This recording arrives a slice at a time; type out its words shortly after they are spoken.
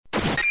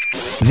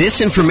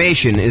This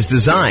information is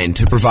designed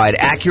to provide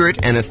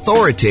accurate and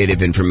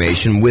authoritative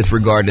information with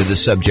regard to the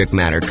subject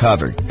matter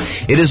covered.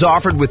 It is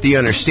offered with the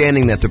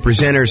understanding that the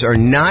presenters are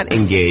not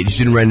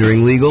engaged in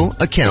rendering legal,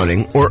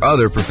 accounting, or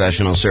other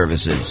professional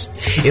services.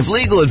 If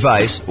legal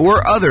advice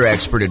or other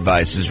expert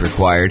advice is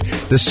required,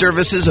 the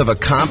services of a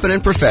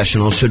competent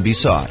professional should be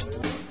sought.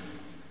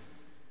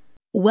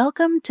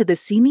 Welcome to the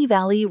Simi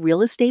Valley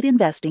Real Estate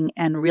Investing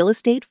and Real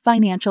Estate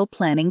Financial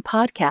Planning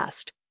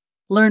Podcast.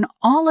 Learn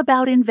all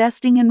about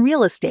investing in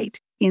real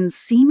estate in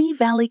Simi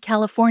Valley,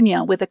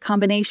 California, with a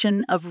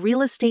combination of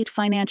real estate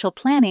financial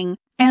planning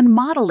and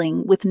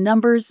modeling with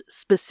numbers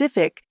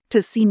specific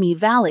to Simi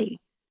Valley,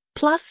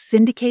 plus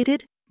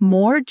syndicated,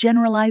 more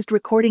generalized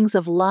recordings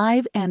of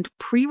live and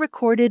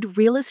pre-recorded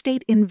real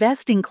estate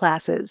investing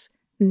classes,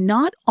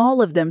 not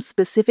all of them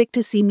specific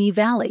to Simi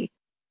Valley.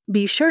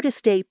 Be sure to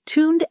stay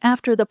tuned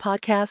after the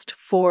podcast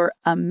for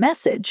a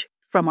message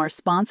from our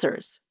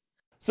sponsors.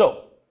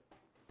 So,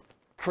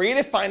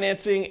 creative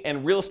financing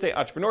and real estate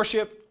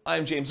entrepreneurship.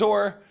 I'm James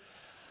Orr.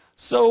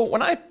 So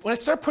when I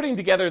started putting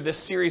together this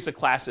series of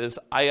classes,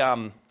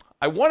 I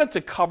wanted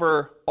to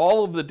cover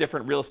all of the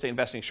different real estate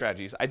investing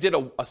strategies. I did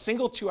a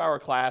single 2-hour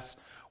class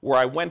where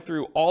I went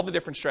through all the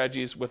different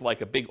strategies with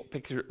like a big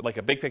picture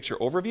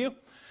overview.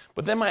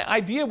 But then my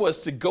idea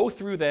was to go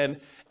through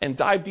then and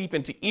dive deep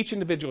into each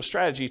individual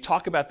strategy,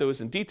 talk about those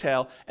in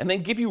detail, and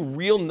then give you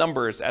real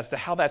numbers as to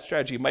how that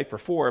strategy might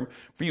perform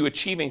for you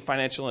achieving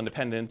financial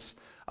independence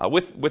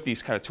with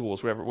these kind of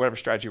tools, whatever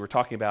strategy we're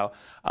talking about,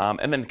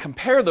 and then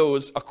compare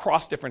those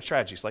across different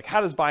strategies. Like how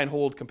does buy and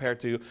hold compare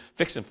to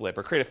fix and flip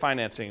or creative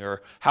financing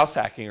or house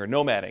hacking or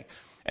nomading?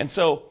 And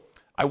so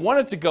I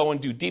wanted to go and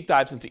do deep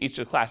dives into each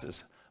of the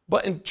classes.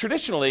 But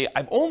traditionally,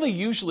 I've only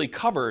usually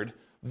covered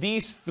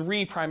these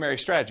 3 primary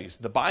strategies: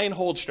 the buy and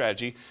hold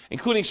strategy,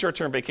 including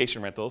short-term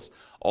vacation rentals,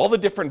 all the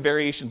different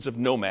variations of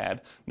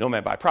nomad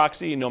by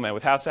proxy, nomad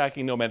with house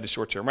hacking, nomad to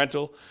short-term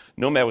rental,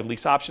 nomad with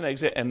lease option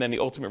exit, and then the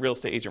ultimate real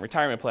estate agent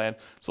retirement plan.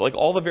 So like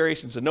all the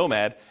variations of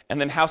nomad, and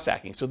then house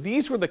hacking. So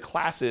these were the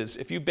classes.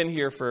 If you've been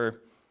here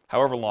for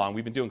however long,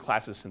 we've been doing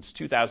classes since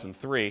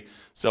 2003.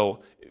 So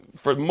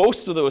for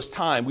most of those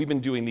time, we've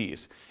been doing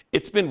these.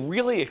 It's been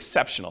really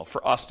exceptional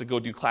for us to go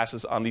do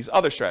classes on these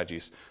other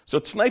strategies. So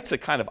tonight's a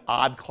kind of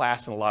odd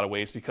class in a lot of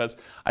ways because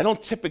I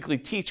don't typically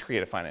teach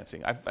creative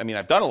financing. I've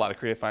done a lot of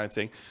creative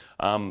financing,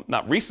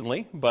 not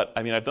recently, but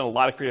I've done a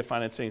lot of creative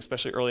financing,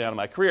 especially early on in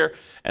my career.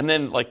 And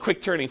then like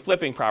quick turning,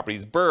 flipping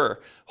properties, BRRRR,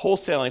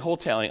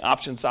 wholesaling,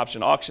 options,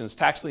 option auctions,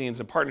 tax liens,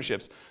 and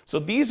partnerships. So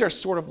these are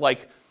sort of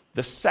like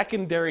the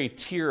secondary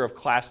tier of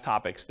class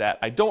topics that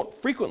I don't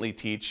frequently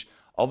teach,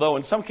 although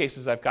in some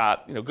cases I've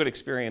got good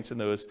experience in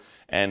those,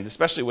 and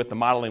especially with the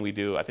modeling we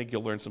do, I think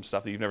you'll learn some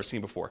stuff that you've never seen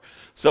before.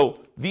 So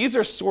these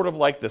are sort of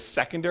like the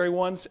secondary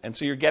ones, and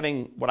so you're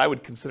getting what I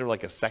would consider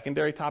like a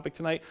secondary topic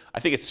tonight. I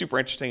think it's super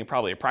interesting and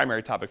probably a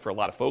primary topic for a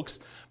lot of folks,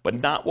 but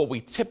not what we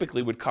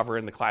typically would cover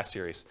in the class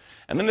series.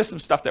 And then there's some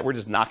stuff that we're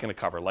just not going to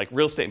cover, like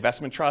real estate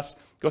investment trusts.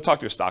 Go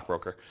talk to a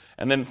stockbroker.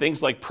 And then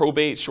things like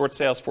probate, short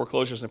sales,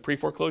 foreclosures, and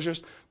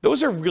pre-foreclosures,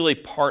 those are really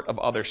part of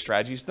other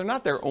strategies. They're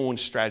not their own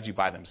strategy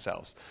by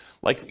themselves.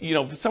 Like,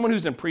 someone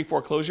who's in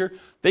pre-foreclosure,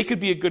 they could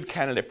be a good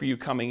candidate for you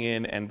coming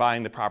in and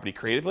buying the property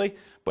creatively,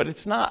 but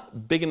it's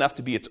not big enough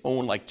to be its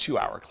own like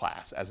 2-hour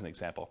class, as an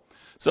example.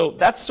 So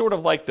that's sort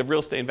of like the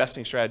real estate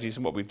investing strategies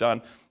and what we've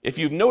done. If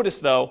you've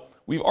noticed though,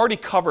 we've already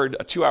covered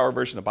a 2-hour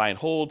version of buy and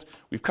hold.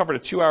 We've covered a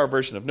 2-hour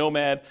version of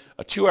nomad,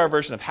 a 2-hour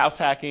version of house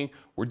hacking.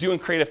 We're doing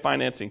creative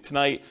financing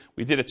tonight.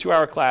 We did a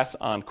 2-hour class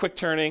on quick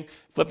turning,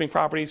 flipping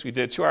properties. We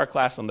did a 2-hour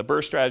class on the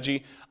BRRRR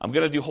strategy. I'm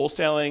going to do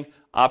wholesaling,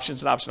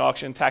 options and option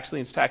auction, tax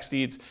liens, tax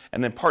deeds,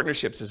 and then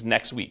partnerships is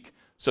next week.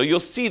 So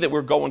you'll see that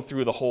we're going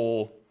through the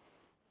whole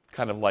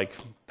kind of like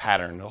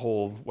pattern, the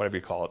whole, whatever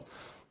you call it.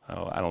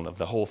 Oh, I don't know,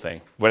 the whole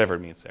thing, whatever it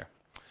means there.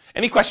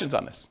 Any questions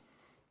on this?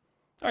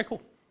 All right,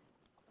 cool.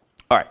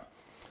 All right.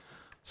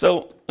 So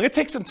I'm going to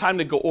take some time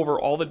to go over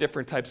all the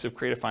different types of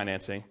creative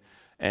financing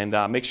and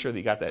make sure that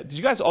you got that. Did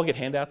you guys all get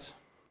handouts?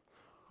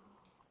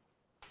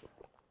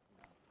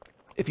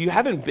 If you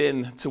haven't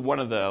been to one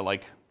of the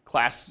like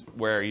class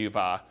where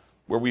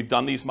we've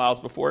done these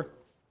models before,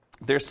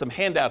 there's some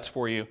handouts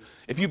for you.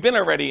 If you've been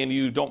already and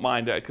you don't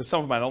mind, because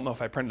some of them I don't know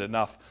if I printed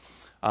enough,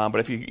 but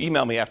if you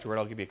email me afterward,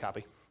 I'll give you a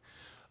copy.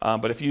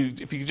 But if you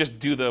just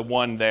do the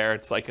one there,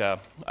 it's like a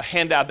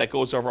handout that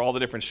goes over all the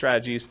different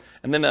strategies,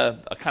 and then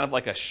a kind of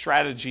like a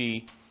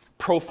strategy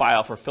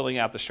profile for filling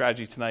out the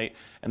strategy tonight,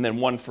 and then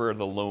one for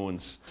the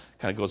loans,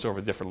 kind of goes over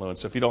the different loans.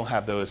 So if you don't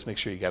have those, make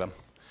sure you get them.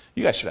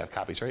 You guys should have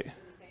copies, right?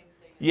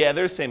 Yeah,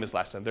 they're the same as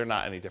last time. They're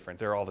not any different.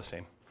 They're all the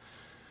same.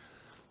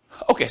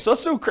 Okay, so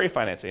let's do creative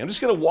financing. I'm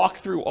just going to walk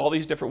through all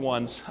these different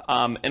ones.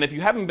 And if you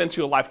haven't been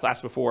to a live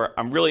class before,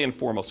 I'm really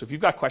informal. So if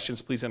you've got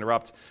questions, please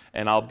interrupt,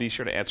 and I'll be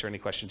sure to answer any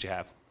questions you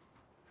have.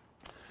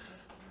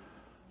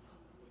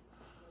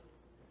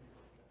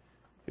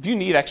 If you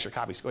need extra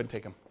copies, go ahead and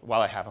take them while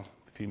I have them,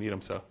 if you need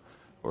them,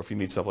 or if you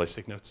need someplace to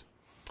take notes.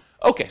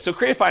 Okay, so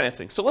creative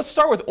financing. So let's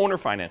start with owner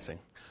financing.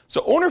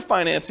 So owner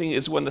financing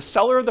is when the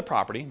seller of the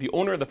property, the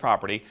owner of the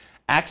property,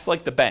 acts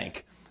like the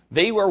bank.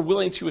 They are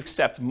willing to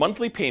accept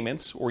monthly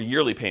payments or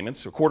yearly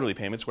payments or quarterly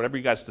payments, whatever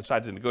you guys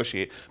decide to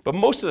negotiate. But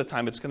most of the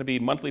time, it's going to be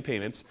monthly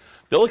payments.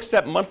 They'll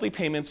accept monthly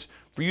payments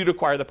for you to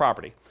acquire the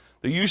property.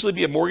 There'll usually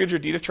be a mortgage or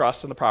deed of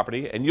trust on the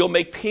property, and you'll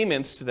make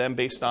payments to them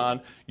based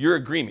on your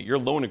agreement, your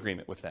loan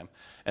agreement with them.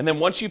 And then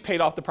once you've paid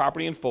off the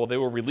property in full, they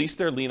will release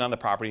their lien on the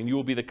property, and you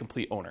will be the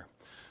complete owner.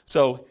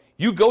 So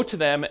you go to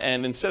them,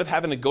 and instead of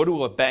having to go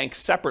to a bank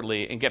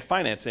separately and get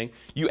financing,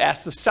 you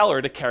ask the seller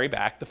to carry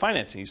back the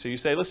financing. So you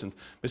say, listen,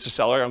 Mr.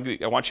 Seller,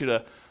 I want you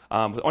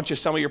to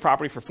sell me your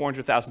property for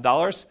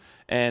 $400,000,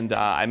 and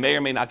I may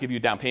or may not give you a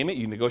down payment.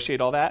 You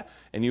negotiate all that,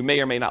 and you may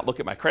or may not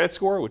look at my credit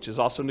score, which is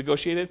also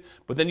negotiated,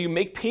 but then you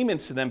make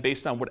payments to them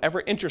based on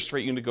whatever interest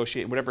rate you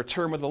negotiate, whatever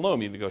term of the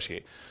loan you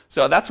negotiate.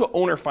 So that's what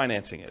owner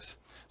financing is.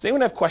 Does anyone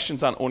have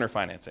questions on owner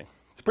financing?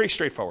 It's a pretty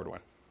straightforward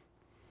one.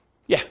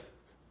 Yeah?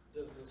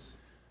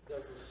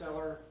 Does the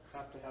seller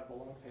have to have the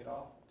loan paid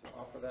off to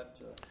offer that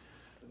to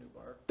the new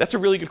buyer? That's a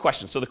really good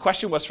question. So the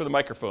question was for the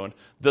microphone,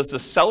 does the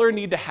seller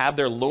need to have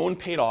their loan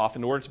paid off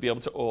in order to be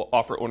able to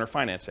offer owner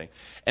financing?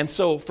 And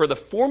so for the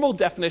formal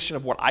definition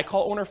of what I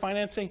call owner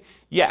financing,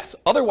 yes.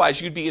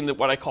 Otherwise, you'd be in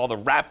what I call the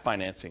wrap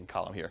financing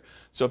column here.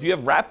 So if you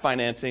have wrap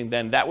financing,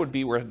 then that would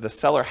be where the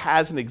seller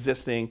has an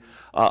existing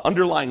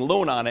underlying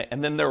loan on it,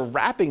 and then they're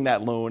wrapping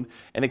that loan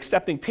and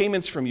accepting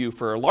payments from you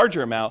for a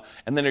larger amount,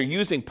 and then they're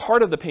using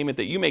part of the payment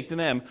that you make to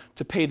them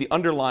to pay the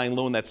underlying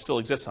loan that still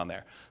exists on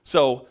there.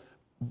 So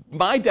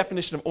my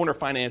definition of owner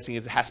financing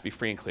is it has to be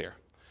free and clear.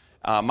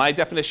 My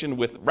definition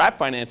with wrap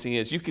financing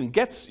is you can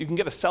get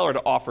a seller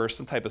to offer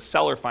some type of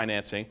seller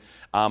financing,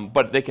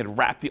 but they can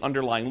wrap the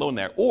underlying loan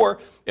there. Or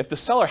if the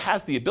seller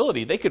has the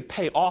ability, they could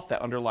pay off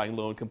that underlying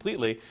loan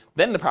completely.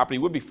 Then the property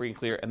would be free and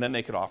clear, and then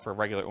they could offer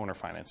regular owner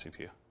financing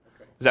to you.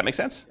 Okay. Does that make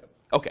sense? Yep.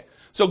 Okay.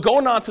 So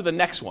going on to the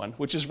next one,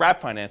 which is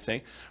wrap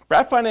financing.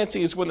 Wrap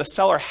financing is when the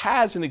seller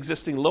has an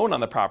existing loan on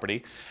the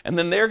property, and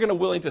then they're going to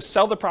willing to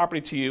sell the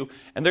property to you,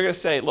 and they're going to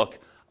say, look,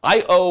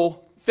 I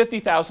owe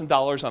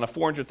 $50,000 on a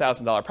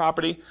 $400,000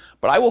 property,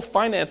 but I will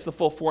finance the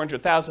full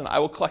 $400,000. I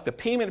will collect a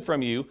payment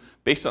from you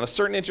based on a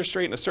certain interest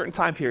rate and a certain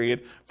time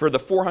period for the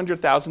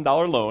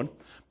 $400,000 loan.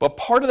 But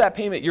part of that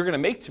payment you're going to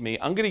make to me,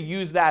 I'm going to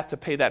use that to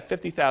pay that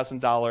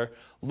 $50,000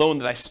 loan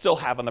that I still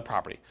have on the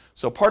property.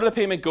 So part of the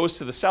payment goes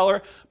to the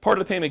seller, part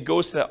of the payment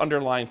goes to that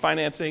underlying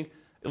financing.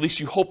 At least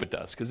you hope it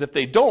does, because if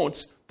they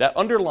don't, that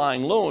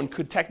underlying loan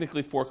could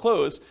technically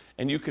foreclose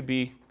and you could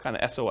be kind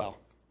of SOL.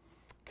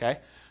 Okay?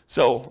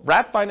 So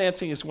wrap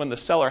financing is when the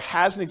seller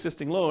has an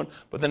existing loan,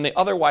 but then they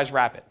otherwise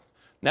wrap it.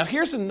 Now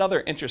here's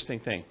another interesting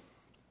thing.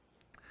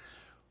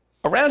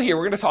 Around here,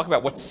 we're going to talk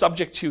about what's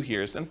subject to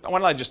here is, and why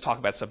don't I just talk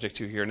about subject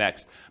to here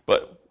next.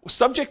 But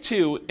subject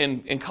to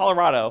in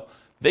Colorado,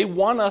 they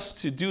want us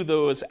to do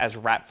those as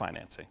wrap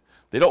financing.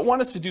 They don't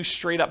want us to do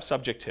straight up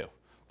subject to.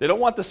 They don't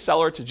want the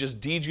seller to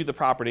just deed you the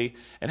property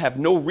and have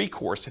no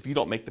recourse if you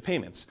don't make the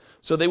payments.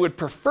 So they would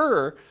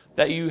prefer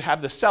that you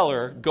have the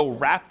seller go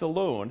wrap the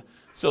loan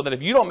so that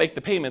if you don't make the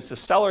payments, the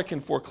seller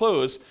can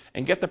foreclose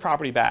and get the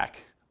property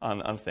back on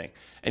the thing.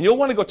 And you'll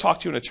want to go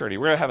talk to an attorney.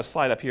 We're going to have a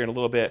slide up here in a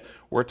little bit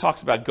where it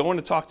talks about going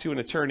to talk to an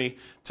attorney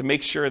to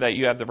make sure that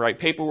you have the right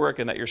paperwork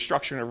and that you're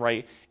structuring it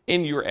right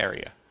in your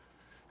area.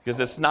 Because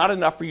it's not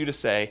enough for you to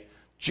say,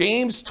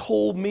 James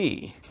told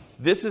me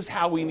this is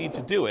how we need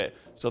to do it,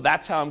 so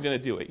that's how I'm going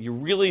to do it. You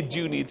really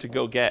do need to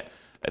go get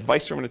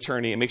advice from an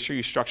attorney and make sure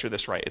you structure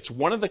this right. It's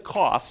one of the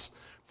costs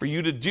for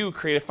you to do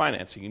creative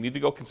financing. You need to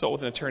go consult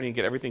with an attorney and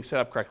get everything set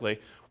up correctly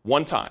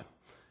one time.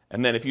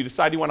 And then if you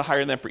decide you want to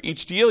hire them for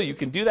each deal, you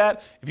can do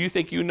that. If you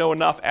think you know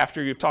enough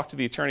after you've talked to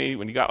the attorney,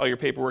 when you got all your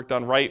paperwork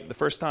done right the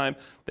first time,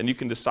 then you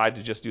can decide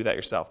to just do that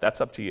yourself.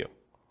 That's up to you.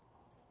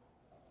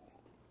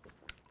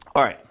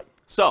 All right,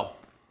 so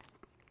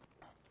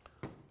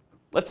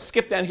let's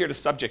skip down here to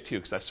subject to,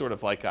 because I sort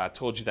of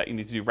told you that you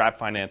need to do wrap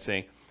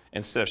financing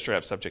instead of straight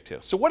up subject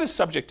to. So what is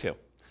subject to?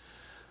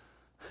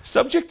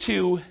 Subject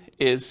to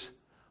is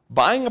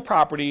buying a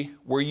property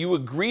where you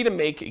agree to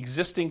make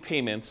existing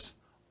payments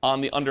on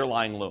the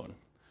underlying loan.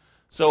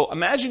 So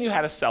imagine you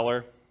had a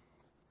seller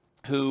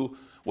who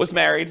was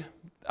married,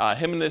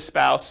 him and his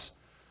spouse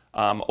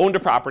owned a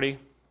property,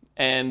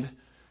 and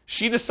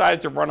she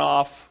decided to run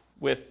off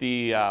with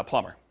the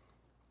plumber.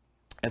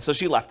 And so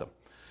she left him.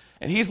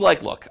 And he's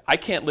like, look, I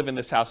can't live in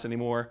this house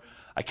anymore.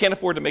 I can't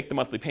afford to make the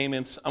monthly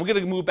payments. I'm going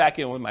to move back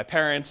in with my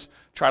parents,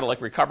 try to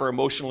recover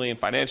emotionally and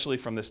financially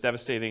from this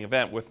devastating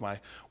event with my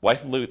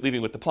wife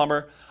leaving with the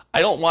plumber.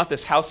 I don't want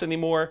this house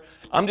anymore.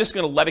 I'm just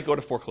going to let it go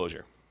to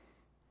foreclosure.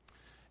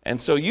 And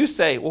so you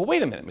say, well,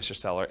 wait a minute, Mr.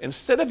 Seller.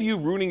 Instead of you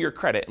ruining your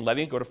credit and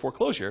letting it go to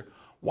foreclosure,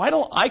 why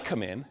don't I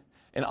come in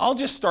and I'll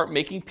just start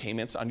making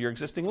payments on your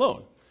existing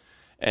loan?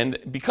 And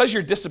because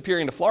you're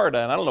disappearing to Florida,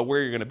 and I don't know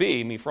where you're going to be,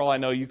 I mean, for all I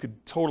know, you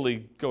could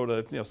totally go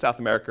to South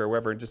America or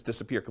wherever and just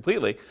disappear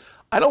completely.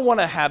 I don't want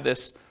to have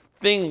this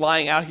thing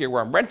lying out here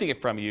where I'm renting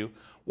it from you.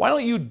 Why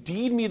don't you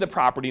deed me the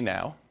property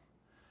now,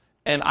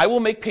 and I will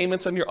make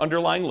payments on your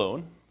underlying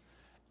loan,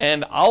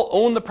 and I'll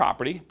own the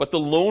property, but the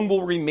loan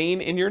will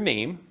remain in your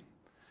name.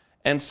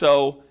 And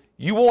so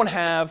you won't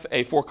have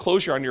a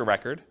foreclosure on your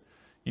record.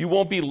 You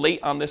won't be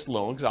late on this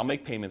loan because I'll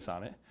make payments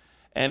on it.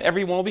 And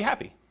everyone will be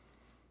happy.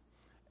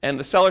 And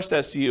the seller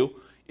says to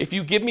you, if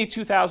you give me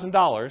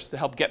 $2,000 to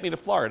help get me to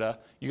Florida,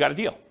 you got a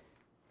deal.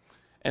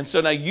 And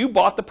so now you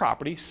bought the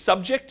property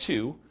subject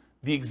to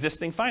the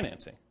existing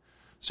financing.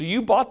 So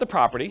you bought the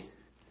property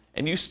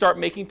and you start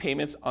making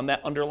payments on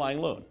that underlying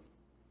loan.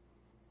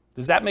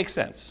 Does that make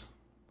sense?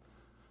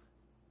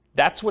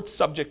 That's what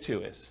subject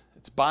to is.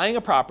 It's buying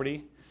a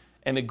property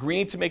and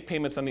agreeing to make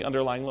payments on the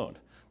underlying loan.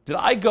 Did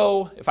I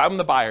go, if I'm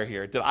the buyer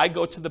here, did I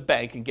go to the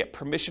bank and get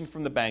permission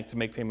from the bank to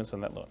make payments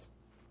on that loan?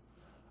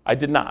 I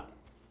did not,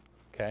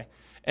 okay?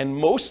 And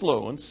most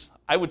loans,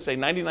 I would say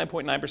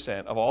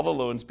 99.9% of all the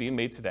loans being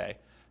made today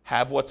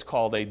have what's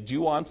called a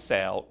due on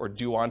sale or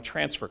due on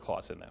transfer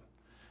clause in them.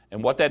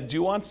 And what that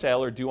due on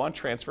sale or due on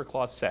transfer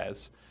clause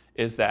says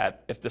is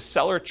that if the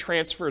seller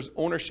transfers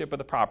ownership of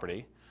the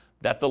property,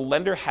 that the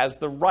lender has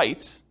the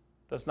right,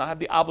 does not have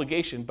the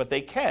obligation, but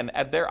they can,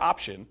 at their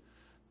option,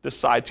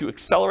 decide to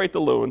accelerate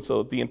the loan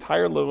so the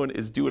entire loan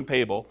is due and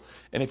payable.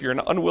 And if you're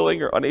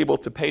unwilling or unable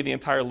to pay the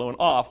entire loan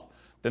off,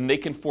 then they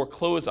can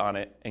foreclose on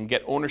it and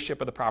get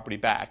ownership of the property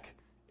back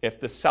if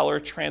the seller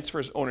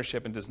transfers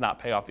ownership and does not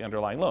pay off the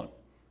underlying loan.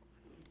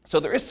 So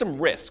there is some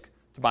risk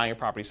to buying a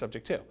property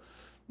subject to.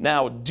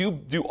 Now,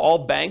 do all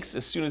banks,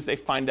 as soon as they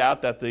find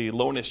out that the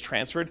loan is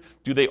transferred,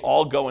 do they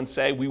all go and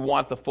say, we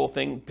want the full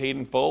thing paid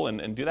in full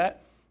and do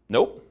that?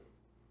 Nope.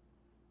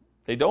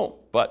 They don't.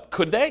 But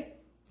could they?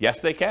 Yes,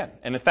 they can.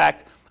 And in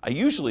fact, I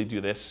usually do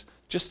this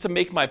just to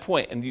make my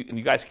point. And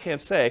you guys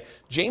can't say,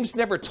 James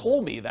never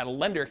told me that a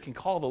lender can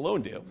call the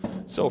loan due.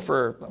 So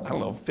for, I don't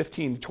know,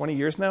 15, 20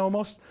 years now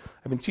almost,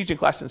 I've been teaching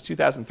class since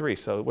 2003.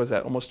 So what is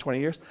that, almost 20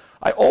 years?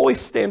 I always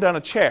stand on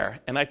a chair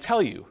and I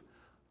tell you,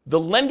 the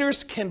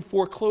lenders can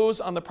foreclose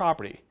on the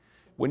property.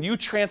 When you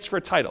transfer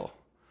title,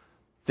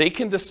 they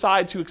can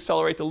decide to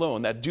accelerate the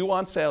loan. That due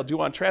on sale, due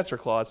on transfer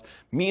clause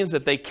means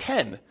that they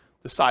can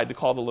decide to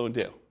call the loan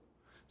due.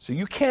 So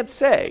you can't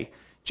say,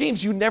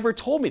 James, you never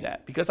told me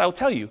that, because I'll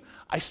tell you,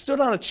 I stood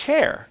on a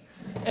chair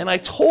and I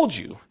told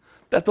you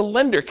that the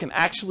lender can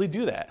actually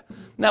do that.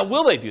 Now,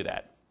 will they do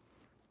that?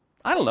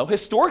 I don't know.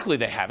 Historically,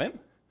 they haven't.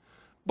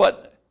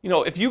 But,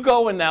 if you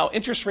go and now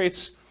interest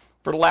rates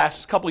for the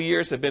last couple of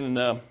years have been in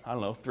the,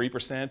 3%,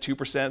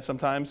 2%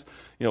 sometimes,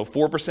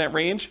 4%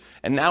 range.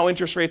 And now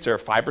interest rates are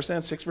 5%,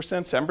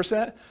 6%,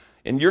 7%.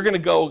 And you're going to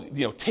go,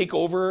 take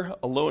over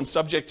a loan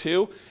subject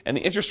to, and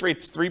the interest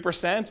rate's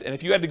 3%. And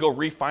if you had to go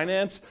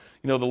refinance,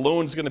 the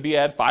loan's going to be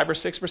at 5 or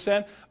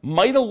 6%.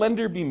 Might a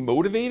lender be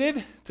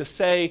motivated to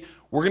say,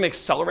 we're going to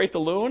accelerate the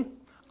loan?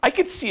 I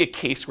could see a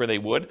case where they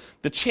would.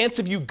 The chance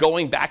of you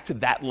going back to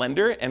that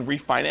lender and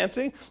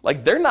refinancing,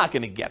 they're not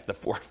going to get the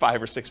 4,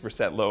 5, or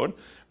 6% loan,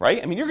 right?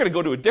 I mean, you're going to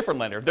go to a different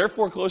lender. If they're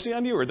foreclosing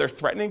on you or they're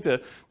threatening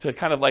to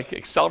kind of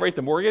accelerate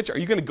the mortgage, are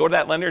you going to go to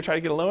that lender and try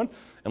to get a loan?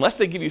 Unless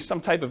they give you some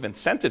type of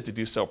incentive to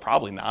do so,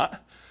 probably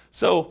not.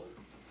 So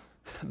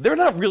they're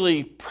not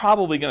really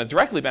probably going to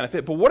directly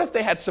benefit, but what if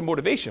they had some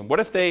motivation? What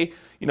if they,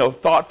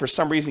 thought for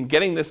some reason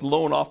getting this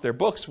loan off their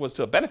books was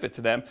a benefit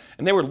to them,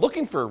 and they were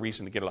looking for a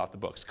reason to get it off the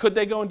books? Could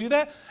they go and do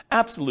that?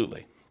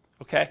 Absolutely,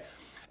 okay?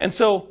 And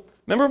so,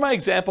 remember my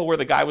example where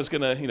the guy was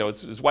going to,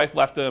 his wife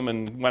left him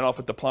and went off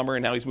with the plumber,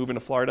 and now he's moving to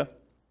Florida?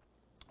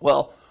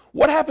 Well,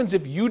 what happens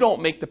if you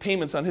don't make the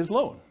payments on his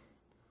loan?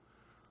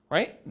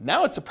 Right?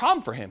 Now it's a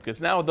problem for him,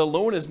 because now the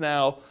loan is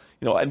now,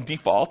 in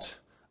default,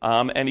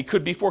 and he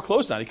could be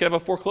foreclosed on. He could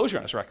have a foreclosure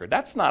on his record.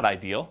 That's not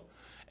ideal.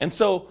 And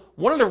so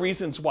one of the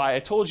reasons why I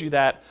told you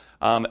that,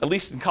 at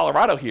least in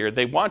Colorado here,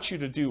 they want you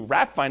to do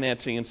wrap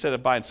financing instead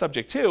of buying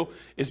subject to,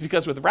 is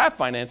because with wrap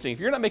financing, if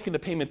you're not making the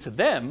payment to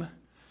them,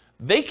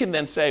 they can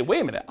then say, wait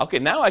a minute, okay,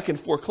 now I can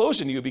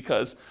foreclose on you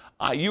because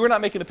you are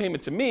not making the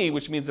payment to me,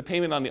 which means the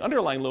payment on the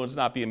underlying loan is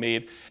not being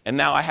made, and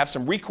now I have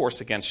some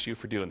recourse against you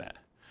for doing that.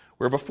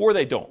 Where before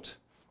they don't,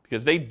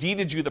 because they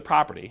deeded you the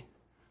property.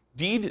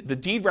 The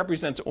deed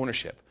represents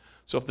ownership.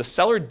 So if the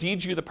seller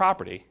deeds you the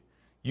property,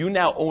 you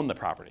now own the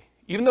property,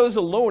 even though there's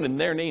a loan in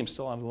their name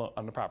still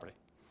on the property.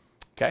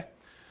 Okay?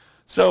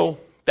 So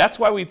that's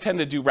why we tend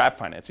to do wrap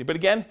financing. But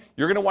again,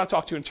 you're going to want to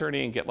talk to an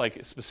attorney and get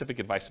specific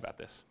advice about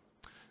this.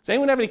 Does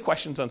anyone have any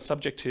questions on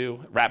subject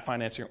to wrap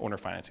financing or owner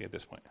financing at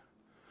this point?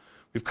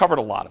 We've covered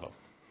a lot of them.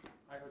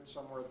 I heard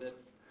somewhere that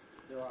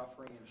they're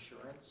offering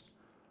insurance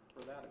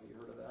for that. Have you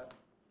heard of that?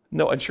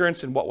 No,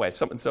 insurance in what way?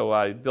 So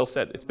Bill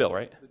said, it's Bill,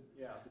 right?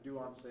 The due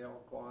on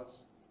sale clause.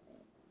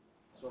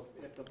 So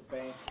if the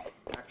bank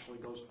actually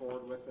goes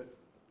forward with it,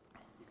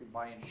 you can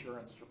buy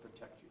insurance to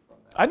protect you from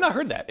that. I've not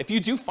heard that. If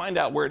you do find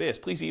out where it is,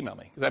 please email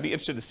me, because I'd be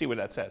interested to see what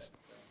that says.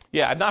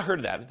 Yeah, I've not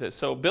heard of that.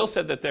 So Bill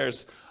said that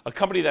there's a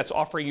company that's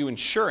offering you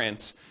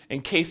insurance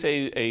in case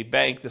a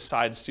bank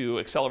decides to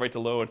accelerate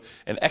the loan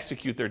and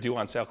execute their due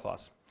on sale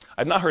clause.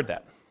 I've not heard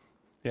that.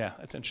 Yeah,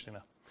 that's interesting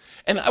now.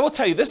 And I will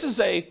tell you, this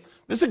is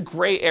this is a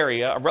gray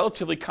area, a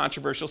relatively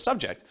controversial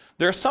subject.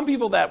 There are some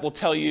people that will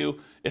tell you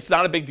it's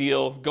not a big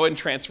deal, go ahead and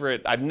transfer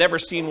it. I've never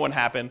seen one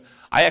happen.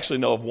 I actually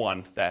know of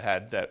one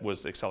that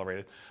was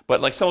accelerated. But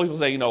like some people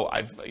say,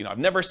 I've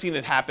never seen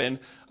it happen.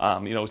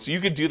 So you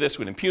could do this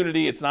with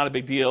impunity. It's not a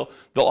big deal.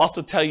 They'll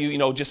also tell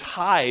you, just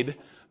hide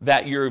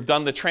that you've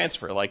done the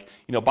transfer. Like,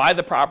 buy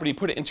the property,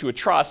 put it into a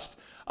trust.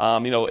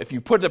 If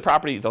you put the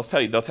property, they'll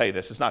tell you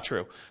this, it's not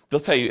true. They'll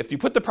tell you if you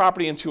put the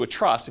property into a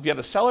trust, if you have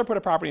the seller put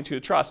a property into a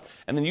trust,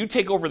 and then you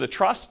take over the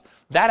trust,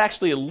 that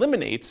actually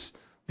eliminates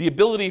the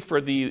ability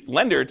for the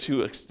lender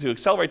to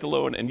accelerate the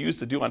loan and use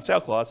the due on sale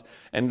clause,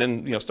 and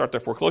then start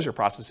their foreclosure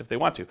process if they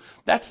want to.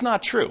 That's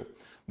not true.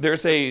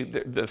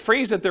 The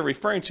phrase that they're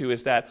referring to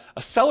is that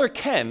a seller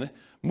can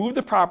move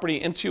the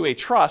property into a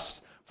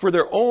trust for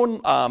their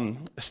own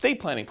estate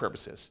planning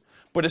purposes.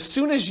 But as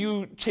soon as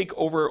you take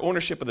over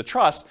ownership of the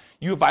trust,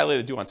 you have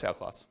violated due on sale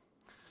clause.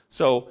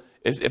 So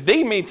if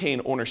they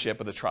maintain ownership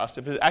of the trust,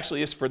 if it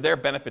actually is for their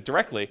benefit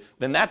directly,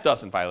 then that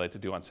doesn't violate the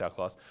due on sale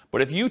clause.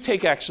 But if you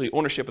take actually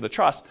ownership of the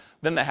trust,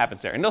 then that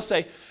happens there. And they'll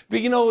say,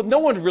 but no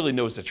one really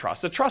knows the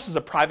trust. The trust is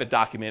a private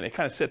document. It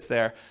kind of sits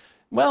there.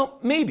 Well,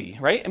 maybe,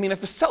 right? I mean,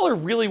 if a seller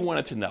really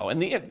wanted to know,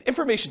 and the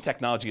information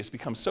technology has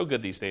become so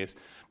good these days,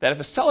 that if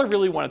a seller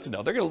really wanted to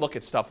know, they're going to look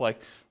at stuff like,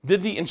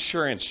 did the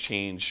insurance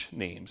change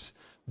names?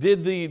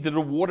 Did the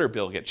water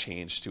bill get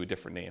changed to a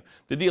different name?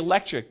 Did the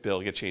electric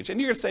bill get changed? And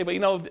you're going to say,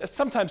 but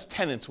sometimes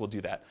tenants will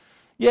do that.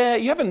 Yeah,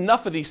 you have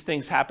enough of these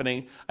things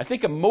happening. I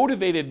think a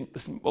motivated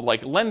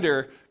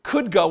lender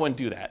could go and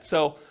do that.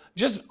 So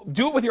just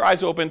do it with your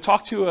eyes open,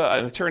 talk to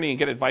an attorney and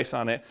get advice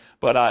on it.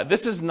 But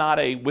this is not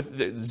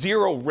with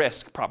zero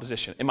risk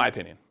proposition, in my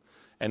opinion.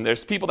 And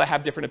there's people that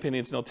have different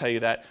opinions, and they'll tell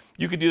you that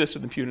you could do this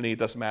with impunity, it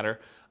doesn't matter.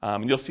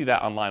 And you'll see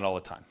that online all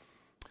the time.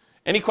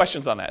 Any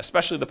questions on that,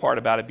 especially the part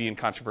about it being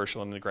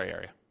controversial in the gray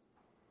area?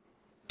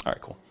 All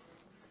right, cool.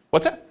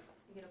 What's that?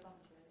 You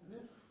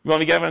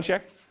want me to get up on a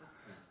chair?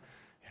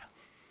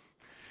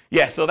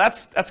 Yeah, so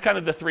that's kind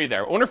of the three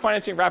there. Owner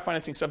financing, wrap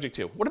financing, subject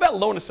to. What about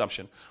loan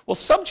assumption? Well,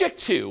 subject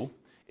to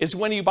is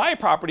when you buy a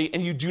property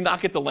and you do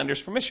not get the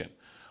lender's permission.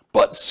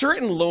 But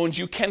certain loans,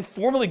 you can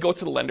formally go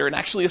to the lender and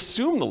actually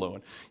assume the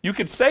loan. You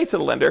could say to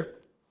the lender,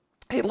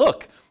 hey,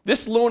 look,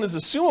 this loan is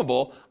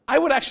assumable. I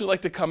would actually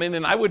like to come in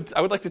and I would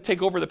like to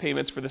take over the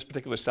payments for this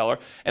particular seller,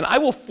 and I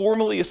will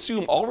formally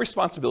assume all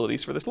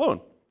responsibilities for this loan.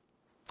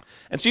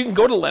 And so you can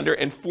go to the lender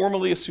and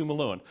formally assume a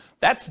loan.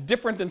 That's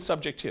different than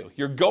subject to.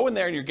 You're going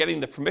there and you're getting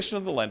the permission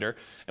of the lender,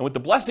 and with the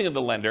blessing of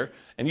the lender,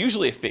 and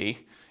usually a fee,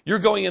 you're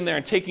going in there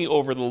and taking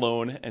over the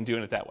loan and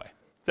doing it that way.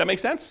 Does that make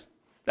sense?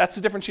 That's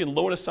the difference between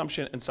loan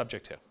assumption and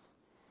subject to.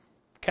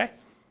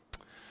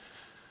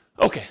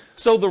 Okay,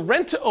 so the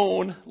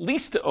rent-to-own,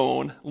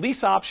 lease-to-own,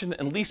 lease option,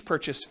 and lease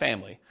purchase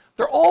family,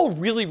 they're all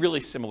really,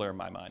 really similar in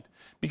my mind,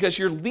 because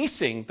you're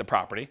leasing the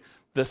property.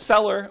 The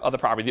seller of the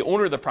property, the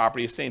owner of the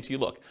property, is saying to you,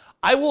 look,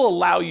 I will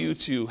allow you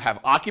to have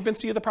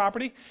occupancy of the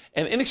property,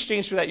 and in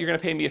exchange for that, you're going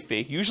to pay me a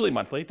fee, usually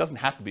monthly. It doesn't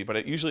have to be, but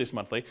it usually is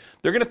monthly.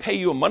 They're going to pay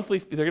you a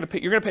monthly. You're going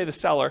to pay the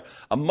seller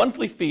a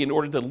monthly fee in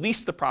order to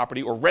lease the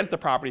property or rent the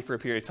property for a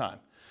period of time.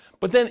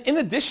 But then, in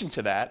addition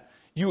to that,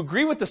 you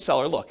agree with the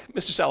seller. Look,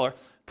 Mr. Seller,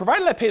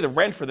 provided I pay the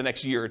rent for the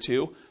next year or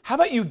two, how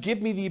about you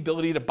give me the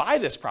ability to buy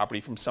this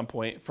property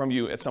from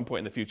you at some point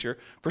in the future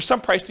for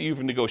some price that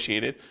you've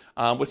negotiated,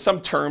 with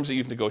some terms that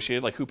you've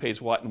negotiated, like who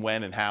pays what and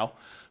when and how.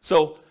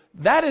 So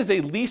that is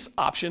a lease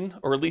option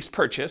or a lease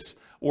purchase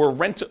or a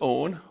rent to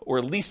own or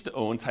a lease to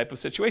own type of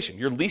situation.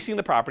 You're leasing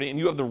the property and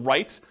you have the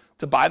right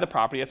to buy the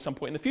property at some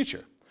point in the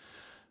future.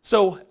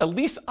 So a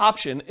lease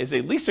option is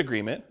a lease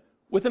agreement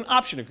with an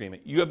option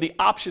agreement. You have the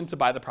option to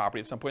buy the property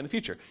at some point in the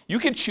future. You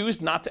can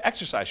choose not to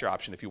exercise your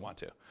option if you want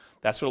to.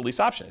 That's what a lease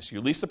option is. You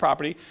lease the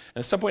property,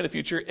 and at some point in the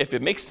future, if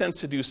it makes sense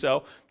to do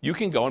so, you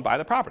can go and buy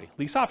the property.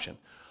 Lease option.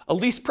 A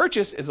lease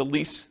purchase is a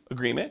lease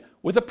agreement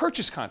with a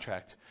purchase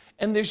contract.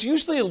 And there's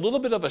usually a little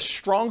bit of a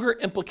stronger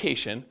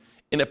implication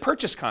in a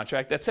purchase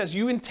contract that says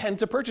you intend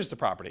to purchase the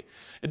property.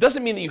 It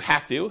doesn't mean that you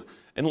have to,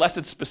 unless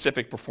it's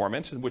specific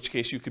performance, in which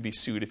case you could be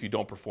sued if you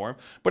don't perform.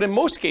 But in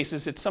most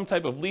cases, it's some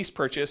type of lease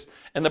purchase,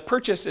 and the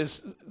purchase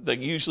is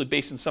usually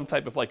based in some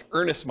type of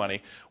earnest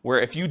money,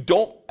 where if you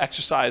don't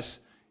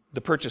exercise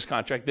the purchase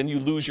contract, then you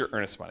lose your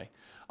earnest money.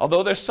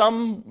 Although there's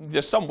some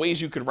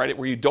ways you could write it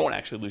where you don't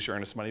actually lose your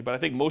earnest money, but I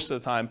think most of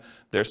the time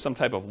there's some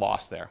type of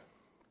loss there.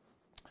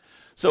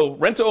 So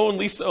rent to own,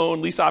 lease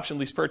option,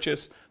 lease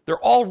purchase, they're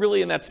all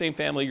really in that same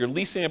family. You're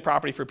leasing a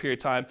property for a period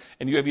of time,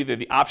 and you have either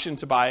the option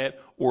to buy it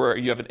or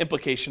you have an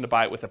implication to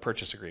buy it with a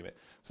purchase agreement.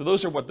 So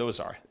those are what those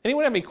are.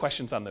 Anyone have any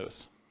questions on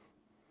those?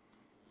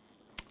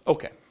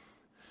 Okay.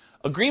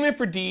 Agreement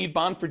for deed,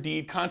 bond for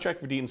deed, contract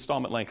for deed,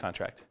 installment land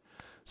contract.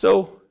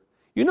 So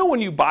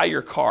when you buy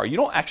your car, you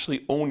don't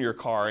actually own your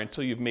car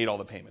until you've made all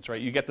the payments,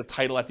 right? You get the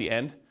title at the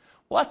end.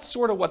 Well, that's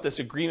sort of what this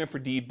agreement for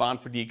deed,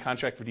 bond for deed,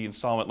 contract for deed,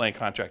 installment land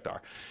contract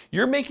are.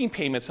 You're making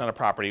payments on a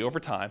property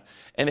over time,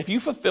 and if you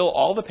fulfill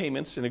all the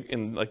payments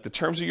in the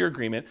terms of your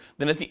agreement,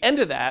 then at the end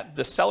of that,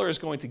 the seller is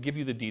going to give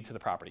you the deed to the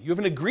property. You have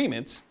an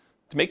agreement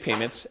to make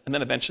payments, and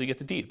then eventually get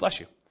the deed.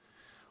 Bless you.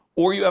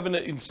 Or you have an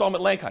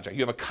installment land contract.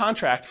 You have a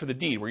contract for the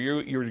deed where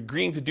you're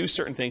agreeing to do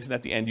certain things, and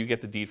at the end you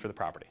get the deed for the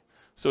property.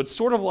 So it's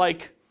sort of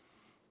like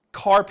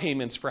car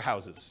payments for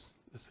houses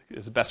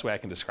is the best way I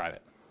can describe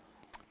it.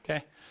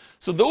 Okay?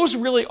 So those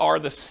really are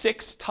the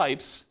 6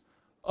 types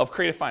of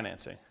creative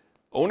financing.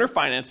 Owner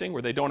financing,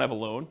 where they don't have a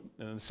loan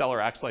and the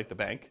seller acts like the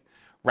bank.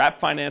 Wrap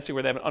financing,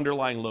 where they have an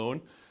underlying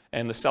loan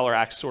and the seller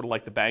acts sort of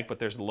like the bank, but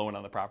there's a loan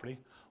on the property.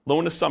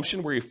 Loan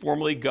assumption, where you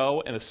formally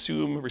go and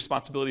assume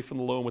responsibility from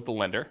the loan with the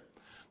lender.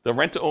 The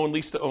rent-to-own,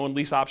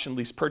 lease option,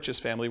 lease purchase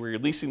family, where you're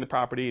leasing the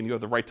property and you have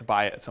the right to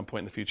buy it at some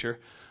point in the future.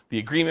 The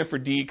agreement for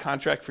deed,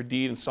 contract for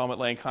deed, installment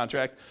land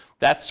contract,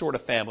 that sort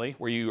of family,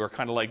 where you are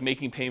kind of like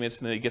making payments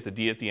and then you get the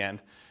deed at the end.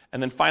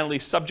 And then finally,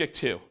 subject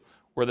to,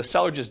 where the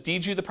seller just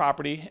deeds you the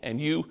property and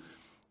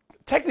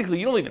technically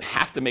you don't even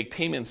have to make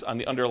payments on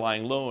the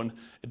underlying loan.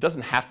 It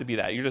doesn't have to be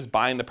that. You're just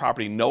buying the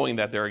property knowing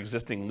that there are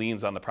existing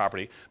liens on the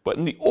property. But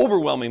in the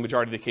overwhelming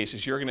majority of the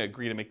cases, you're going to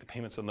agree to make the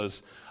payments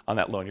on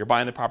that loan. You're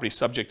buying the property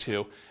subject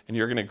to, and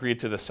you're going to agree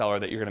to the seller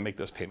that you're going to make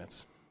those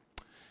payments.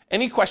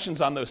 Any questions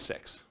on those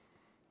 6?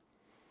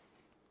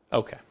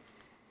 Okay.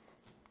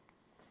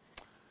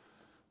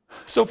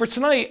 So for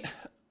tonight,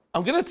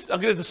 I'm gonna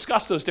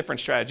discuss those different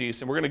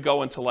strategies, and we're gonna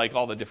go into like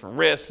all the different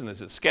risks and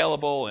is it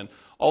scalable and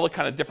all the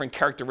kind of different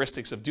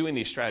characteristics of doing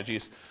these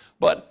strategies.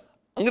 But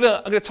I'm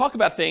gonna talk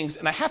about things,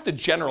 and I have to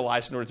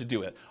generalize in order to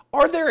do it.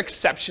 Are there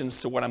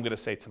exceptions to what I'm gonna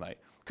say tonight?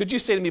 Could you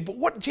say to me,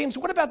 but James,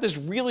 what about this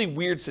really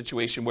weird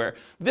situation where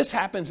this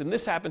happens and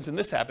this happens and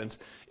this happens?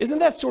 Isn't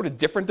that sort of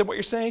different than what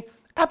you're saying?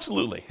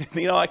 Absolutely.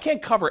 I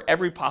can't cover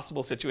every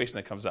possible situation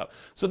that comes up.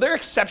 So there are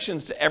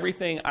exceptions to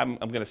everything I'm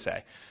gonna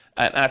say.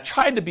 And I've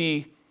tried to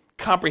be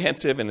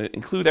comprehensive and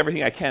include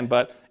everything I can,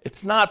 but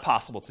it's not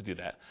possible to do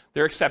that.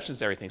 There are exceptions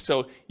to everything.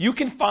 So you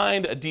can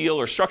find a deal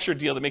or structure a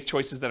deal to make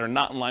choices that are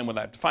not in line with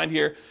what I've defined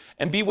here.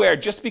 And beware,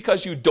 just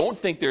because you don't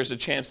think there's a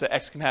chance that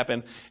X can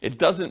happen, it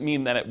doesn't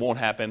mean that it won't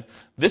happen.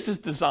 This is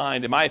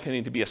designed, in my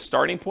opinion, to be a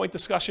starting point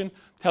discussion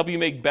to help you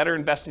make better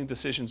investing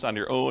decisions on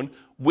your own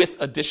with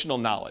additional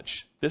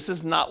knowledge. This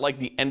is not like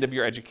the end of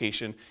your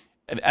education.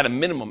 And at a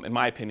minimum, in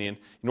my opinion,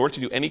 in order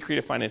to do any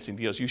creative financing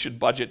deals, you should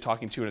budget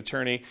talking to an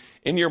attorney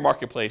in your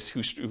marketplace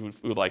who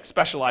like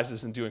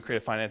specializes in doing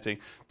creative financing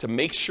to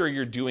make sure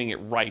you're doing it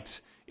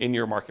right in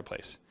your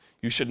marketplace.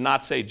 You should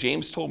not say,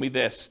 James told me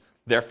this,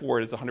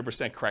 therefore it is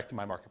 100% correct in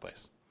my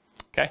marketplace.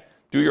 Okay?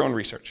 Do your own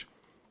research.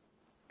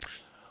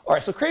 All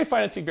right, so creative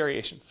financing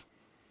variations.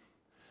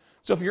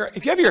 So if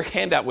you have your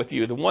handout with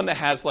you, the one that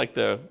has like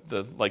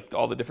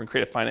all the different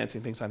creative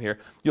financing things on here,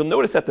 you'll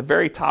notice at the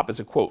very top is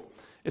a quote.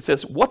 It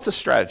says, what's a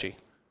strategy?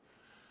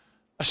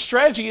 A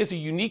strategy is a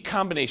unique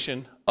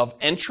combination of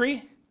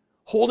entry,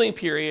 holding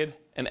period,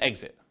 and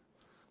exit.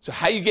 So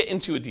how you get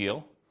into a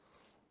deal,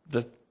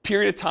 the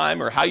period of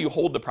time or how you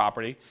hold the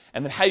property,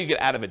 and then how you get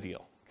out of a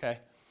deal, okay?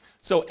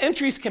 So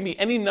entries can be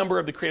any number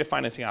of the creative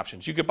financing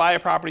options. You could buy a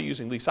property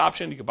using lease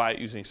option, you could buy it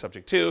using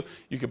subject to,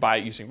 you could buy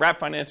it using wrap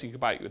financing, you could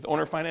buy it with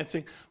owner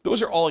financing.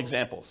 Those are all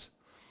examples.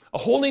 A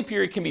holding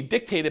period can be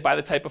dictated by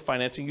the type of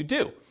financing you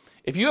do.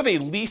 If you have a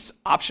lease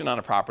option on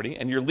a property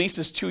and your lease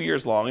is 2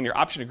 years long and your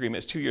option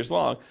agreement is 2 years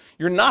long,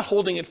 you're not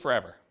holding it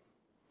forever.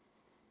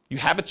 You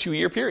have a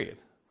 2-year period.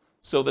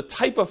 So the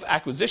type of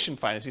acquisition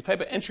financing, the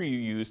type of entry you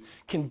use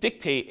can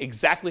dictate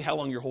exactly how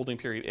long your holding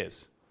period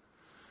is.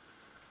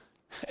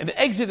 And the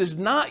exit is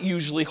not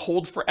usually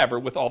hold forever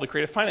with all the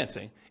creative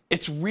financing.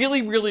 It's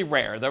really, really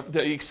rare.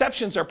 The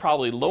exceptions are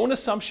probably loan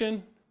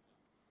assumption,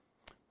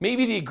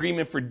 maybe the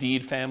agreement for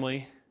deed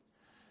family,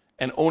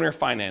 and owner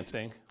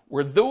financing,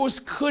 where those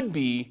could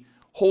be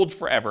hold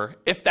forever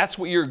if that's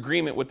what your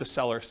agreement with the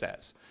seller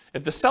says.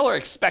 If the seller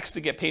expects to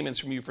get payments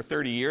from you for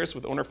 30 years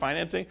with owner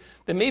financing,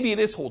 then maybe it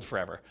is hold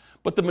forever.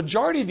 But the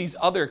majority of these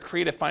other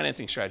creative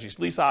financing strategies,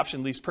 lease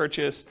option, lease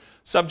purchase,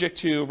 subject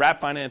to,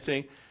 wrap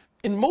financing,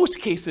 in most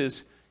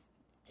cases,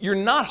 you're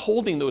not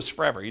holding those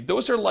forever.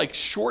 Those are like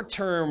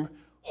short-term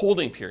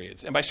holding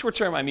periods. And by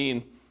short-term, I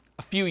mean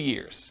a few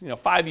years,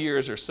 5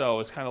 years or so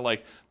is kind of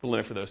like the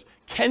limit for those.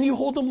 Can you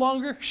hold them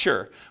longer?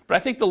 Sure. But I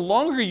think the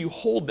longer you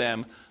hold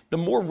them, the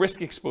more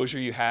risk exposure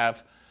you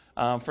have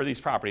for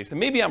these properties. And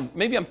maybe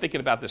I'm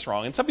thinking about this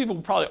wrong. And some people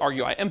would probably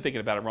argue I am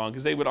thinking about it wrong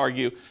because they would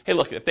argue, hey,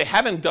 look, if they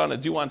haven't done a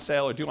due on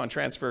sale or due on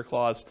transfer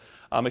clause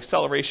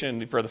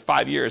acceleration for the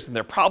 5 years, then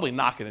they're probably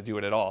not going to do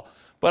it at all.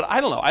 But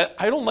I don't know.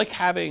 I don't like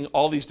having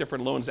all these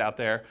different loans out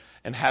there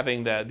and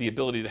having the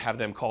ability to have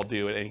them call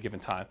due at any given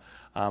time.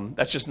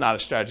 That's just not a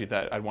strategy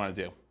that I'd want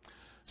to do.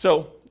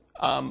 So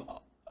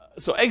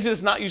exit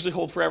is not usually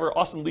hold forever.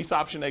 Often lease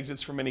option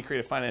exits from any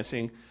creative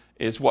financing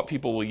is what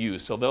people will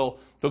use. So they'll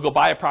go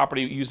buy a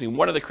property using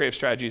one of the creative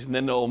strategies, and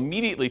then they'll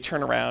immediately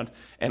turn around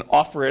and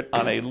offer it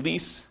on a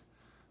lease,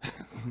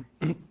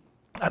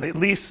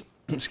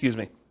 excuse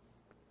me,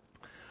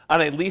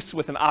 on a lease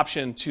with an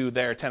option to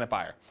their tenant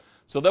buyer.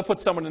 So they'll put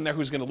someone in there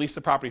who's going to lease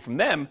the property from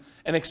them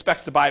and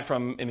expects to buy it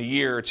from in a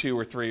year or 2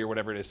 or 3 or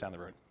whatever it is down the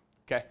road.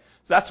 Okay,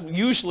 so that's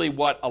usually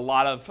what a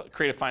lot of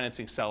creative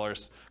financing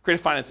sellers,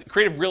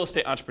 creative real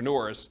estate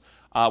entrepreneurs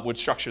would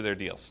structure their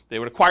deals. They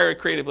would acquire it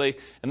creatively,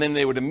 and then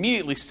they would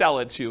immediately sell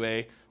it to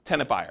a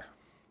tenant buyer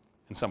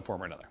in some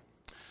form or another.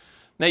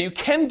 Now, you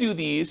can do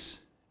these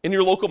in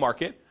your local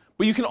market,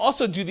 but you can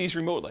also do these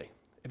remotely.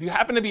 If you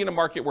happen to be in a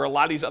market where a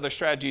lot of these other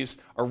strategies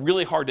are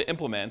really hard to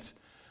implement,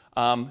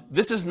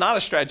 this is not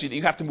a strategy that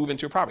you have to move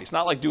into a property. It's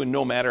not like doing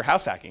nomad or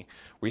house hacking,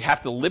 where you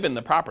have to live in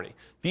the property.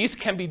 These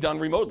can be done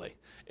remotely.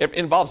 It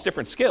involves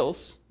different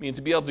skills. I mean,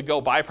 to be able to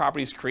go buy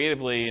properties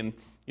creatively in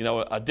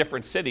a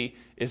different city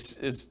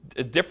is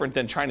different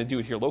than trying to do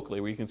it here locally,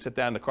 where you can sit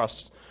down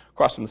across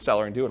from the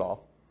seller and do it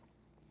all.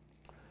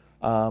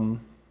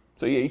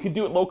 So yeah, you can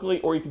do it locally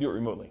or you can do it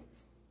remotely.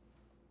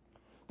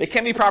 They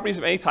can be properties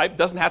of any type.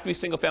 Doesn't have to be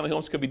single-family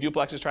homes. Could be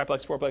duplexes,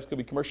 triplex, fourplex. Could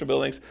be commercial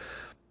buildings.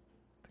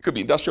 Could be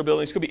industrial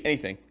buildings. Could be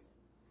anything.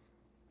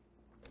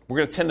 We're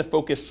going to tend to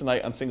focus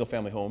tonight on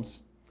single-family homes.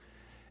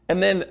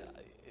 And then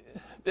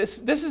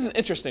this is an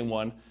interesting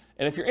one.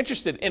 And if you're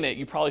interested in it,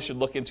 you probably should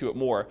look into it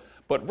more.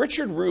 But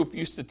Richard Roop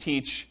used to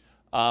teach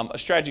a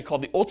strategy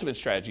called the ultimate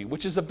strategy,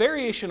 which is a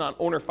variation on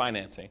owner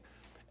financing.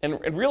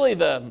 And really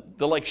the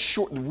like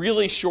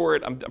really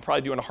short, I'm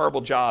probably doing a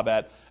horrible job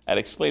at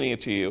explaining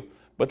it to you.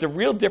 But the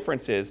real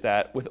difference is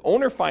that with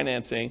owner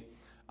financing,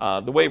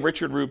 the way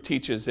Richard Roop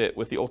teaches it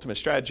with the ultimate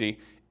strategy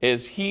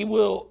is he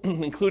will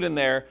include in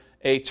there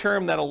a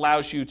term that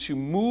allows you to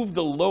move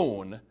the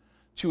loan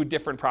to a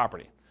different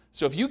property.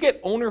 So if you get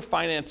owner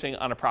financing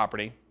on a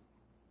property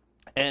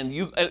and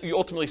you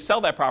ultimately sell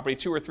that property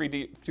 2 or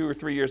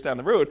 3 years down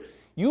the road,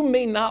 you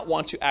may not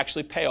want to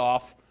actually pay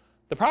off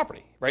the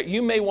property, right?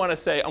 You may want to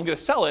say, I'm going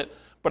to sell it,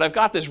 but I've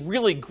got this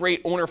really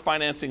great owner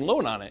financing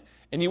loan on it.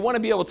 And you want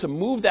to be able to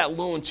move that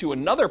loan to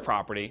another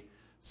property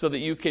so that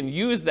you can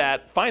use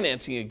that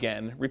financing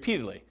again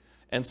repeatedly.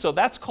 And so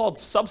that's called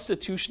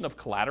substitution of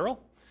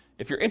collateral.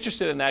 If you're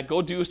interested in that,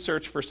 go do a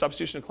search for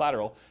substitution of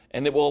collateral,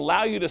 and it will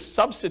allow you to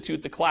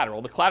substitute the collateral.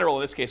 The collateral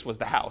in this case was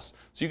the house.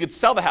 So you could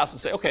sell the house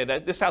and say, okay,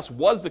 this house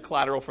was the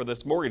collateral for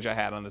this mortgage I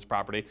had on this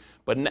property,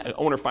 but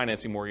owner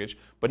financing mortgage.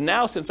 But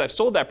now, since I've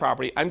sold that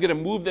property, I'm going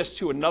to move this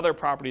to another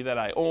property that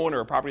I own or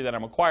a property that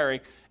I'm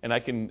acquiring, and I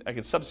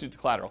can substitute the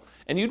collateral.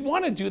 And you'd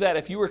want to do that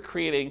if you were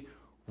creating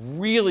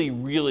really,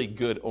 really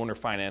good owner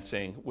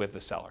financing with the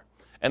seller.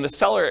 And the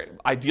seller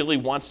ideally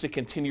wants to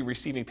continue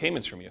receiving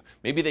payments from you.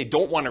 Maybe they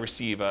don't want to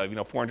receive a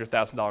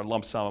 $400,000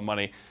 lump sum of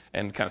money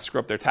and kind of screw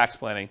up their tax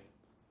planning.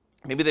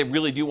 Maybe they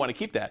really do want to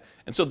keep that.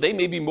 And so they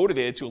may be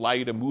motivated to allow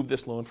you to move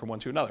this loan from one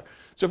to another.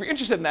 So if you're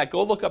interested in that,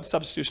 go look up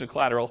substitution of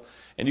collateral,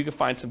 and you can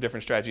find some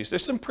different strategies.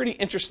 There's some pretty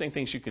interesting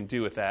things you can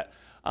do with that.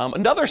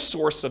 Another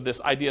source of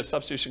this idea of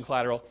substitution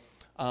collateral,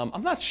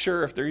 I'm not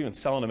sure if they're even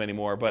selling them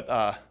anymore,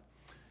 but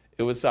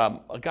it was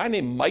a guy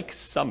named Mike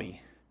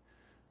Summey.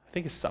 I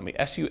think it's Summey,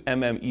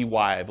 Summey,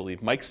 I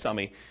believe, Mike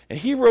Summey. And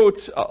he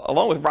wrote,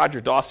 along with Roger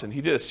Dawson,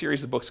 he did a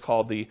series of books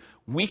called The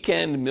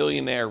Weekend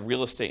Millionaire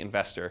Real Estate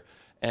Investor.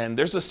 And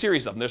there's a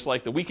series of them. There's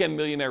like the Weekend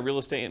Millionaire Real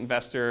Estate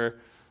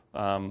Investor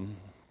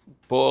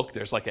book.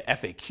 There's like an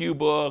FAQ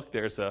book.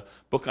 There's a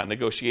book on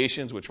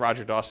negotiations, which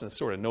Roger Dawson is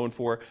sort of known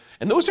for.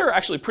 And those are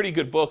actually pretty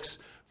good books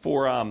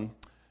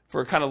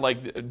for kind of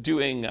like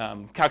doing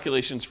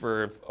calculations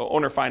for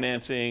owner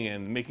financing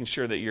and making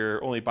sure that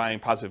you're only buying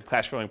positive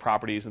cash flowing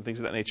properties and things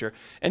of that nature.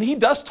 And he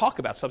does talk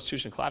about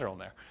substitution collateral in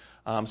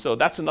there. So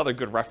that's another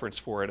good reference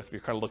for it if you're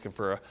kind of looking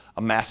for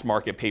a mass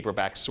market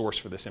paperback source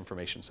for this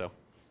information. So,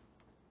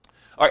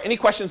 all right, any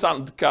questions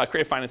on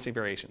creative financing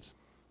variations?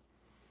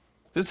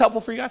 Is this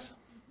helpful for you guys?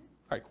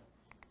 All right.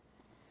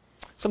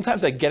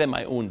 Sometimes I get in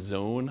my own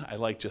zone. I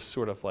like just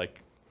sort of like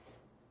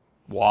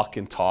walk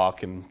and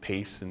talk and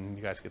pace, and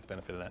you guys get the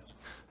benefit of that.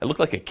 I look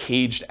like a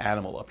caged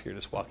animal up here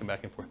just walking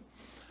back and forth.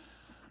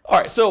 All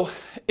right, so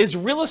is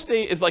real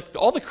estate, is like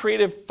all the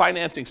creative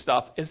financing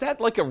stuff, is that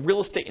like a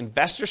real estate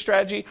investor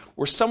strategy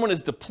where someone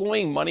is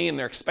deploying money and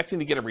they're expecting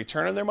to get a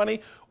return on their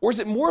money? Or is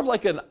it more of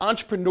like an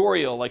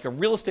entrepreneurial, like a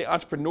real estate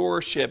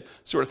entrepreneurship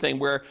sort of thing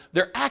where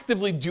they're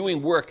actively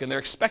doing work and they're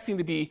expecting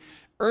to be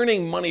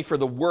earning money for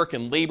the work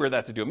and labor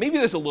that to do it? Maybe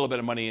there's a little bit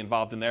of money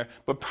involved in there,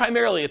 but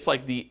primarily it's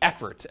like the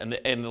effort and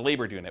the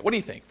labor doing it. What do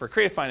you think? For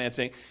creative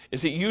financing,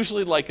 is it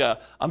usually like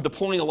I'm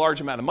deploying a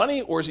large amount of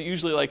money, or is it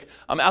usually like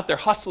I'm out there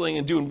hustling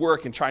and doing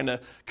work and trying to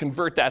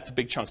convert that to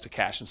big chunks of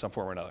cash in some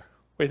form or another?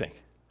 What do you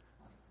think?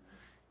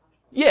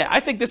 Yeah, I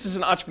think this is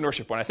an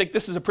entrepreneurship one. I think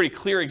this is a pretty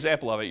clear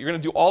example of it. You're going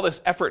to do all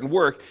this effort and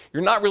work.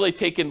 You're not really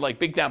taking like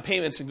big down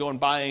payments and going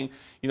buying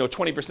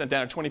 20%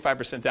 down or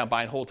 25% down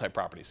buying whole type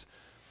properties.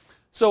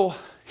 So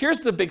here's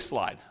the big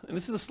slide. And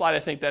this is a slide I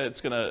think that it's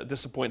going to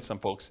disappoint some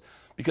folks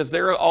because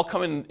they're all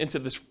coming into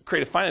this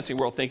creative financing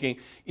world thinking,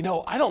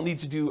 I don't need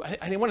to do, I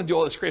didn't want to do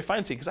all this creative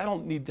financing because I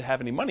don't need to have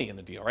any money in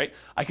the deal, right?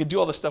 I could do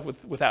all this stuff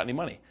without any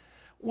money.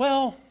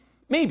 Well,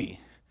 maybe.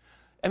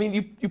 I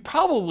mean, you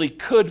probably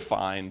could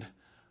find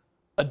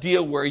a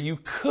deal where you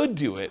could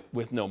do it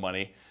with no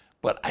money,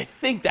 but I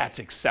think that's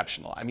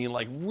exceptional. I mean,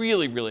 like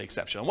really, really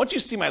exceptional. Once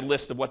you see my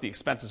list of what the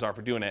expenses are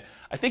for doing it,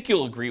 I think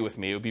you'll agree with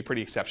me. It would be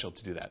pretty exceptional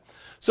to do that.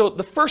 So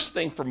the first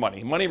thing for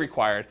money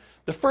required,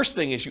 the first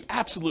thing is you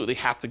absolutely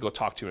have to go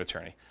talk to an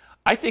attorney.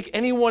 I think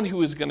anyone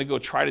who is going to go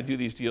try to do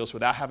these deals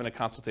without having a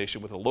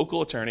consultation with a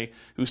local attorney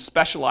who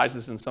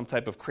specializes in some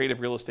type of creative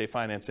real estate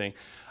financing,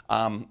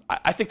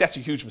 I think that's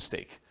a huge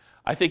mistake.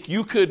 I think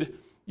you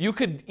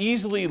could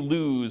easily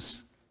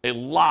lose a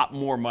lot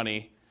more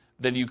money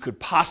than you could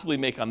possibly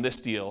make on this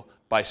deal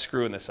by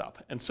screwing this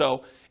up. And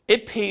so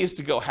it pays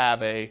to go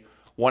have a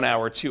 1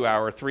 hour, 2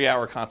 hour, 3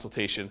 hour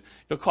consultation.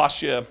 It'll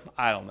cost you,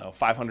 I don't know,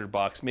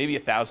 $500, maybe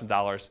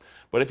 $1,000.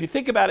 But if you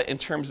think about it in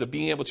terms of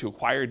being able to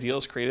acquire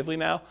deals creatively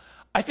now,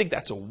 I think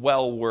that's a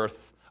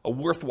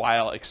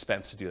worthwhile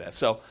expense to do that.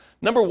 So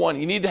number one,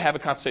 you need to have a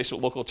consultation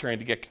with a local attorney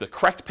to get the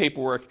correct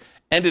paperwork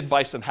and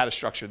advice on how to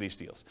structure these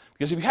deals.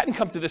 Because if you hadn't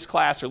come to this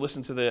class or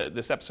listened to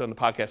this episode on the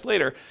podcast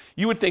later,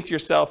 you would think to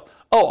yourself,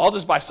 oh, I'll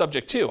just buy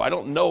subject to. I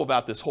don't know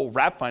about this whole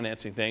wrap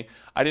financing thing.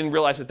 I didn't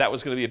realize that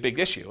was going to be a big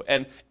issue.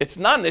 And it's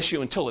not an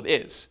issue until it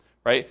is,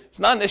 right? It's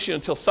not an issue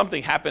until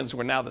something happens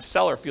where now the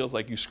seller feels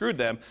like you screwed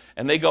them,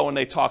 and they go and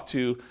they talk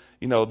to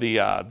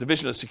the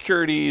Division of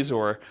Securities,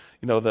 or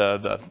what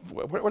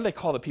do they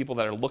call the people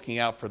that are looking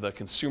out for the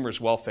consumer's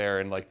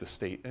welfare in like the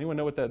state? Anyone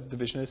know what that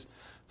division is?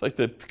 It's like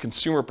the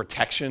Consumer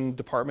Protection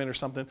Department or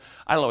something.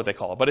 I don't know what they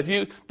call it. But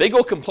if they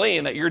go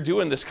complain that you're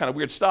doing this kind of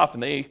weird stuff,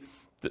 and a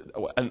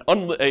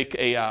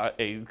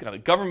kind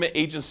of government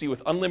agency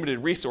with unlimited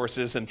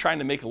resources and trying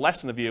to make a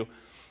lesson of you,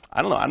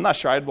 I don't know. I'm not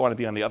sure I'd want to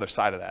be on the other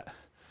side of that.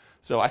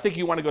 So I think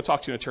you want to go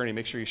talk to an attorney,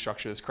 make sure you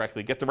structure this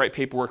correctly, get the right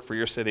paperwork for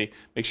your city,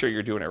 make sure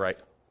you're doing it right.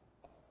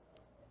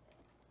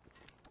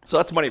 So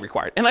that's money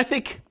required. And I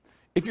think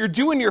if you're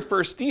doing your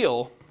first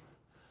deal,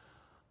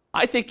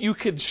 I think you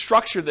could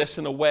structure this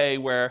in a way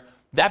where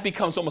that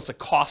becomes almost a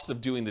cost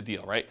of doing the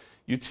deal, right?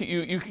 You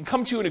can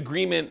come to an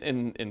agreement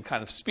in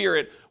kind of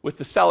spirit with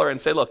the seller and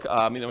say, look,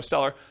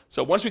 seller,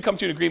 so once we come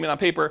to an agreement on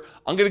paper,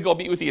 I'm going to go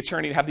meet with the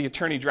attorney and have the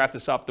attorney draft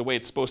this up the way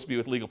it's supposed to be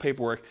with legal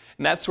paperwork.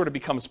 And that sort of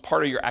becomes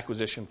part of your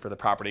acquisition for the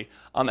property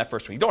on that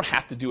first one. You don't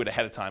have to do it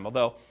ahead of time,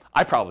 although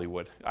I probably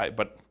would.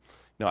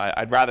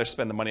 I'd rather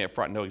spend the money up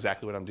front and know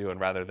exactly what I'm doing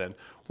rather than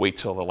wait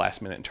till the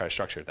last minute and try to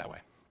structure it that way.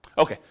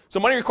 Okay, so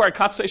money required,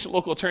 consultation with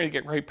local attorney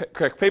to get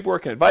correct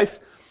paperwork and advice.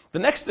 The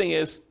next thing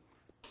is,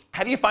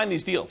 how do you find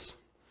these deals?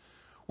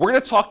 We're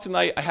going to talk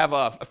tonight, I have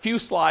a few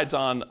slides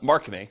on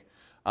marketing.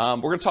 We're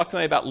going to talk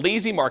tonight about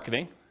lazy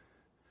marketing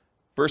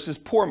versus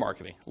poor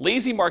marketing.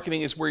 Lazy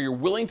marketing is where you're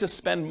willing to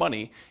spend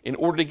money in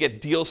order to get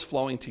deals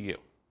flowing to you.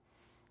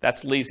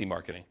 That's lazy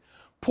marketing.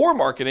 Poor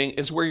marketing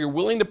is where you're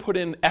willing to put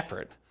in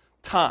effort,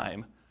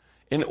 time,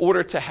 in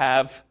order to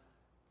have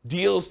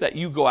deals that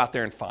you go out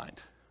there and find.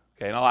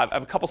 Okay, and I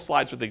have a couple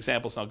slides with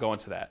examples and I'll go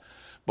into that.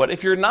 But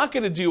if you're not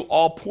going to do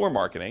all poor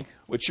marketing,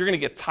 which you're going to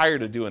get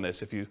tired of doing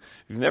this if you've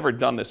never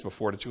done this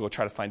before, to go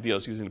try to find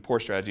deals using the poor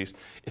strategies,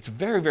 it's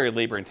very, very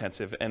labor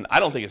intensive, and I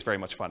don't think it's very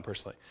much fun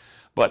personally.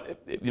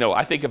 But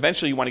I think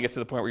eventually you want to get to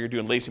the point where you're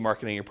doing lazy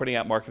marketing, you're putting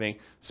out marketing,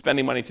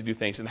 spending money to do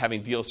things, and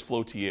having deals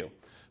flow to you.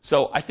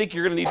 So I think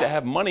you're going to need to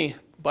have money,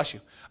 bless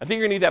you, I think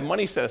you're going to need to have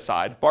money set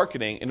aside,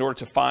 marketing, in order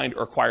to find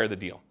or acquire the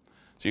deal.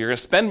 So you're going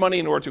to spend money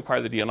in order to acquire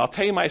the deal. And I'll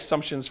tell you my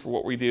assumptions for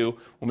what we do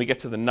when we get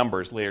to the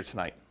numbers later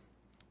tonight.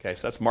 Okay,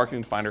 so that's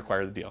marketing to find or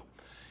acquire the deal.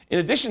 In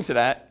addition to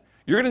that,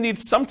 you're going to need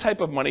some type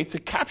of money to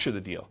capture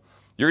the deal.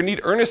 You're going to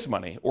need earnest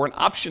money or an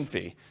option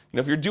fee.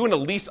 If you're doing a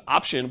lease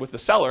option with the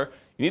seller,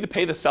 you need to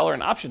pay the seller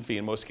an option fee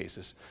in most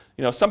cases.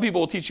 Some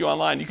people will teach you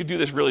online, you could do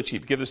this really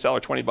cheap. Give the seller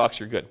 $20,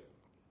 you're good.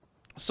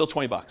 Still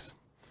 $20.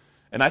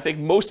 And I think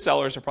most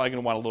sellers are probably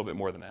going to want a little bit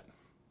more than that.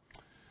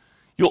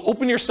 You'll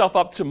open yourself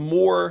up to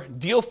more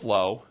deal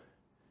flow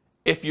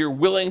if you're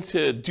willing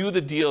to do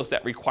the deals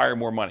that require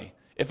more money.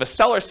 If a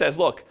seller says,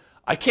 look,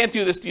 I can't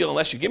do this deal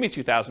unless you give me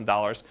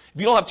 $2,000. If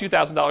you don't have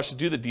 $2,000 to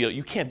do the deal,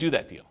 you can't do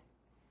that deal,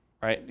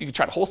 right? You can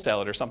try to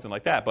wholesale it or something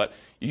like that, but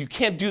you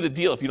can't do the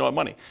deal if you don't have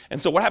money.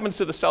 And so what happens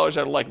to the sellers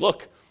that are like,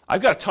 look,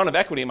 I've got a ton of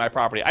equity in my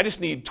property. I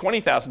just need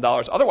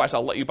 $20,000. Otherwise,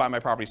 I'll let you buy my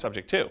property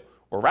subject to,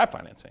 or wrap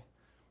financing.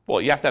 Well,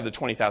 you have to have the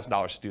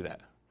 $20,000 to do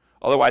that.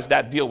 Otherwise,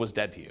 that deal was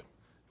dead to you.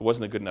 It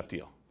wasn't a good enough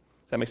deal.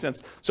 Does that make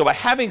sense? So by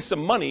having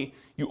some money,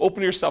 you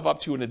open yourself up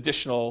to an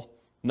additional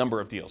number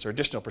of deals or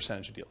additional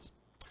percentage of deals.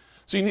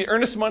 So you need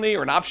earnest money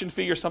or an option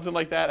fee or something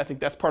like that. I think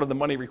that's part of the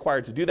money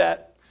required to do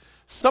that.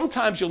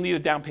 Sometimes you'll need a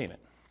down payment.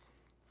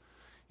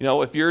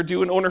 If you're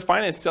doing owner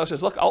finance, the seller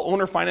says, look, I'll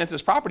owner finance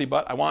this property,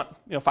 but I want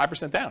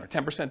 5% down or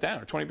 10%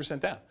 down or 20%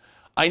 down.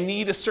 I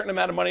need a certain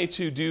amount of money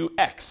to do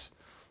X.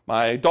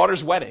 My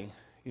daughter's wedding.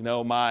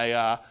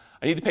 I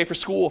need to pay for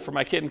school for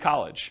my kid in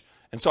college.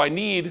 And so I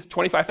need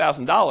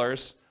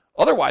 $25,000.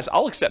 Otherwise,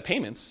 I'll accept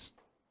payments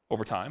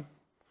over time,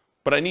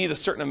 but I need a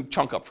certain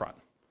chunk up front.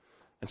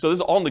 And so this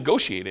is all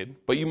negotiated,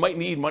 but you might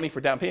need money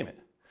for down payment.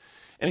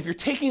 And if you're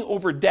taking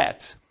over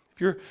debt,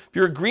 if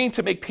you're agreeing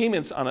to make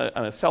payments on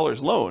a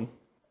seller's loan,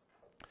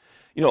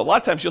 a lot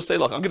of times you'll say,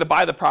 look, I'm going to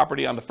buy the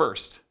property on the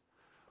first.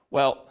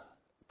 Well,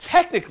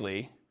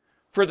 technically,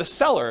 for the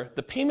seller,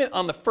 the payment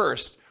on the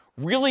first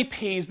really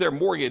pays their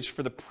mortgage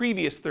for the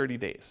previous 30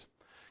 days,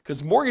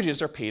 because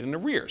mortgages are paid in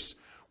arrears.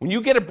 When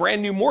you get a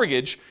brand new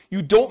mortgage,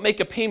 you don't make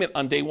a payment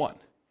on day one.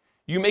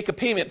 You make a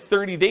payment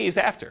 30 days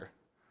after,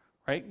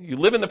 right? You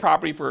live in the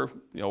property for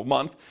a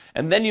month,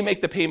 and then you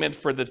make the payment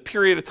for the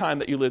period of time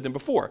that you lived in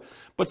before.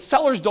 But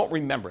sellers don't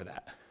remember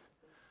that,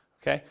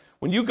 okay?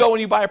 When you go and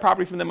you buy a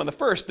property from them on the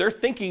 1st, they're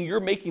thinking you're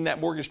making that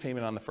mortgage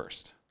payment on the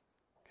 1st.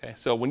 Okay,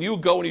 so when you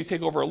go and you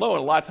take over a loan,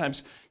 a lot of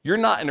times you're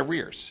not in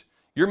arrears.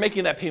 You're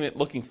making that payment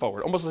looking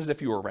forward, almost as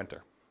if you were a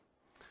renter.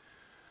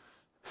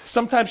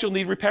 Sometimes you'll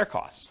need repair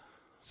costs.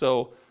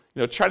 So,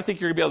 try to think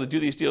you're gonna be able to do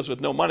these deals with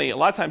no money. A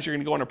lot of times you're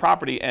gonna go on a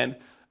property and,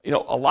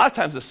 a lot of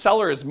times the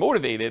seller is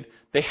motivated.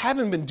 They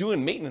haven't been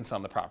doing maintenance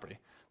on the property.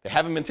 They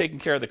haven't been taking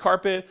care of the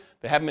carpet.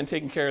 They haven't been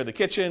taking care of the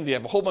kitchen. They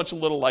have a whole bunch of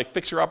little like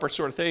fixer-upper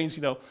sort of things,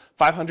 $500,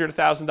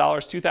 $1,000,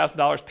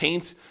 $2,000,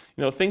 paints,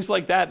 things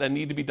like that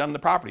need to be done in the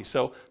property.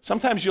 So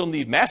sometimes you'll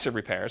need massive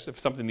repairs if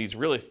something needs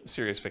really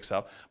serious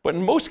fix-up. But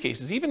in most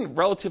cases, even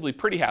relatively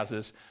pretty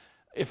houses,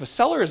 if a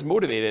seller is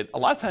motivated, a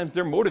lot of times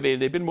they're motivated.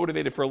 They've been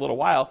motivated for a little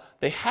while.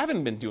 They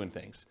haven't been doing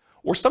things.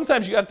 Or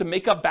sometimes you have to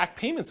make up back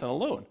payments on a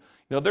loan.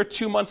 They're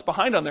 2 months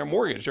behind on their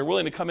mortgage. They're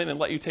willing to come in and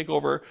let you take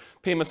over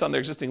payments on their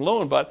existing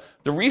loan, but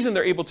the reason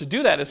they're able to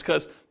do that is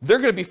because they're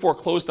going to be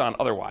foreclosed on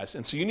otherwise,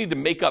 and so you need to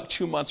make up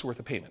 2 months worth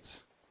of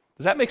payments.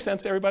 Does that make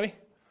sense to everybody?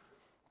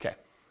 Okay.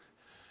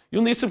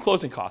 You'll need some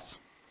closing costs.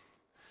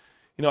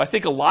 I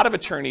think a lot of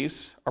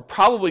attorneys are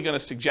probably going to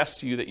suggest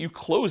to you that you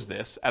close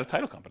this at a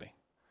title company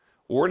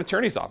or an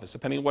attorney's office,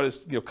 depending on what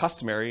is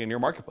customary in your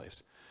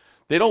marketplace.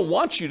 They don't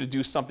want you to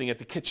do something at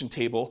the kitchen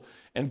table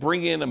and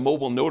bring in a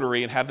mobile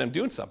notary and have them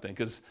doing something,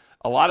 because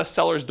a lot of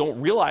sellers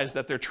don't realize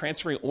that they're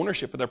transferring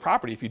ownership of their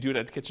property if you do it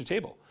at the kitchen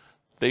table.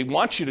 They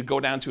want you to go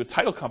down to a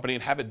title company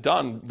and have it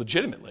done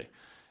legitimately.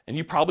 And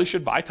you probably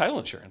should buy title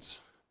insurance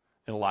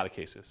in a lot of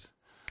cases.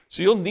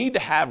 So you'll need to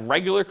have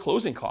regular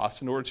closing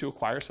costs in order to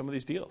acquire some of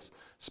these deals,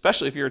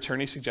 especially if your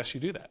attorney suggests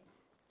you do that.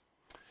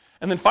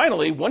 And then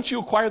finally, once you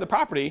acquire the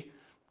property,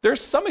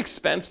 there's some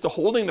expense to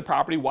holding the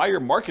property while you're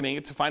marketing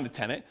it to find a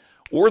tenant,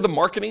 or the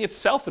marketing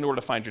itself in order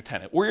to find your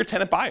tenant, or your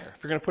tenant buyer.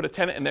 If you're going to put a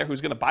tenant in there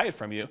who's going to buy it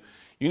from you,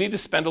 you need to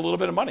spend a little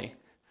bit of money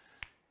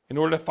in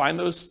order to find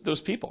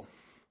those people.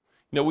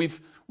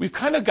 We've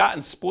kind of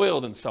gotten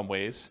spoiled in some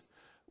ways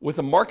with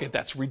a market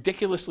that's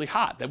ridiculously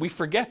hot, that we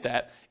forget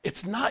that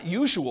it's not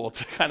usual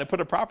to kind of put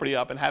a property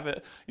up and have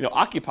it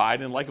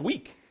occupied in like a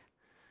week.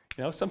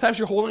 Sometimes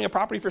you're holding a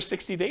property for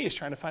 60 days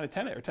trying to find a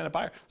tenant or tenant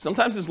buyer.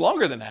 Sometimes it's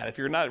longer than that if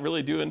you're not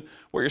really doing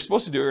what you're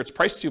supposed to do, or it's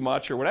priced too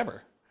much or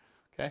whatever.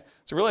 Okay?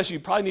 So realize you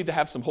probably need to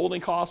have some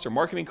holding costs or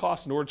marketing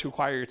costs in order to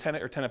acquire your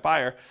tenant or tenant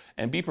buyer,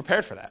 and be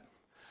prepared for that.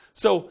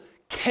 So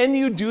can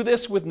you do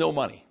this with no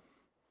money?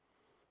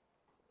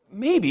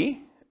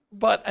 Maybe,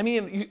 but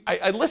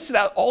I listed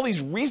out all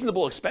these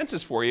reasonable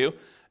expenses for you.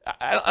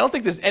 I don't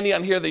think there's any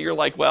on here that you're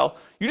like, well,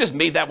 you just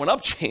made that one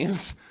up,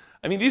 James.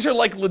 These are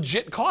like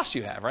legit costs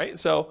you have, right?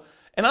 So,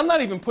 and I'm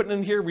not even putting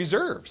in here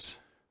reserves,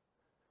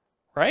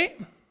 right?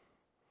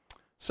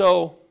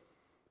 So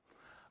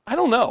I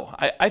don't know.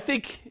 I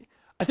think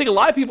a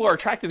lot of people are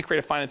attracted to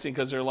creative financing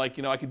because they're like,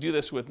 I could do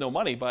this with no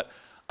money, but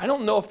I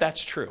don't know if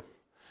that's true.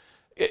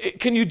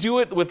 Can you do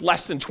it with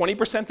less than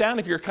 20% down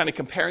if you're kind of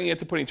comparing it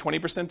to putting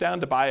 20% down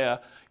to buy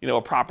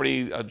a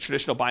property, a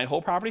traditional buy and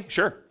hold property?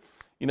 Sure.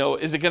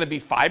 Is it going to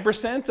be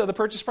 5% of the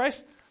purchase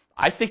price?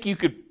 I think you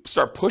could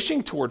start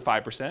pushing toward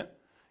 5%,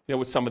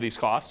 with some of these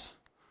costs.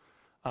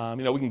 We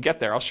can get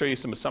there. I'll show you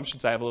some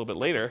assumptions I have a little bit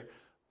later,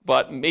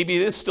 but maybe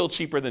it is still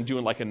cheaper than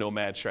doing like a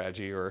nomad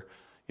strategy, or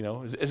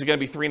is it going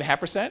to be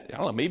 3.5%? I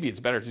don't know. Maybe it's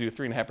better to do a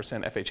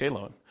 3.5% FHA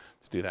loan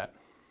to do that.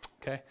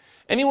 Okay.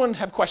 Anyone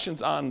have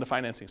questions on the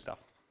financing stuff?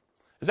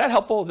 Is that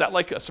helpful? Is that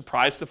like a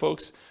surprise to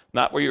folks?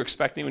 Not what you're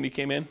expecting when you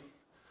came in?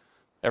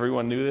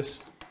 Everyone knew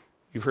this?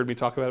 You've heard me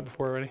talk about it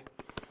before already?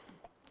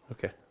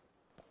 Okay.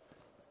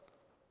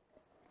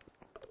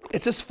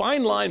 It's this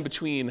fine line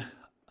between,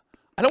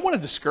 I don't want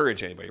to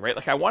discourage anybody, right?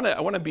 Like I want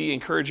to be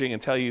encouraging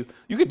and tell you,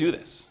 you could do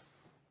this.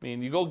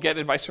 You go get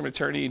advice from an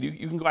attorney, and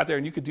you can go out there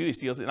and you could do these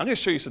deals. And I'm going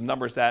to show you some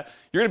numbers that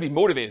you're going to be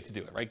motivated to do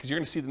it, right? Because you're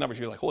going to see the numbers,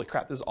 you're like, holy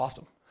crap, this is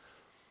awesome.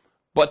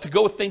 But to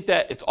go think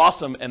that it's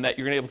awesome and that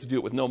you're going to be able to do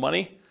it with no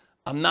money,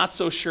 I'm not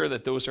so sure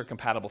that those are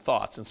compatible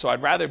thoughts. And so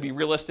I'd rather be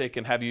realistic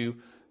and have you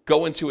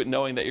go into it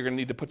knowing that you're going to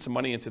need to put some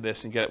money into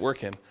this and get it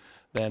working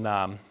than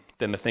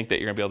to think that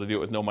you're going to be able to do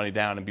it with no money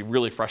down and be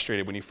really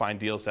frustrated when you find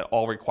deals that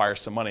all require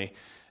some money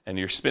and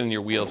you're spinning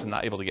your wheels and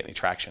not able to get any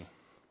traction.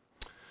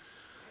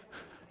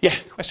 Yeah,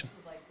 question?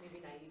 Like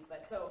maybe naive,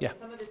 but so yeah.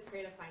 Some of this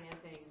creative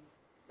financing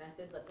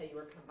methods, let's say you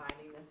were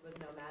combining this with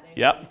nomading,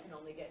 yep. You can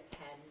only get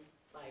 10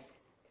 like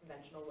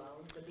conventional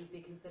loans. Would these be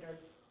considered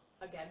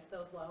against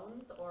those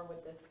loans, or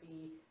would this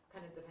be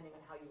kind of depending on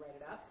how you write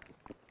it up?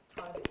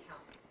 How does it count?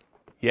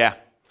 Yeah.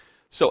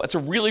 So it's a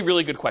really,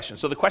 really good question.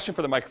 So the question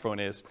for the microphone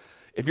is,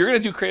 if you're going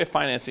to do creative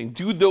financing,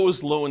 do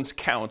those loans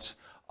count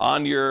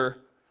on your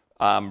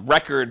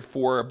record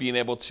for being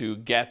able to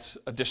get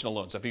additional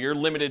loans? If you're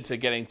limited to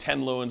getting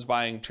 10 loans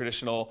buying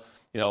traditional,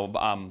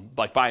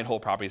 like buy and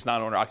hold properties,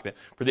 non-owner occupant.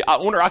 For the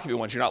owner occupant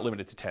ones, you're not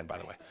limited to 10, by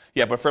the way.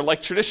 Yeah, but for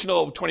like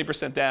traditional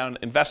 20% down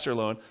investor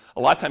loan,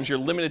 a lot of times you're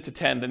limited to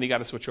 10, then you got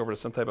to switch over to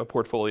some type of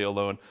portfolio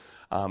loan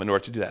in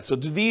order to do that. So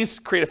do these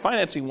creative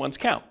financing ones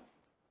count?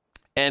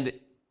 And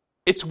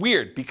it's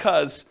weird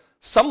because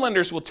some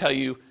lenders will tell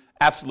you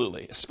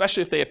absolutely,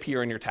 especially if they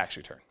appear in your tax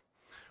return,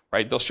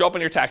 right? They'll show up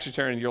on your tax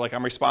return and you're like,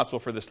 I'm responsible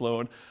for this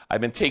loan.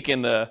 I've been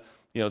taking the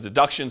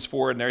deductions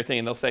for it and everything,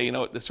 and they'll say,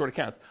 this sort of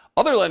counts.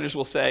 Other lenders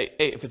will say,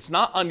 hey, if it's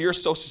not on your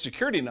social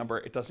security number,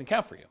 it doesn't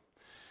count for you.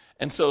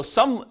 And so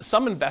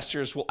some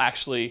investors will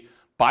actually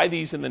buy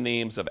these in the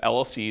names of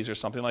LLCs or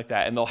something like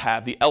that, and they'll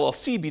have the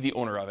LLC be the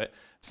owner of it.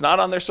 It's not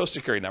on their social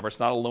security number. It's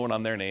not a loan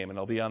on their name, and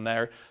it'll be on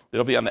the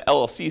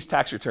LLC's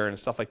tax return and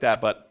stuff like that.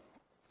 But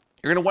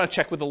you're going to want to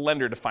check with the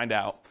lender to find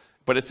out.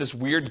 But it's this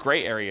weird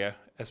gray area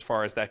as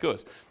far as that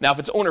goes. Now, if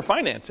it's owner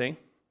financing,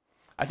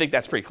 I think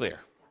that's pretty clear,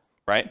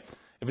 right?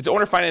 If it's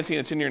owner financing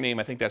and it's in your name,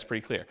 I think that's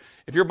pretty clear.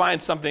 If you're buying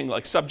something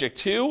like subject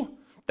to,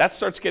 that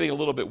starts getting a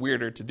little bit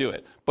weirder to do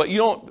it. But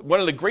one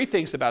of the great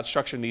things about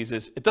structuring these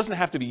is it doesn't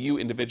have to be you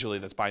individually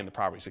that's buying the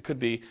properties. It could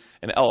be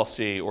an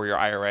LLC or your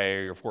IRA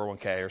or your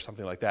 401k or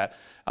something like that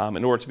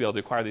in order to be able to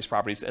acquire these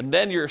properties. And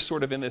then you're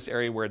sort of in this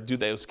area where do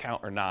those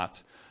count or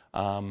not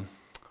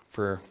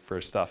for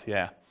stuff,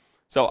 yeah.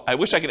 So I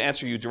wish I could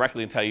answer you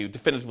directly and tell you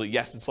definitively,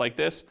 yes, it's like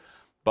this,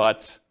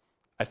 but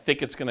I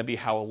think it's going to be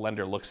how a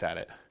lender looks at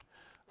it.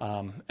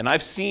 And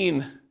I've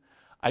seen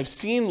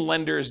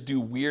lenders do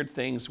weird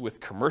things with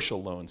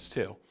commercial loans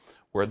too,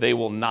 where they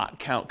will not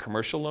count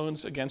commercial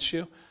loans against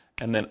you,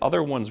 and then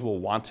other ones will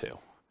want to.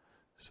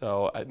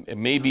 So it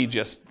may be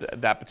just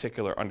that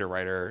particular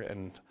underwriter,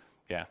 and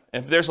yeah.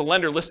 If there's a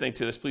lender listening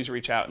to this, please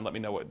reach out and let me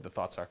know what the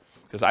thoughts are,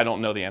 because I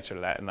don't know the answer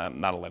to that, and I'm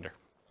not a lender.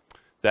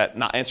 Does that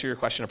not answer your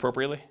question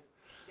appropriately?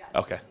 Yeah.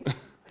 Okay.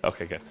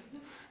 Okay, good.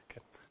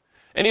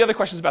 Any other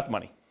questions about the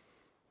money?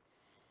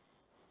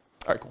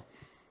 All right, cool.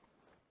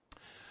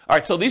 All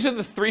right, so these are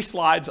the 3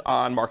 slides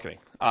on marketing.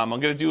 I'm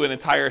going to do an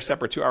entire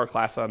separate 2-hour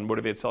class on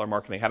motivated seller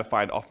marketing, how to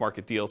find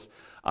off-market deals.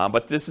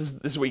 But this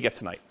is what you get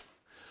tonight.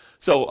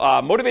 So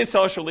motivated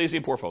sellers for lazy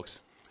and poor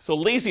folks. So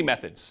lazy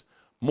methods: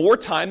 more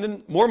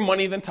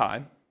money than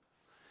time.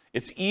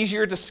 It's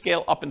easier to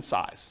scale up in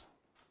size.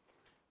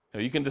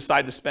 You can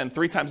decide to spend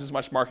 3 times as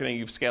much marketing.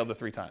 You've scaled to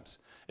 3 times.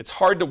 It's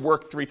hard to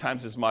work 3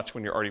 times as much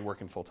when you're already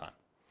working full time.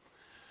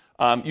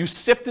 You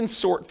sift and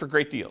sort for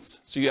great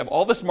deals. So you have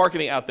all this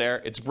marketing out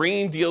there. It's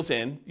bringing deals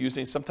in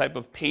using some type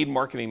of paid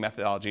marketing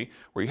methodology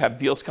where you have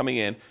deals coming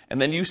in,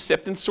 and then you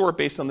sift and sort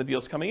based on the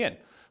deals coming in.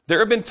 There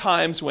have been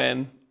times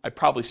when I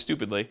probably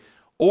stupidly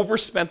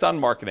overspent on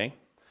marketing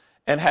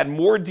and had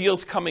more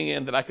deals coming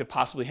in than I could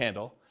possibly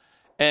handle.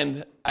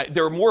 And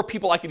there were more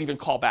people I could even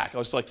call back. I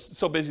was like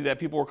so busy that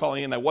people were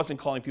calling in, I wasn't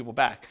calling people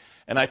back.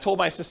 And I told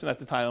my assistant at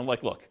the time, I'm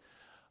like, look,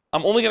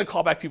 I'm only going to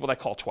call back people that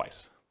call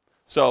twice.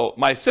 So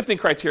my sifting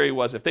criteria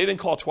was if they didn't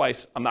call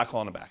twice, I'm not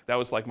calling them back. That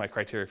was like my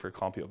criteria for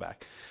calling people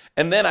back.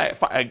 And then I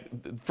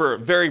for a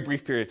very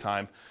brief period of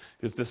time,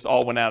 because this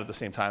all went out at the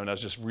same time and I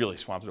was just really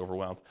swamped and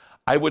overwhelmed,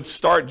 I would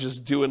start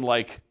just doing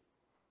like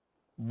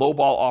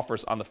lowball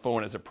offers on the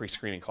phone as a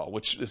pre-screening call,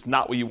 which is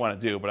not what you want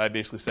to do. But I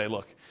basically say,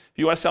 look, if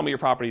you want to sell me your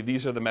property,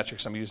 these are the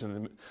metrics I'm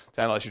using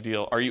to analyze your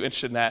deal. Are you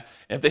interested in that?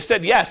 And if they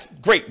said yes,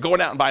 great,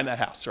 going out and buying that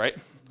house, right?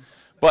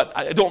 But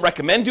I don't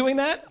recommend doing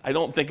that. I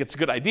don't think it's a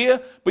good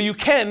idea. But you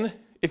can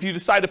if you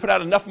decide to put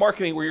out enough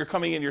marketing where you're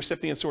coming in, you're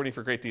sifting and sorting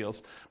for great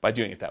deals by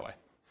doing it that way.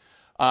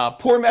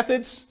 Poor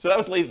methods, so that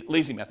was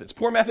lazy methods.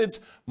 Poor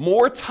methods,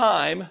 more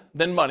time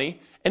than money,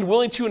 and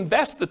willing to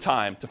invest the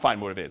time to find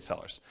motivated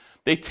sellers.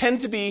 They tend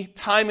to be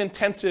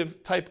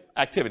time-intensive type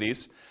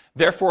activities,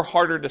 therefore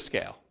harder to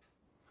scale.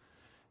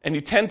 And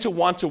you tend to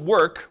want to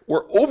work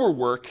or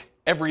overwork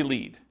every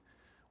lead,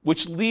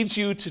 which leads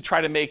you to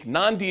try to make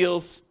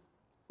non-deals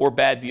or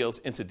bad deals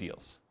into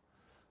deals.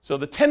 So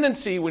the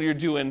tendency when you're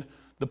doing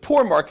the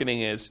poor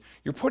marketing is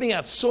you're putting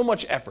out so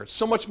much effort,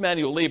 so much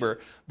manual labor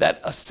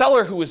that a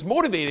seller who is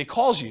motivated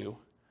calls you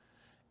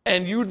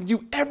and you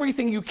do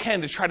everything you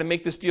can to try to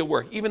make this deal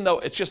work, even though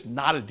it's just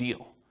not a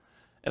deal.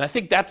 And I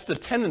think that's the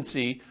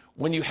tendency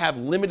when you have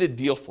limited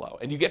deal flow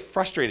and you get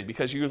frustrated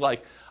because you're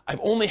like, I've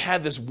only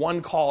had this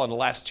one call in the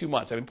last 2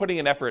 months. I've been putting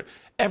in effort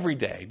every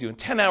day, doing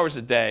 10 hours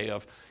a day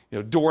of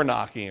door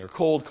knocking or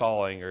cold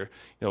calling or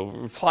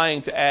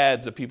replying to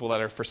ads of people that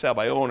are for sale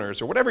by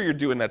owners or whatever you're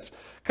doing that's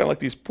kind of like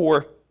these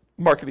poor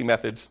marketing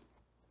methods.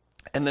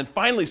 And then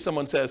finally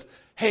someone says,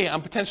 hey,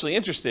 I'm potentially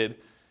interested,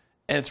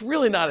 and it's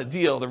really not a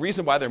deal. The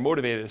reason why they're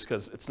motivated is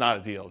because it's not a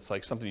deal. It's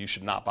like something you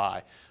should not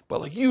buy. But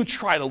like you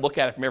try to look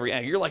at it from every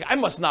angle. You're like, I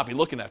must not be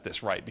looking at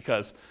this right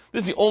because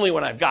this is the only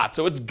one I've got,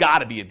 so it's got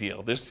to be a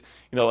deal. There's,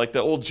 like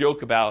the old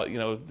joke about,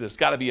 there's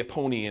got to be a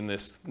pony in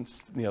this,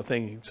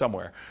 thing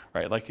somewhere,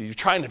 right? Like you're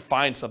trying to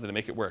find something to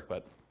make it work,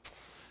 but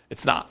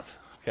it's not,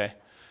 okay?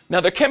 Now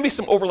there can be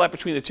some overlap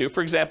between the two.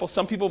 For example,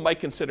 some people might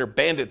consider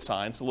bandit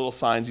signs, the little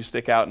signs you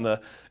stick out in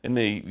the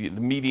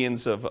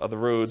medians of the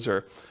roads,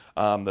 or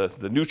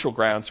the neutral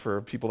grounds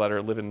for people that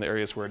live in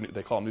areas where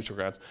they call them neutral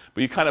grounds.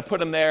 But you kind of put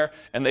them there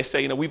and they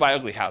say, we buy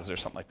ugly houses or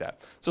something like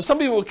that. So some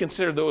people would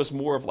consider those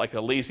more of like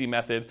a lazy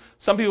method.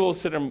 Some people will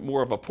consider them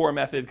more of a poor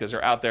method because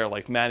they're out there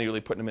like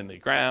manually putting them in the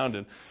ground.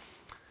 And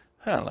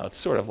I don't know, it's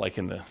sort of like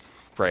in the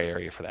gray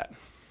area for that.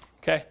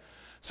 Okay?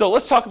 So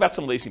let's talk about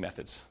some lazy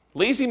methods.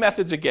 Lazy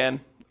methods,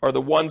 again, are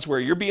the ones where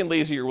you're being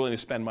lazy, you're willing to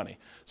spend money.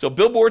 So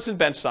billboards and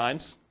bench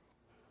signs,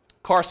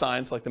 car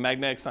signs, like the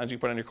magnetic signs you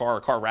put on your car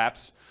or car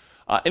wraps,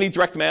 any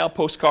direct mail,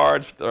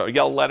 postcards,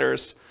 yellow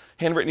letters,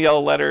 handwritten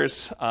yellow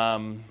letters,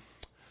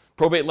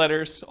 probate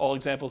letters, all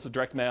examples of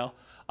direct mail.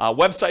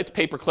 Websites,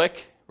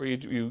 pay-per-click, where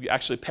you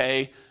actually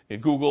pay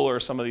Google or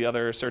some of the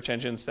other search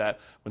engines that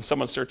when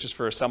someone searches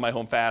for sell my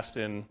home fast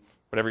in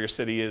whatever your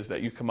city is,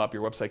 that you come up,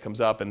 your website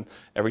comes up, and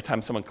every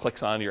time someone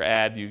clicks on your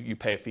ad, you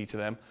pay a fee to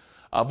them.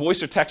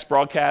 Voice or text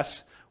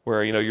broadcasts,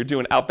 where you're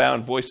doing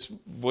outbound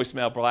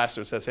voicemail blast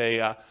that says,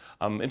 hey,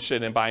 I'm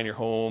interested in buying your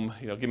home,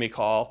 give me a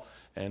call,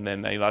 and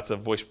then lots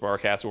of voice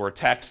broadcasts or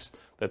texts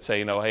that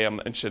say, hey, I'm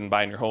interested in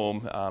buying your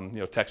home,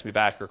 text me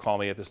back or call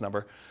me at this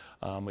number.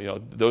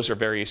 Those are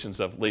variations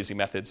of lazy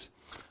methods.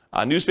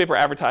 Newspaper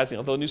advertising,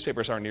 although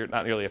newspapers are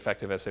not nearly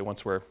effective as they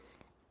once were.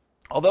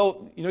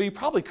 Although, you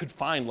probably could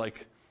find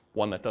like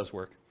one that does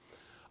work.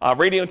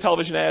 Radio and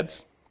television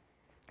ads,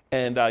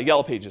 and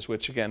Yellow Pages,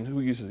 which again,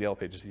 who uses Yellow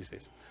Pages these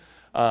days?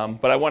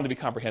 But I wanted to be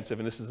comprehensive,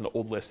 and this is an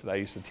old list that I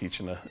used to teach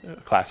in a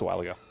class a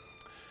while ago.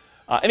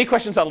 Any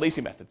questions on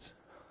lazy methods?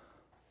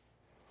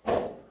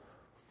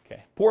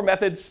 Okay, poor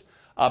methods,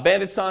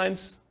 bandit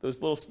signs, those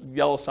little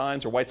yellow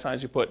signs or white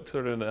signs you put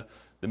sort of in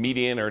the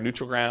median or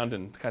neutral ground,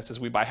 and kind of says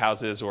we buy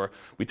houses or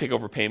we take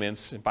over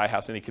payments and buy a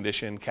house any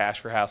condition, cash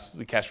for house,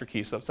 cash for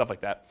keys, stuff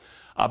like that.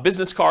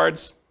 Business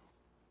cards,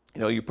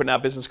 you're putting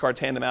out business cards,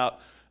 hand them out.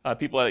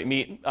 People that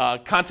meet,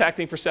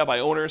 contacting for sale by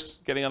owners,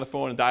 getting on the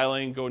phone and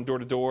dialing, going door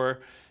to door,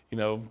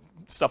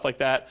 stuff like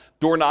that.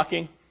 Door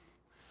knocking,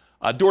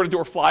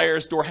 door-to-door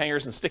flyers, door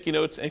hangers, and sticky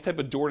notes. Any type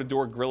of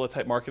door-to-door guerrilla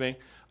type marketing,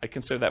 I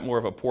consider that more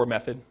of a poor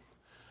method.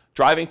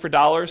 Driving for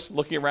dollars,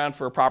 looking around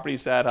for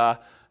properties that are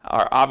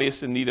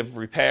obvious in need of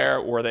repair,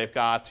 or they've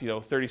got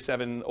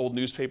 37 old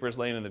newspapers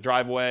laying in the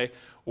driveway,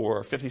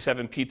 or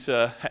 57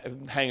 pizza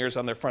hangers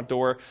on their front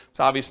door. It's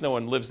obvious no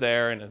one lives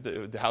there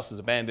and the house is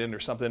abandoned or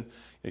something.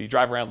 You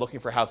drive around looking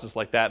for houses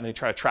like that, and they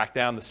try to track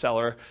down the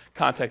seller,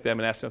 contact them,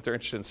 and ask them if they're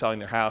interested in selling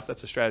their house.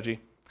 That's a strategy.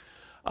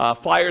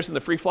 Flyers and the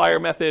free flyer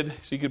method.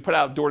 So you could put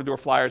out door-to-door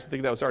flyers. I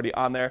think that was already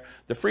on there.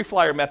 The free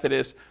flyer method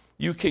is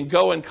you can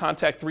go and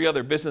contact 3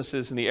 other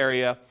businesses in the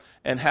area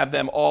and have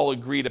them all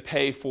agree to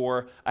pay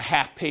for a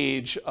half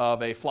page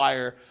of a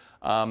flyer.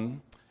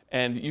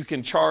 And you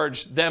can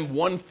charge them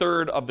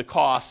 1/3 of the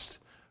cost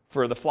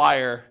for the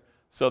flyer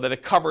so that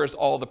it covers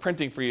all the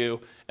printing for you.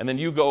 And then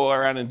you go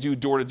around and do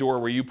door-to-door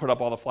where you put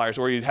up all the flyers,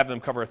 or you have them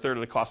cover 1/3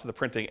 of the cost of the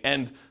printing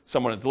and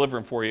someone to deliver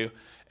them for you.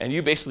 And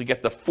you basically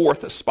get the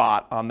 4th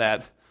spot on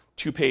that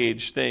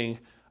 2-page thing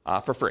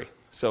for free.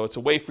 So it's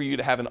a way for you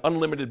to have an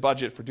unlimited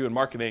budget for doing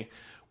marketing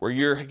where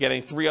you're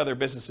getting 3 other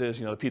businesses,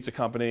 the pizza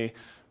company,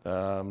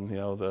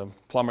 the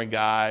plumbing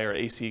guy or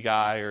AC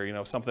guy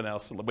or something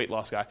else, the weight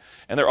loss guy,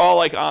 and they're all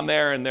like on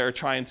there and they're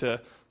trying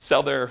to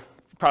sell their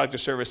product or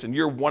service, and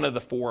you're one of the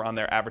 4 on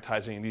their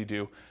advertising, and you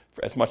do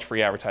as much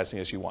free advertising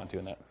as you want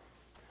doing that.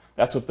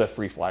 That's what the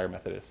free flyer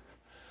method is.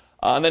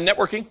 And then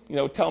networking,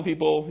 telling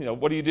people,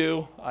 what do you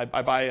do? I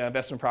buy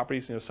investment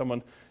properties.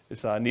 Someone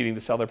is needing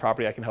to sell their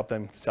property, I can help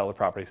them sell their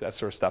property, that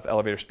sort of stuff,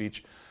 elevator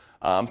speech.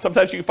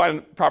 Sometimes you can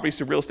find properties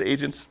through real estate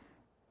agents.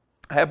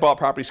 I have bought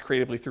properties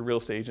creatively through real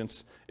estate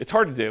agents. It's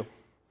hard to do.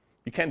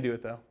 You can do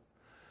it though.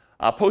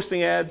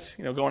 Posting ads,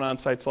 going on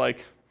sites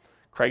like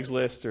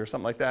Craigslist or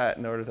something like that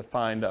in order to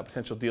find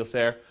potential deals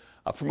there.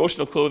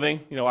 Promotional clothing,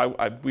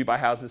 we buy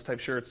houses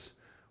type shirts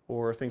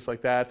or things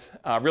like that.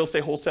 Real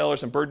estate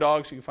wholesalers and bird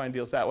dogs, you can find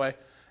deals that way.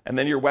 And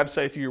then your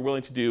website, if you're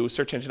willing to do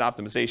search engine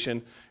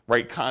optimization,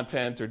 write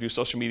content, or do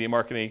social media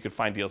marketing, you can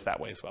find deals that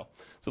way as well.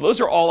 So those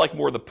are all like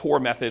more the poor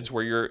methods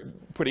where you're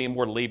putting in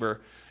more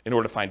labor in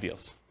order to find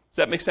deals. Does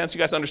that make sense? You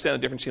guys understand the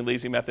difference between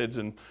lazy methods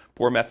and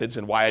poor methods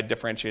and why I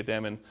differentiate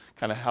them and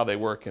kind of how they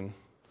work and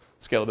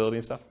scalability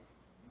and stuff?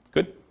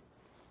 Good?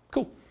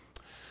 Cool.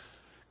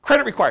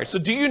 Credit required. So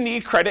do you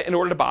need credit in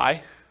order to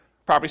buy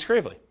properties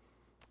creatively?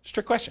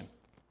 Strict question.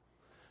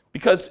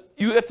 Because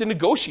you have to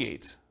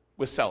negotiate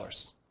with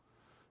sellers.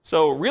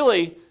 So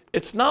really,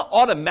 it's not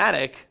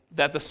automatic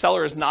that the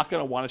seller is not going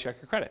to want to check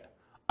your credit.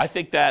 I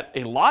think that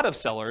a lot of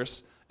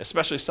sellers,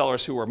 especially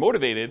sellers who are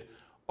motivated,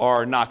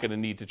 are not going to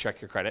need to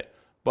check your credit.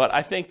 But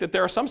I think that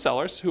there are some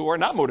sellers who are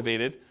not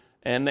motivated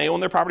and they own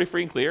their property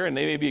free and clear, and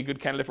they may be a good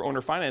candidate for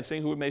owner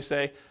financing, who may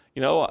say,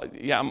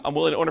 yeah, I'm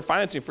willing to owner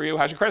financing for you.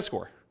 How's your credit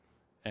score?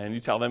 And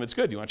you tell them it's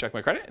good. Do you want to check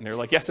my credit? And they're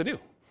like, yes, I do.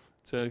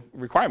 It's a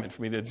requirement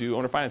for me to do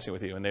owner financing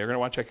with you, and they're going to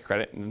want to check your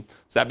credit, and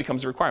so that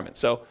becomes a requirement.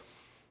 So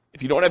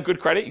if you don't have good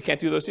credit, you can't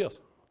do those deals.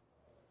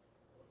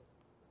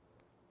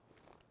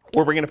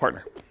 Or bring in a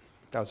partner.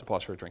 That was a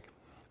pause for a drink.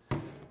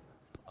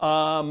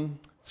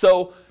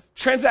 So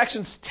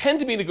transactions tend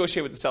to be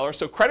negotiated with the seller,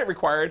 so credit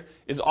required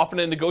is often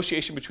a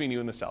negotiation between you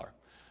and the seller.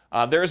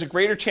 There is a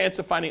greater chance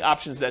of finding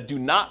options that do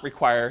not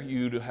require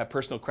you to have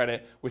personal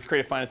credit with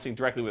creative financing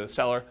directly with a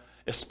seller,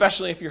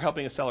 especially if you're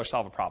helping a seller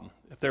solve a problem,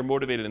 if they're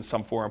motivated in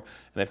some form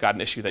and they've got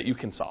an issue that you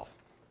can solve.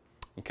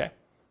 Okay?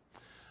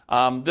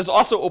 This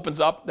also opens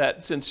up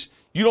that since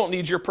you don't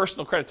need your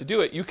personal credit to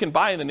do it, you can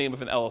buy in the name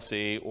of an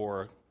LLC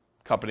or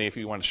company if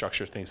you want to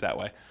structure things that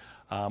way,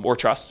 or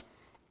trust,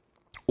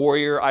 or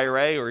your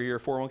IRA or your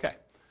 401k,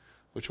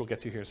 which we'll get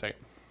to here in a second.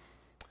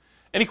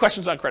 Any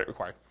questions on credit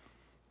required?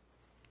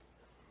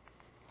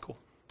 Cool.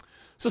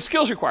 So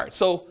skills required.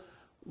 So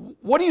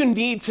what do you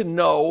need to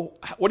know?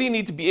 What do you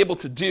need to be able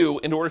to do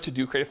in order to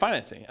do creative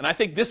financing? And I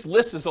think this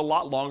list is a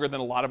lot longer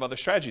than a lot of other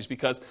strategies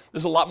because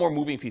there's a lot more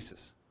moving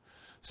pieces.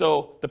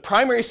 So the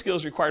primary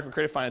skills required for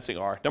creative financing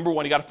are, number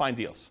one, you got to find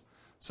deals.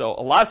 So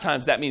a lot of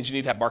times that means you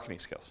need to have marketing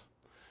skills.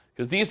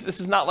 Because this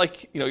is not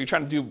like, you're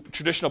trying to do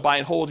traditional buy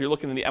and hold, you're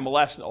looking in the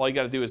MLS, and all you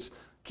got to do is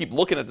keep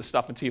looking at the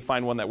stuff until you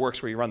find one that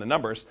works where you run the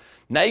numbers.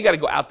 Now you got to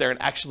go out there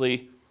and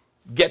actually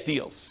get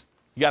deals.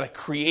 You got to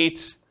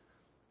create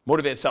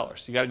motivated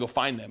sellers. You got to go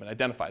find them and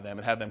identify them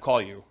and have them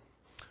call you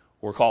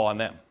or call on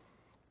them.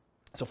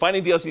 So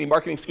finding deals, you need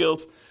marketing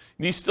skills.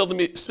 You still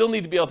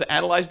need to be able to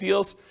analyze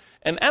deals.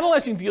 And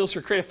analyzing deals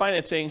for creative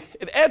financing,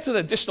 it adds an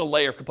additional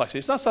layer of complexity.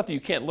 It's not something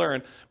you can't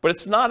learn, but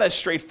it's not as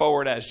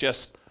straightforward as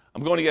just,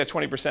 I'm going to get a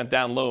 20%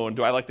 down loan.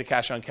 Do I like the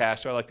cash on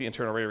cash? Do I like the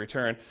internal rate of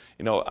return?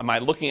 Am I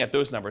looking at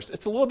those numbers?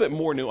 It's a little bit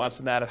more nuanced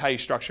than that of how you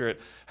structure it,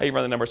 how you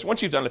run the numbers.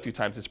 Once you've done it a few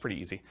times, it's pretty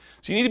easy.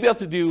 So you need to be able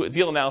to do a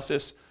deal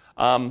analysis.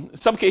 In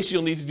some cases,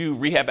 you'll need to do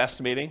rehab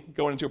estimating,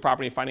 going into a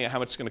property and finding out how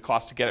much it's going to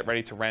cost to get it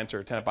ready to rent or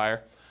a tenant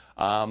buyer.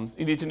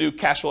 You need to do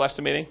cash flow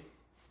estimating,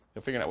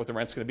 figuring out what the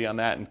rent's going to be on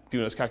that and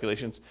doing those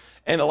calculations.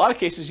 And in a lot of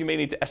cases, you may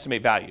need to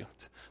estimate value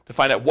to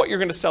find out what you're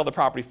going to sell the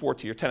property for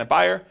to your tenant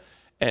buyer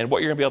and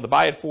what you're going to be able to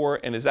buy it for,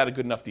 and is that a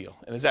good enough deal?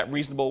 And is that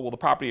reasonable? Will the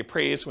property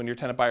appraise when your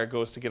tenant buyer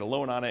goes to get a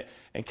loan on it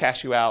and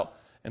cash you out?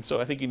 And so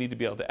I think you need to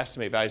be able to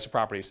estimate values of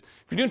properties.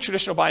 If you're doing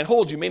traditional buy and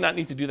hold, you may not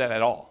need to do that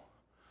at all.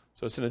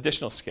 So it's an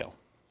additional skill.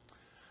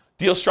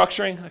 Deal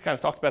structuring, I kind of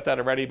talked about that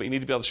already, but you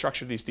need to be able to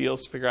structure these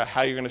deals, figure out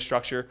how you're going to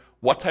structure,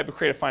 what type of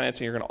creative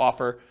financing you're going to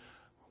offer,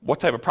 what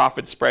type of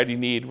profit spread you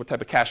need, what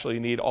type of cash flow you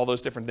need, all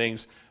those different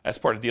things as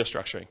part of deal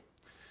structuring.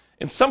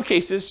 In some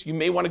cases, you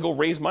may want to go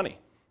raise money.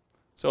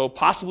 So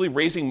possibly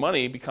raising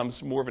money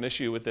becomes more of an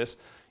issue with this.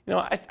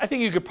 I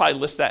think you could probably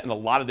list that in a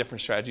lot of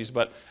different strategies,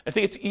 but I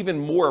think it's even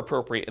more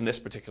appropriate in this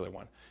particular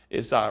one,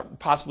 is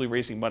possibly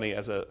raising money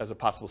as a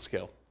possible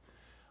skill.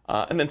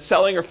 And then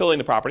selling or filling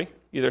the property,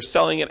 either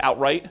selling it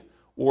outright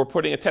or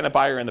putting a tenant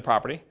buyer in the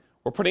property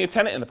or putting a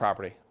tenant in the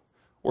property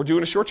or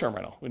doing a short-term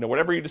rental.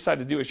 Whatever you decide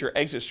to do as your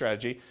exit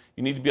strategy,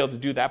 you need to be able to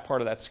do that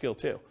part of that skill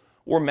too,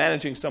 or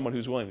managing someone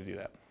who's willing to do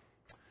that.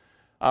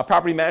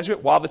 Property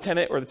management, while the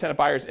tenant or the tenant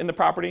buyer is in the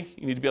property,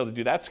 you need to be able to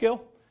do that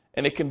skill.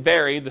 And it can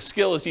vary. The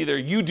skill is either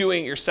you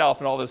doing it yourself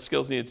and all the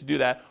skills needed to do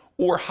that,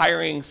 or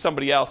hiring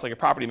somebody else like a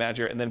property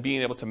manager and then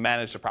being able to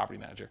manage the property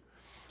manager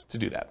to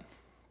do that.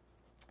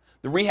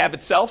 The rehab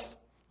itself,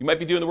 you might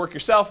be doing the work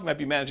yourself, you might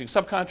be managing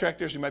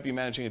subcontractors, you might be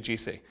managing a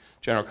GC,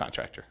 general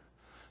contractor.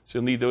 So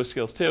you'll need those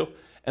skills too.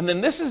 And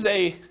then this is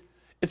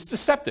it's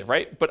deceptive,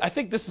 right? But I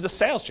think this is a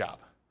sales job.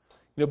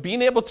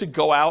 Being able to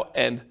go out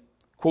and,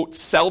 quote,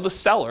 sell the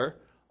seller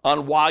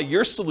on why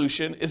your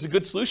solution is a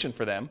good solution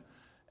for them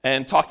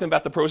and talk to them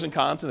about the pros and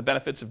cons and the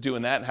benefits of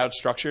doing that and how it's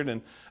structured,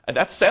 and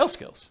that's sales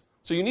skills.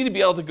 So you need to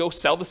be able to go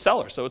sell the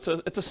seller. So it's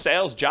a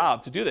sales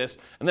job to do this.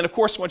 And then of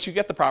course, once you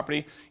get the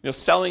property,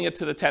 selling it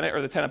to the tenant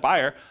or the tenant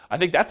buyer, I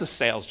think that's a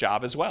sales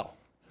job as well.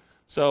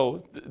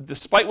 So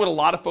despite what a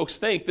lot of folks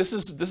think, this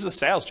is a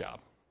sales job.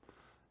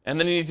 And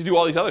then you need to do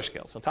all these other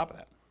skills on top of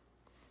that.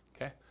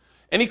 Okay.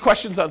 Any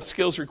questions on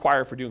skills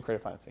required for doing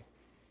creative financing?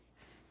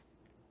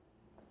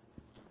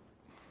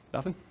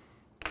 Nothing?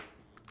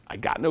 I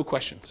got no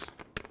questions.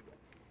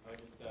 I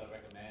would just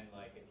recommend,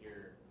 if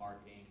you're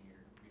marketing, you're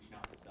reaching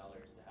out to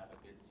sellers to have a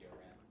good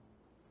CRM.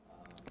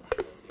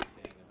 So a big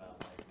thing about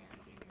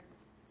managing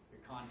your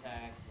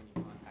contacts, when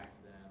you contact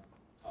them,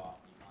 how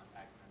often you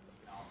contact them. You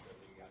can also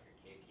figure out your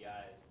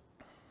KPIs.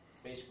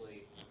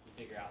 Basically, you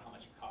figure out how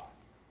much it costs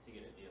to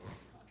get a deal in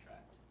the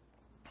contract.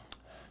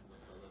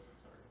 So those are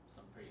sort of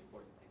some pretty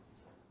important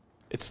things.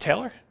 It's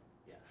Taylor?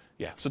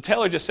 Yeah. So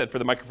Taylor just said, for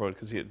the microphone,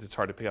 because it's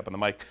hard to pick up on the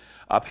mic,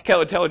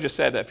 Taylor just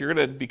said if you're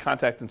going to be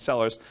contacting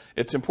sellers,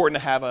 it's important to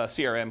have a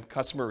CRM,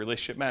 customer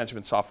relationship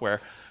management software,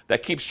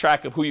 that keeps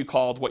track of who you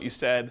called, what you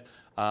said,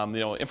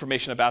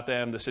 information about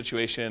them, the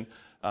situation,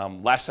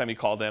 last time you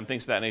called them,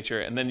 things of that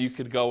nature. And then you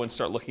could go and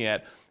start looking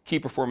at key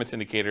performance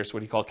indicators,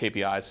 what he called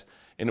KPIs,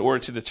 in order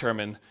to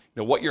determine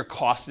what your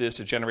cost is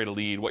to generate a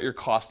lead, what your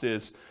cost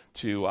is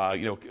to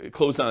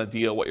close on a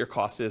deal, what your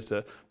cost is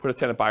to put a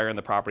tenant buyer in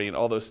the property, and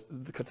all those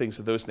things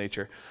of those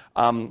nature.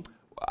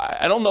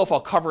 I don't know if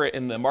I'll cover it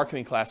in the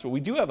marketing class, but I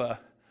do have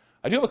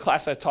a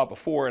class I taught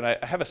before, and I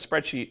have a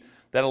spreadsheet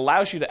that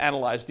allows you to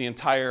analyze the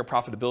entire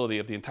profitability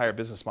of the entire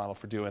business model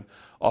for doing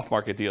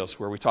off-market deals,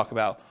 where we talk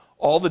about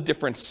all the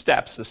different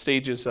steps, the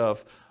stages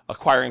of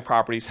acquiring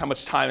properties, how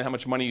much time and how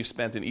much money you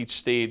spent in each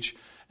stage,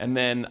 and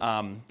then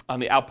on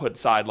the output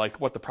side,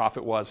 what the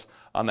profit was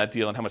on that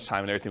deal and how much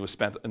time and everything was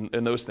spent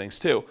in those things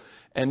too.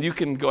 And you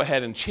can go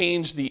ahead and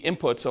change the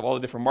inputs of all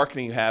the different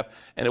marketing you have,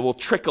 and it will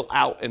trickle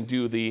out and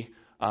do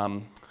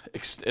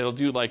it'll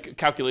do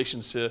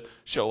calculations to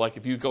show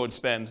if you go and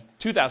spend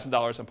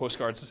 $2,000 on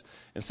postcards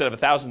instead of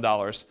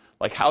 $1,000,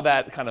 how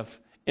that kind of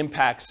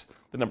impacts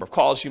the number of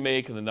calls you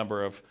make and the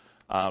number of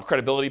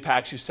credibility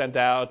packs you send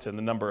out and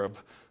the number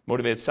of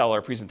motivated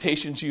seller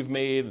presentations you've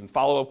made and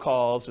follow-up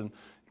calls and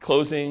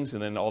closings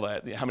and then all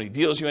that, how many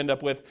deals you end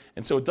up with.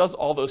 And so it does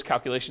all those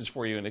calculations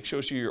for you and it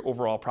shows you your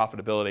overall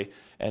profitability.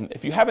 And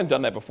if you haven't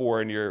done that before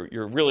and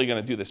you're really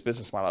going to do this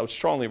business model, I would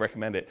strongly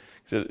recommend it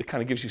because it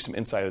kind of gives you some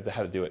insight into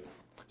how to do it.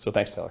 So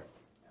thanks, Taylor.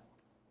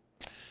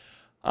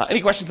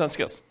 Any questions on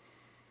skills?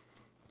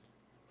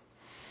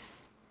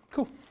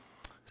 Cool.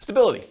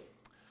 Stability.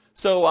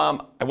 So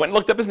I went and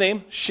looked up his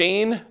name,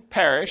 Shane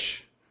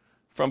Parrish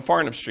from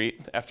Farnham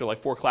Street. After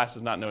like 4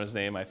 classes not knowing his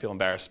name, I feel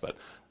embarrassed, but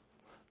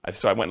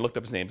so I went and looked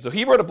up his name. So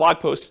he wrote a blog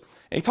post,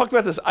 and he talked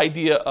about this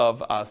idea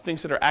of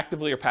things that are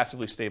actively or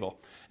passively stable.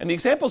 And the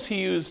examples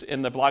he used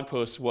in the blog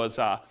post was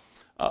a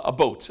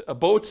boat. A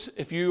boat,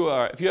 if you're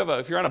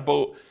on a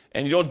boat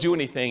and you don't do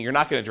anything, you're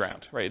not going to drown,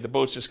 right? The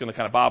boat's just going to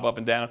kind of bob up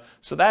and down.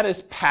 So that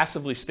is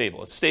passively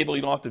stable. It's stable.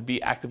 You don't have to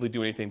be actively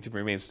doing anything to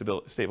remain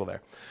stable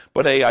there.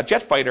 But a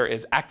jet fighter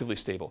is actively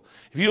stable.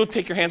 If you don't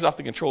take your hands off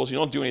the controls, you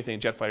don't do anything,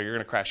 jet fighter, you're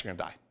going to crash, you're going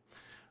to die.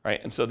 Right?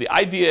 And so the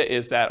idea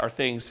is that are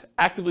things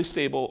actively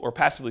stable or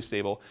passively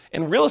stable?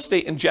 And real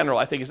estate in general,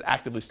 I think, is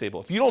actively stable.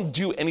 If you don't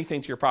do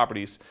anything to your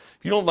properties,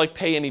 if you don't like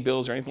pay any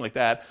bills or anything like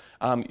that,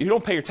 you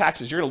don't pay your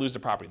taxes, you're going to lose the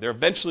property. They're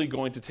eventually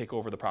going to take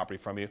over the property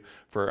from you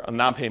for a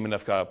non-payment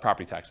of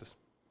property taxes.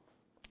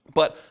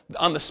 But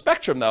on the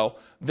spectrum, though,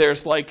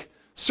 there's like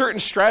certain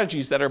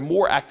strategies that are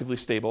more actively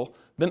stable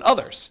than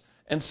others.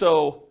 And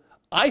so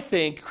I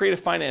think creative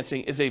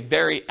financing is a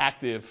very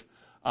active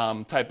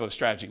type of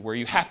strategy where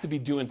you have to be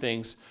doing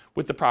things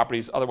with the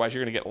properties, otherwise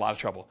you're going to get a lot of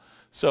trouble.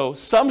 So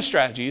some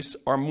strategies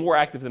are more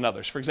active than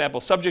others. For example,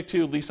 subject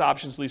to lease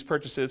options, lease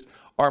purchases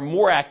are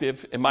more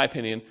active, in my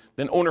opinion,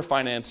 than owner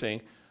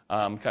financing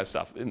kind of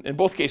stuff. In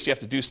both cases, you have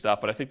to do stuff,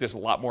 but I think there's a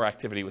lot more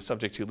activity with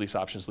subject to lease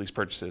options, lease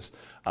purchases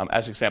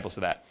as examples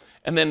of that.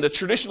 And then the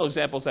traditional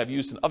examples I've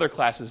used in other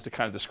classes to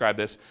kind of describe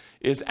this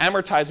is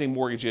amortizing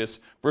mortgages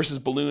versus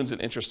balloons and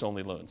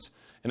interest-only loans.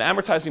 An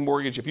amortizing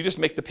mortgage, if you just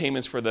make the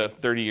payments for the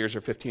 30 years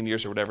or 15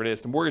 years or whatever it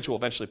is, the mortgage will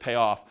eventually pay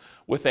off.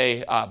 With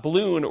a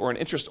balloon or an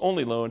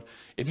interest-only loan,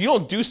 if you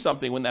don't do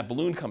something when that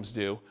balloon comes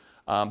due,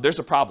 there's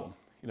a problem.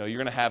 You're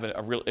going to have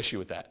a real issue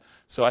with that.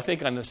 So I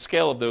think on the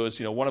scale of those,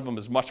 one of them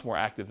is much more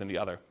active than the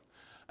other.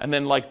 And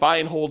then like buy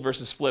and hold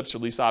versus flips or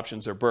lease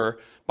options or BRRRR,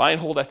 buy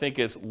and hold I think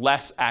is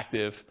less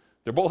active.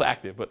 They're both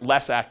active, but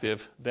less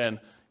active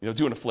than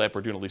doing a flip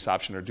or doing a lease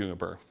option or doing a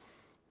BRRRR.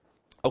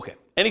 Okay,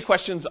 any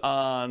questions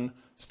on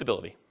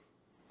stability?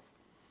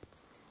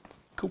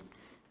 Cool.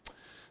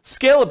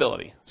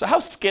 Scalability. So how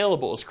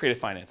scalable is creative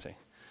financing?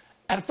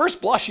 At first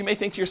blush, you may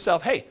think to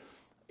yourself, hey,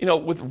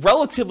 with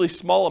relatively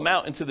small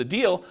amount into the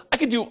deal, I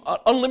could do an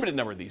unlimited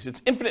number of these.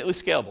 It's infinitely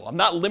scalable. I'm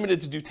not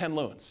limited to do 10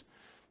 loans.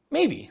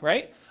 Maybe,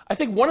 right? I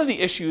think one of the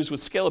issues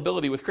with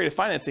scalability with creative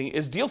financing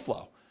is deal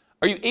flow.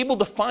 Are you able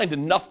to find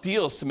enough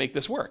deals to make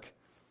this work?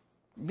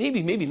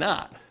 Maybe, maybe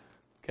not,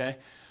 okay?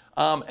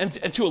 And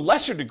to a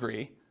lesser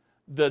degree,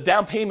 the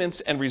down payments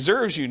and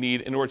reserves you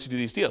need in order to do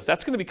these deals.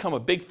 That's going to become a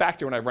big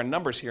factor when I run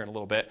numbers here in a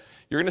little bit.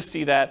 You're going to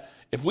see that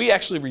if we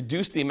actually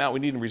reduce the amount we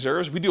need in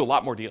reserves, we do a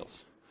lot more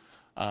deals.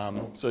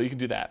 So you can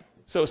do that.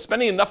 So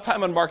spending enough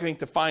time on marketing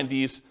to find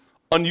these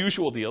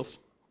unusual deals,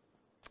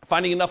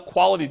 finding enough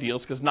quality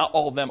deals, because not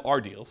all of them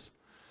are deals,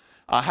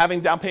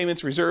 having down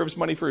payments, reserves,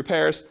 money for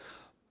repairs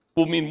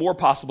will mean more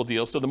possible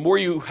deals. So the more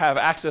you have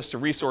access to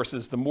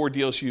resources, the more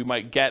deals you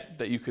might get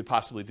that you could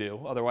possibly do.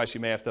 Otherwise, you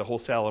may have to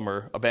wholesale them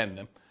or abandon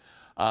them.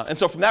 And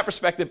so from that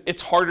perspective,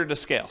 it's harder to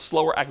scale,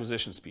 slower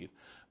acquisition speed.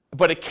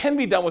 But it can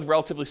be done with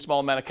relatively small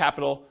amount of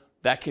capital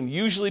that can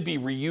usually be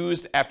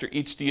reused after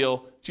each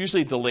deal. It's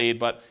usually delayed,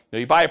 but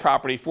you buy a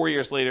property, 4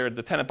 years later,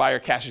 the tenant buyer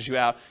cashes you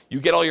out, you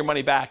get all your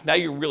money back, now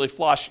you're really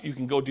flush, you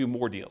can go do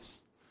more deals.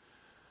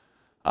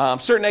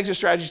 Certain exit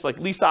strategies like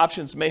lease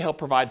options may help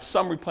provide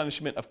some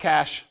replenishment of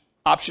cash,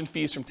 option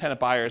fees from tenant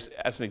buyers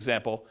as an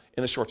example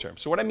in the short term.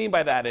 So what I mean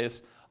by that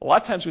is a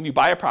lot of times when you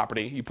buy a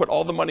property, you put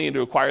all the money in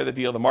to acquire the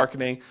deal, the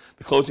marketing,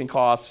 the closing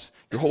costs,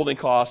 your holding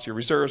costs, your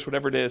reserves,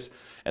 whatever it is,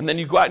 and then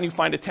you go out and you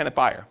find a tenant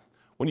buyer.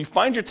 When you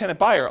find your tenant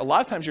buyer, a lot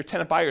of times your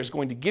tenant buyer is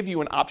going to give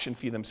you an option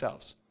fee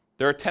themselves.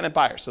 They're a tenant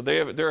buyer, so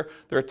they're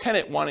a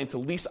tenant wanting to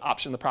lease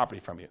option the property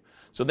from you.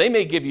 So they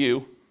may give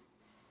you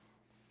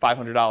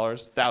 $500,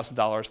 $1,000,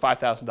 $5,000,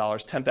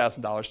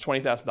 $10,000,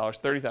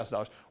 $20,000,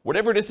 $30,000,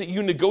 whatever it is that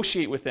you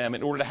negotiate with them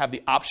in order to have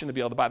the option to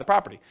be able to buy the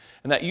property.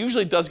 And that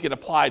usually does get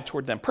applied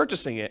toward them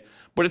purchasing it,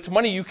 but it's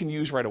money you can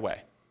use right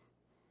away.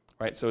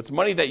 Right? So it's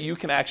money that you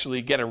can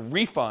actually get a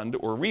refund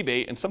or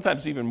rebate, and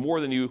sometimes even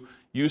more than you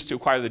used to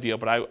acquire the deal,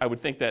 but I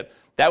would think that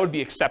that would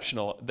be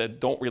exceptional, that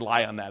don't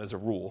rely on that as a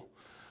rule.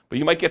 But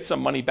you might get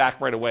some money back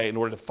right away in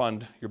order to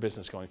fund your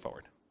business going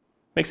forward.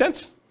 Make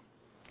sense?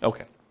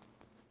 Okay.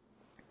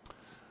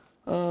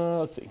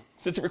 Let's see.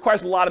 Since it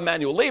requires a lot of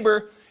manual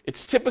labor,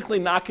 it's typically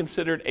not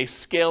considered a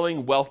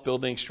scaling wealth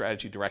building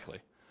strategy directly.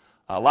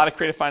 A lot of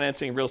creative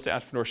financing and real estate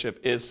entrepreneurship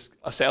is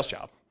a sales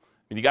job. I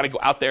mean, you got to go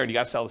out there and you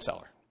got to sell the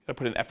seller. You got to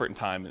put in effort and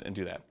time and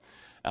do that.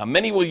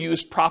 Many will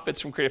use profits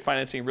from creative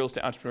financing and real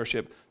estate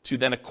entrepreneurship to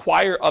then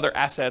acquire other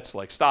assets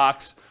like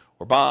stocks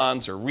or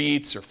bonds or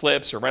REITs or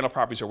flips or rental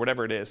properties or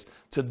whatever it is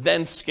to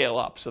then scale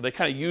up. So they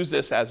kind of use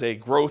this as a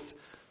growth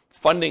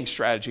funding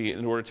strategy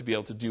in order to be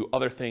able to do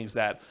other things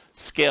that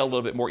scale a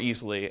little bit more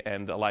easily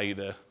and allow you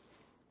to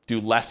do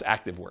less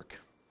active work.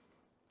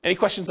 Any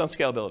questions on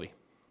scalability?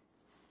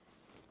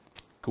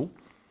 Cool.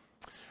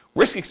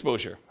 Risk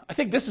exposure. I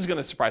think this is going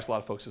to surprise a lot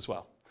of folks as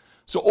well.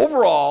 So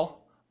overall,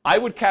 I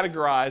would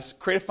categorize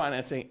creative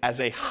financing as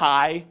a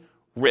high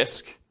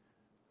risk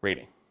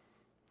rating.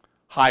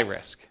 High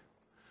risk.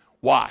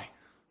 Why?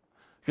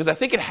 Because I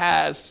think it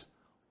has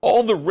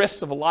all the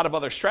risks of a lot of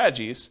other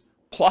strategies,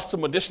 plus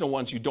some additional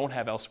ones you don't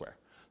have elsewhere.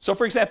 So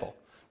for example,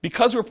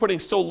 because we're putting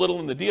so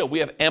little in the deal, we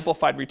have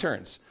amplified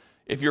returns.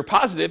 If you're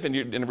positive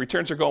and the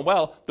returns are going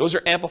well, those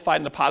are amplified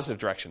in a positive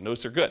direction.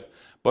 Those are good.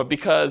 But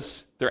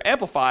because they're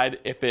amplified,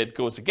 if it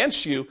goes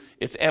against you,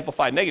 it's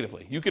amplified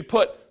negatively. You could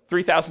put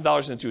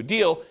 $3,000 into a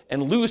deal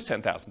and lose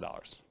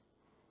 $10,000.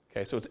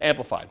 Okay, so it's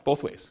amplified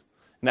both ways.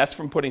 And that's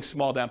from putting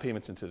small down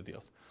payments into the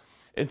deals.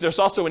 There's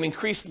also an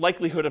increased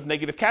likelihood of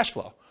negative cash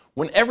flow.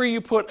 Whenever you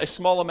put a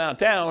small amount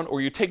down or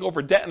you take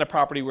over debt in a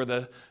property where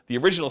the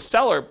original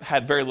seller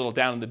had very little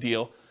down in the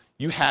deal,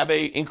 you have an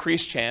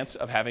increased chance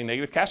of having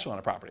negative cash flow on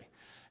a property.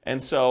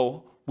 And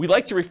so we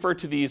like to refer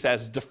to these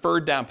as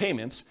deferred down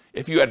payments.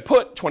 If you had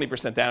put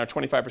 20% down or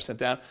 25%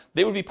 down,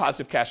 they would be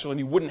positive cash flow and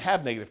you wouldn't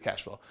have negative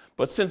cash flow.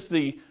 But since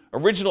the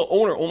original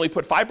owner only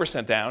put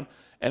 5% down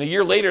and a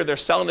year later they're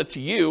selling it to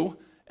you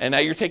and now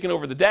you're taking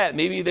over the debt,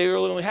 maybe they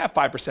really only have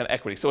 5%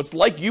 equity. So it's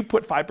like you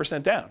put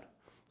 5% down.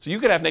 So you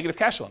could have negative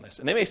cash flow on this.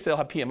 And they may still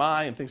have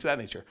PMI and things of that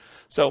nature.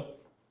 So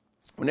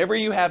whenever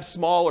you have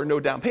small or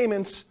no down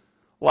payments,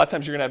 a lot of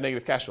times you're going to have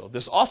negative cash flow.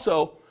 There's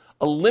also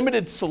a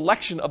limited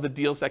selection of the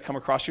deals that come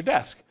across your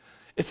desk.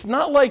 It's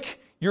not like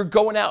you're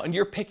going out and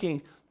you're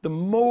picking the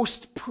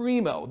most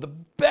primo, the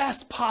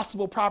best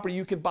possible property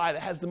you can buy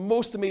that has the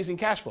most amazing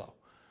cash flow.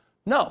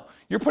 No,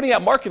 you're putting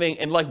out marketing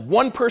and like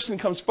one person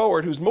comes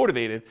forward who's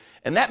motivated,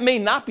 and that may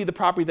not be the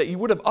property that you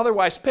would have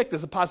otherwise picked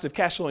as a positive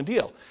cash flowing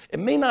deal. It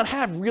may not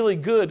have really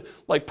good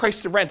like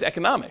price to rent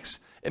economics.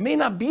 It may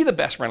not be the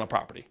best rental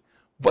property,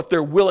 but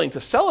they're willing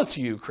to sell it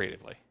to you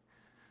creatively.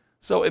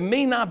 So it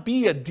may not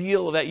be a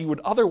deal that you would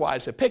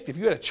otherwise have picked if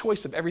you had a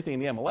choice of everything in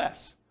the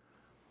MLS.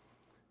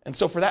 And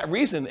so for that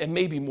reason, it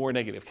may be more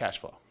negative cash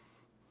flow.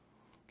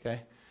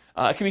 Okay?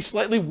 It can be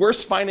slightly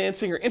worse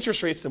financing or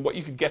interest rates than what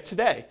you could get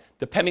today,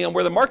 depending on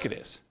where the market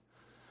is.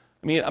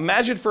 I mean,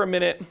 imagine for a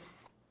minute,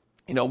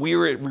 we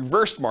were at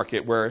reverse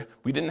market where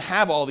we didn't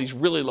have all these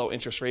really low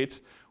interest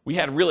rates. We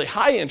had really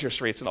high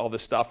interest rates and all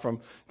this stuff from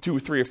 2 or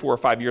 3 or 4 or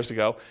 5 years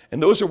ago.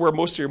 And those are where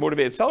most of your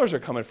motivated sellers are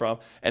coming from.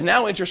 And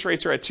now interest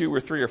rates are at 2 or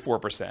 3 or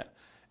 4%.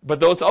 But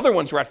those other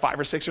ones were at 5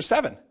 or 6 or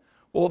 7.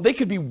 Well, they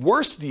could be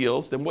worse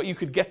deals than what you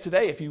could get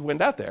today if you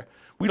went out there.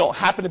 We don't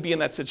happen to be in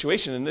that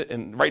situation.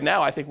 And right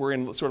now, I think we're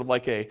in sort of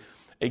like a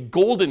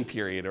golden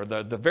period or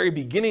the very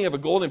beginning of a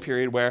golden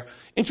period where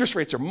interest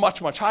rates are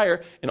much, much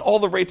higher. And all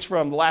the rates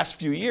from the last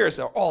few years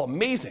are all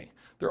amazing.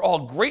 They're all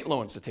great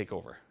loans to take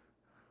over,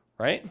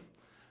 right?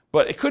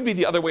 But it could be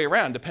the other way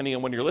around, depending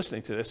on when you're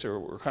listening to this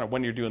or kind of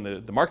when you're doing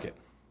the market.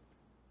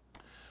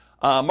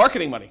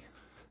 Marketing money.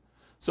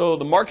 So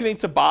the marketing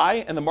to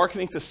buy and the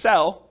marketing to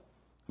sell,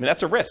 I mean,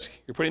 that's a risk.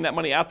 You're putting that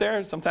money out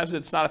there. Sometimes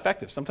it's not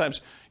effective.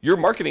 Sometimes your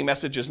marketing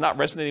message is not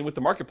resonating with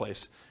the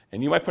marketplace.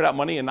 And you might put out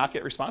money and not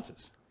get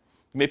responses.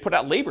 You may put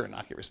out labor and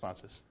not get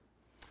responses.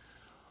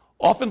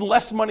 Often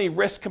less money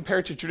risk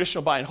compared to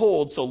traditional buy and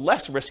hold, so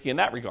less risky in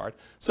that regard.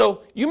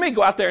 So you may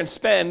go out there and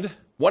spend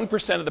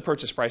 1% of the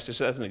purchase price, just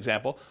as an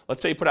example.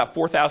 Let's say you put out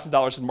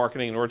 $4,000 in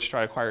marketing in order to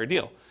try to acquire a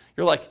deal.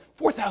 You're like,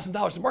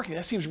 $4,000 in marketing,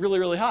 that seems really,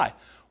 really high.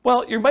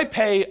 Well, you might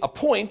pay a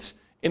point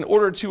in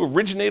order to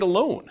originate a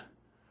loan,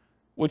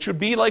 which would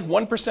be like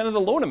 1% of the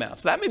loan amount.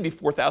 So that may be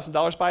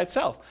 $4,000 by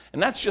itself.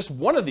 And that's just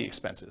one of the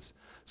expenses.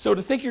 So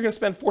to think you're going to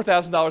spend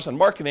 $4,000 on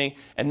marketing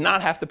and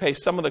not have to pay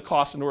some of the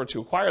costs in order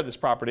to acquire this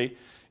property,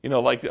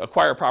 like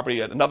acquire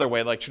property another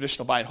way, like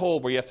traditional buy and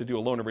hold, where you have to do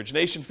a loan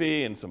origination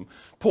fee and some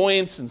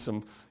points and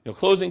some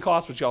closing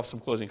costs, which you have some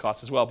closing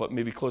costs as well, but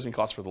maybe closing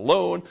costs for the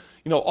loan.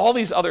 All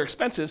these other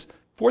expenses,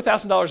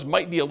 $4,000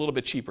 might be a little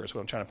bit cheaper is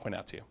what I'm trying to point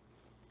out to you.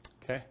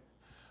 Okay?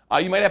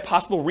 You might have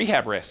possible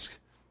rehab risk.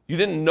 You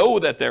didn't know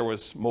that there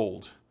was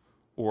mold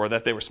or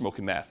that they were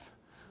smoking meth.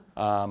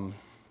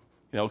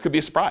 It could be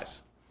a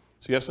surprise.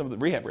 So you have some of the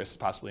rehab risks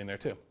possibly in there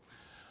too.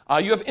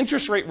 You have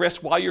interest rate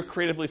risk while you're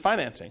creatively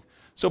financing.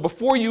 So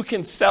before you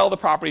can sell the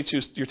property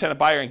to your tenant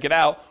buyer and get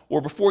out, or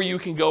before you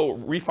can go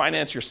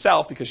refinance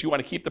yourself because you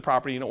want to keep the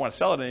property, you don't want to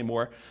sell it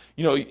anymore,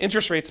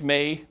 interest rates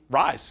may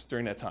rise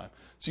during that time.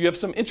 So you have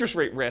some interest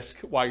rate risk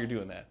while you're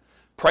doing that.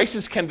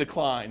 Prices can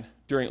decline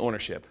during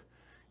ownership.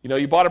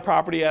 You bought a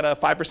property at a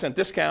 5%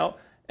 discount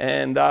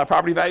and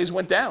property values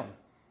went down,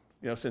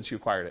 since you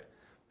acquired it.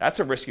 That's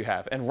a risk you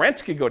have. And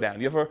rents could go down.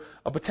 You have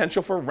a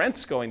potential for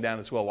rents going down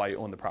as well while you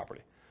own the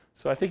property.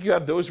 So I think you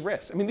have those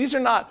risks. I mean, these are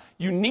not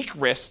unique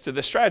risks to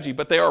this strategy,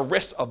 but they are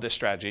risks of this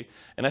strategy.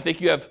 And I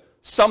think you have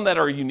some that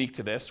are unique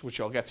to this, which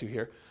I'll get to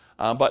here,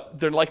 but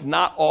they're like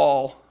not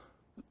all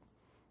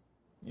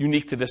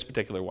unique to this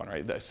particular one,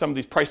 right? Some of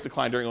these price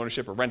decline during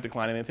ownership or rent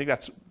decline, and I think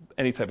that's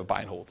any type of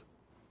buy and hold.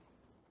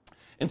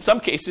 In some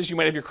cases, you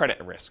might have your credit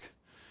at risk.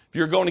 If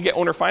you're going to get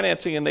owner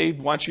financing and they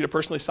want you to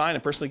personally sign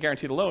and personally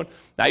guarantee the loan,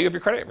 now you have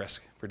your credit at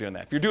risk for doing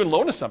that. If you're doing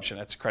loan assumption,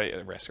 that's credit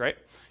at risk, right?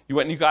 You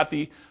went and you got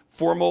the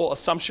formal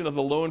assumption of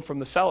the loan from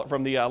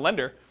the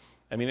lender.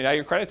 I mean, now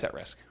your credit's at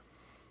risk.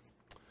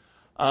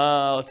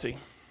 Let's see.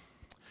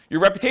 Your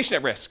reputation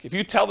at risk. If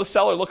you tell the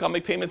seller, look, I'll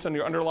make payments on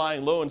your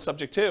underlying loan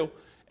subject to,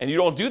 and you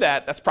don't do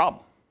that, that's a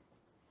problem.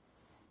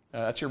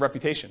 That's your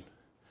reputation.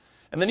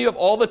 And then you have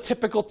all the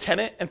typical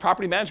tenant and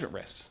property management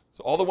risks.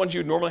 So all the ones you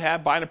would normally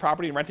have buying a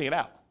property and renting it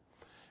out.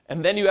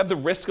 And then you have the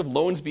risk of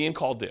loans being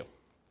called due,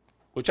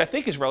 which I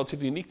think is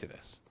relatively unique to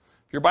this.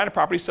 If you're buying a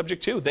property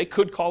subject to, they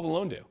could call the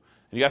loan due. And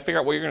you got to figure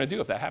out what you're going to do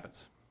if that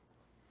happens.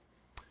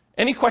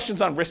 Any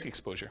questions on risk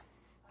exposure?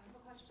 I have a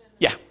question.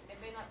 Yeah. It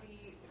may not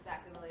be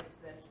exactly related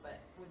to this, but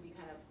would be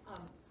kind of,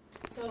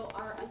 so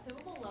are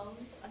assumable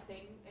loans a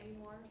thing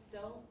anymore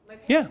still? My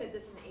parents did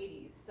this in the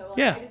 80s. So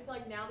like, I just feel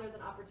like now there's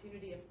an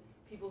opportunity of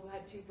people who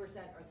had 2% or 3%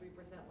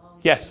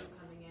 loans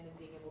coming in and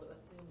being able to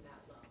assume that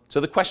loan. So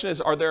the question is,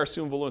 are there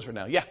assumable loans right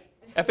now? Yeah.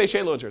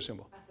 FHA loans are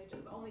assumable.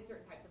 FHA, but only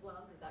certain types of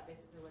loans? Is that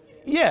basically what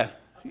it is? Yeah.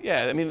 Okay.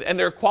 Yeah. I mean, and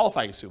they're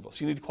qualifying assumable,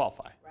 so you need to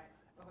qualify. Right.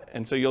 Okay.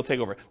 And so you'll take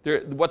over.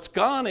 What's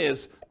gone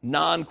is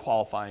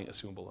non-qualifying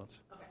assumable loans,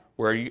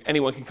 where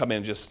anyone can come in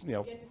and just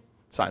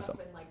sign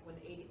something. Like when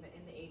in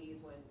the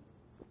 80s when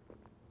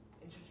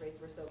interest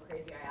rates were so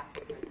crazy, I asked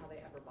my parents how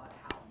they ever bought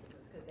a house. It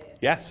was because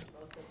they assumed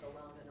most of the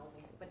loan and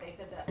only, but they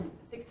said that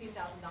 $16,000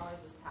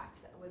 was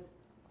taxed.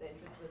 The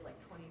interest was like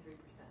 23%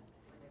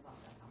 when they bought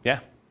that house.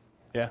 Yeah.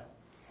 Yeah.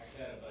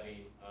 Actually, I had a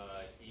buddy,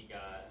 he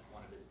got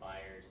one of his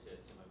buyers to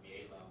assume a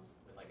VA loan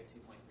with like a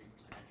 2.3%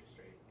 interest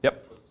rate. Yep.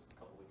 This was just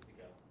a couple weeks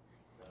ago.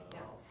 So,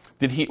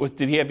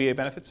 Did he have VA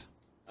benefits?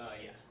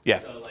 Yeah. Yeah.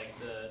 So like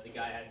the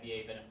guy had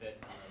VA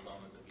benefits and the loan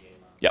was a VA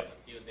loan. Yep. So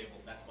he was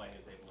able, that's why he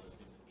was able to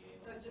assume the VA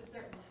loan. So it's just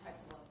certain types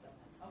of loans then.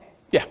 Okay.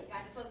 Yeah.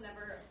 I just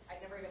I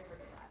never even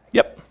heard of that.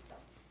 Yep. So,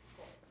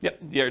 cool. Yep.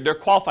 Yeah, they're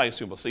qualifying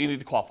assumable, so you need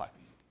to qualify.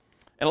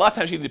 And a lot of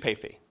times you need to pay a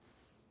fee.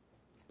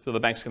 So the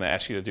bank's going to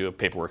ask you to do a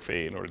paperwork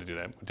fee in order to do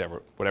that,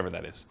 whatever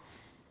that is.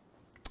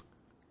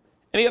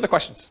 Any other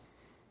questions?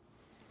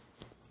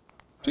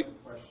 I have a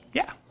question.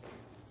 Yeah.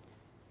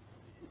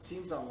 It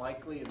seems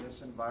unlikely in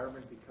this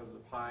environment because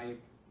of high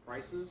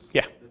prices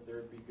that there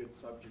would be good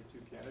subject to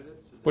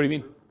candidates. Is What do that you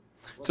mean? true?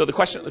 Well, So the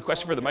because question they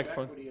for the don't have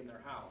microphone. Equity in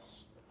their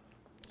house,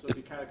 so it'd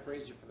be kind of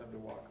crazy for them to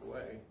walk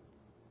away.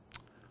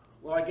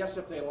 Well, I guess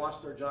if they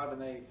lost their job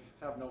and they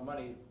have no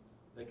money,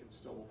 they could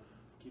still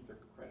keep their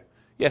credit.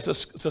 Yeah, so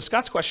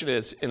Scott's question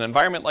is, in an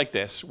environment like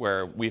this,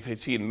 where we've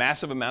seen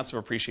massive amounts of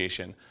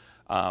appreciation,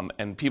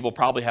 and people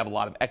probably have a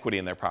lot of equity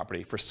in their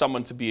property, for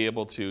someone to be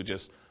able to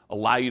just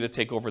allow you to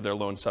take over their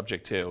loan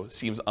subject to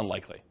seems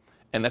unlikely.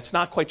 And that's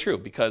not quite true,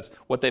 because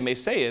what they may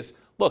say is,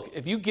 look,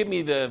 if you give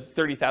me the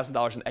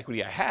 $30,000 in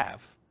equity I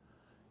have,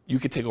 you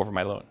could take over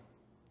my loan.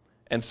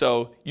 And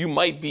so you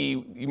might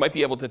be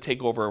able to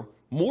take over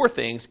more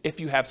things if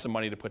you have some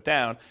money to put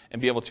down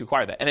and be able to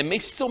acquire that. And it may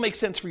still make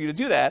sense for you to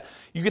do that.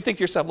 You could think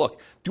to yourself,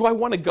 look, do I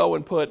want to go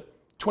and put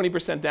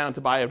 20% down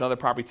to buy another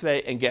property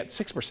today and get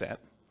 6%?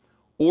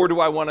 Or do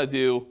I want to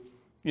do,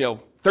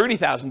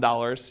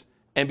 $30,000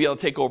 and be able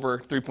to take over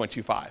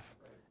 3.25?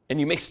 And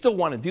you may still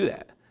want to do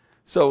that.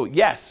 So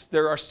yes,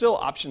 there are still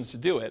options to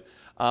do it.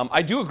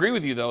 I do agree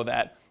with you, though,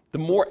 that the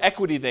more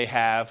equity they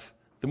have,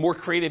 the more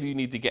creative you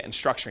need to get in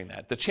structuring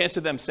that. The chance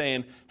of them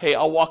saying, hey,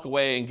 I'll walk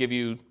away and give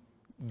you,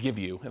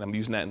 and I'm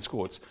using that in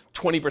quotes,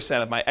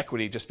 20% of my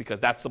equity just because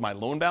that's my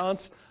loan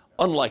balance,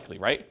 unlikely,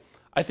 right?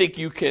 I think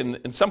you can,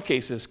 in some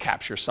cases,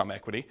 capture some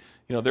equity.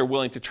 They're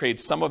willing to trade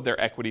some of their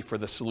equity for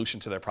the solution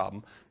to their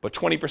problem. But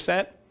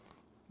 20%,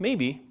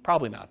 maybe,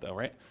 probably not though,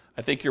 right?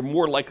 I think you're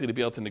more likely to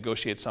be able to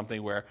negotiate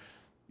something where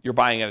you're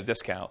buying at a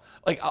discount.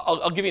 Like,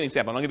 I'll give you an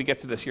example. I'm going to get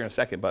to this here in a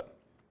second, but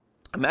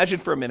imagine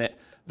for a minute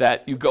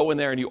that you go in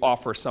there and you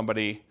offer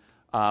somebody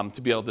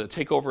to be able to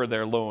take over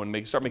their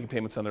loan, start making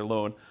payments on their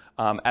loan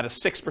at a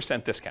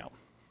 6% discount.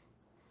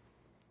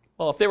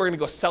 Well, if they were going to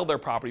go sell their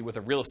property with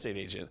a real estate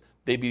agent,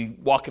 they'd be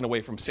walking away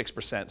from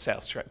 6%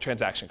 sales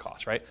transaction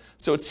costs, right?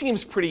 So it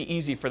seems pretty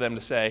easy for them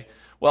to say,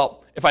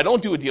 well, if I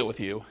don't do a deal with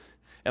you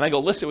and I go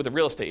list it with a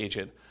real estate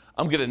agent,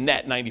 I'm going to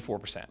net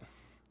 94%.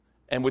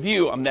 And with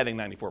you, I'm netting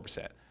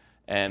 94%.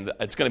 And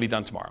it's going to be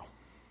done tomorrow.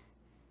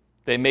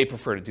 They may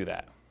prefer to do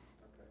that,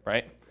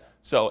 right?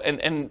 So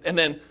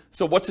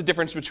so what's the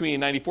difference between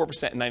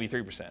 94% and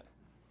 93%?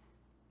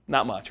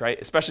 Not much,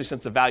 right? Especially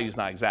since the value is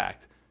not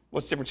exact.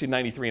 What's the difference between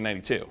 93 and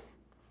 92?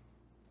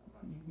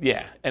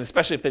 Yeah, and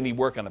especially if they need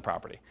work on the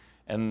property.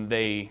 And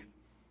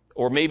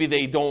or maybe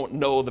they don't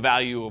know the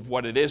value of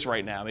what it is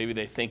right now. Maybe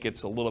they think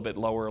it's a little bit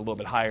lower, a little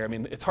bit higher. I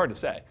mean, it's hard to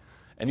say.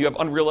 And you have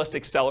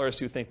unrealistic sellers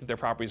who think that their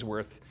property is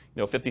worth,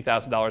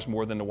 $50,000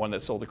 more than the one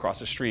that sold across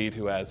the street,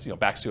 who has,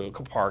 backs to a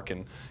park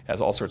and has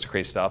all sorts of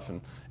crazy stuff,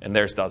 and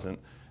theirs doesn't.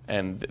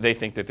 and they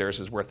think that theirs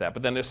is worth that.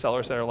 But then there's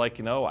sellers that are like,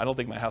 I don't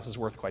think my house is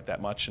worth quite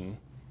that much. And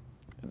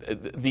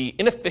the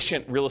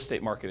inefficient real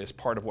estate market is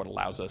part of what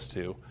allows us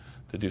to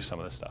do some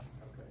of this stuff.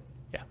 Okay.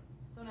 Yeah.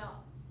 So now,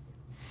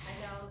 I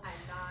know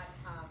I'm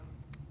not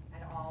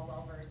at all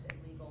well-versed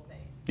in legal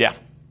things. Yeah.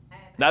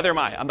 And Neither am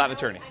I. I'm not an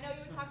attorney. I know you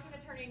would talk to an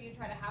attorney and you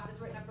try to have this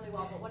written up really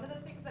well, but one of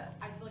the things that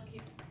I feel like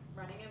keeps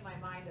running in my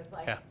mind is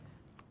like,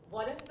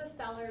 what if the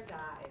seller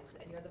dies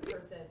and you're the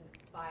person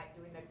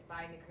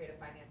buying the creative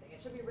financing?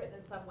 It should be written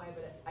in some way,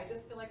 but I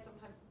just feel like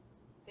sometimes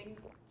things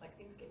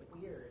get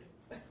weird.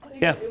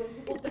 Yeah. When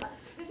people die.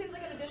 This seems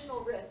like an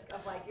additional risk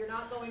of like, you're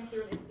not going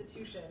through an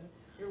institution,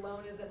 your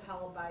loan isn't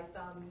held by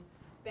some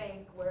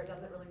bank where it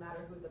doesn't really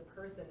matter who the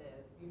person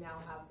is. You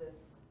now have this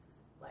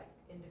like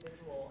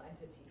individual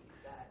entity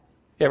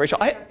that Rachel,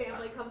 their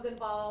family comes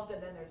involved,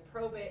 and then there's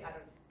probate.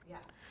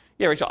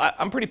 Yeah, Rachel,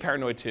 I'm pretty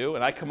paranoid too,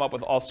 and I come up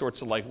with all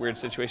sorts of like weird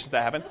situations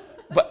that happen.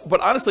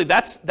 But honestly,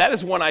 that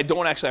is one I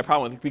don't actually have a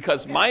problem with,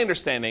 because my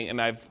understanding,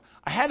 and I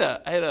had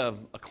a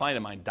client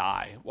of mine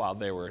die while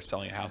they were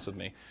selling a house with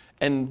me,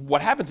 and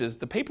what happens is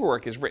the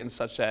paperwork is written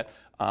such that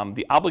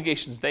the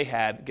obligations they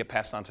had get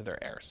passed on to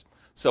their heirs.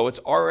 So it's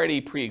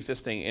already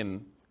pre-existing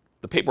in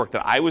the paperwork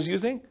that I was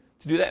using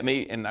to do that,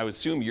 and I would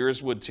assume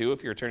yours would too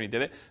if your attorney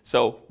did it.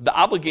 So the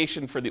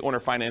obligation for the owner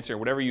financier,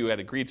 whatever you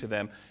had agreed to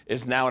them,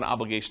 is now an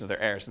obligation of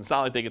their heirs. And it's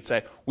not like they could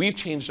say, we've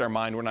changed our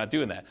mind, we're not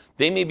doing that.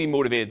 They may be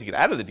motivated to get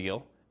out of the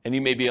deal, and you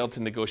may be able to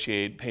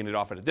negotiate paying it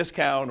off at a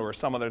discount or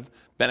some other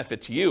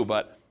benefit to you,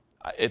 but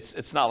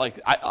it's not like,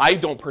 I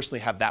don't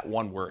personally have that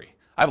one worry.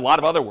 I have a lot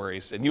of other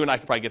worries, and you and I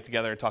could probably get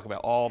together and talk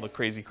about all the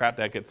crazy crap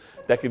that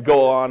could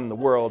go on in the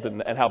world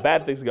and how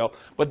bad things go,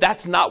 but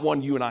that's not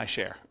one you and I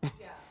share. Yeah.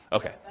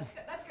 Okay.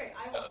 That's great.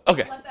 I will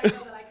Okay. let that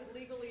go that I could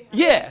legally have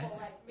Yeah. people,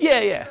 like,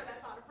 Yeah. sure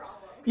that's not a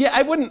problem. Yeah,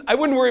 I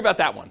wouldn't worry about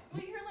that one.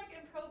 Well, you hear like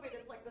in probate,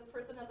 it's like this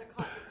person has a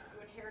car,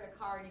 you inherit a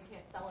car and you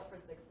can't sell it for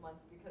 6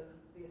 months because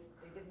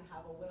they didn't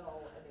have a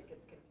will, and it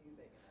gets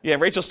confusing. Yeah,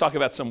 Rachel's talking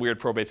about some weird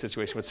probate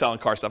situation with selling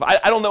car stuff.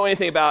 I don't know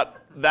anything about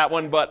that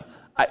one, but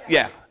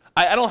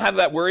I don't have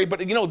that worry. But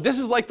this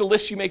is like the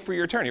list you make for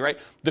your attorney, right?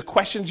 The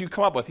questions you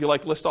come up with, you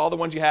like list all the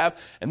ones you have,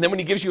 and then when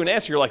he gives you an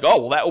answer, you're like,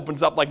 oh, well, that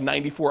opens up like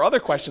 94 other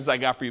questions I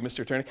got for you, Mr.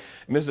 Attorney,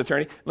 Mrs.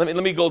 Attorney. Let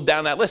me go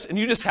down that list, and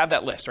you just have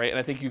that list, right? And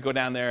I think you go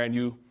down there and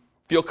you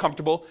feel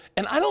comfortable.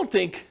 And I don't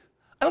think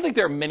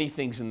there are many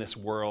things in this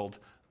world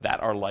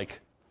that are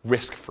like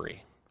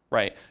risk-free,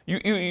 right?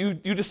 You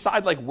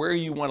decide like where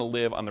you want to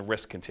live on the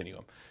risk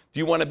continuum. Do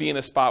you want to be in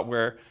a spot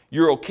where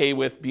you're okay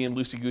with being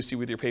loosey-goosey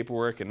with your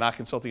paperwork and not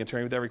consulting an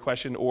attorney with every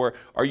question? Or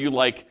are you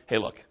like, hey,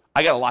 look,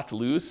 I got a lot to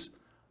lose.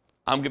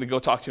 I'm going to go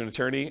talk to an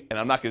attorney, and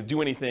I'm not going to do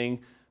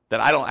anything that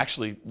I don't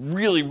actually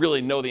really,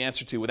 really know the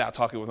answer to without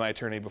talking with my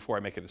attorney before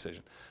I make a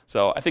decision.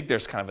 So I think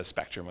there's kind of a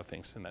spectrum of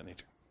things in that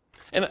nature.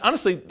 And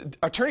honestly,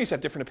 attorneys have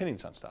different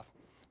opinions on stuff,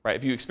 right?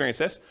 If you experience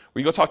this,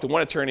 where you go talk to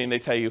one attorney and they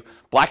tell you,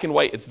 black and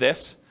white, it's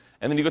this.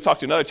 And then you go talk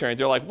to another attorney,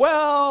 they're like,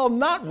 well,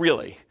 not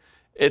really.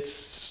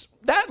 It's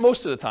that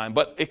most of the time,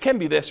 but it can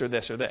be this or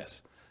this or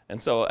this. And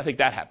so I think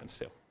that happens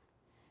too.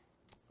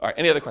 All right,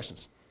 any other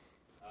questions?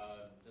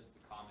 Just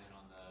a comment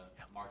on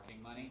the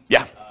marketing money.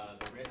 Yeah.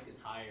 The risk is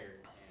higher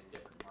in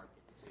different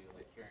markets too.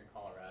 Like here in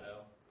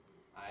Colorado,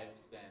 I've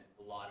spent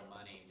a lot of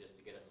money just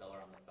to get a seller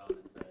on the phone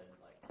that said,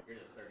 like, you're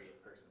the 30th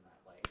person that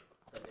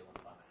said they want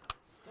to buy my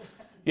house.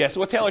 Yeah,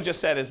 so what Taylor just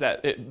said is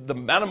that the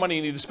amount of money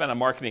you need to spend on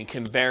marketing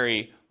can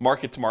vary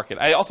market to market.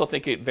 I also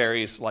think it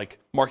varies like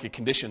market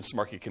conditions to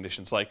market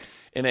conditions. Like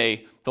in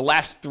the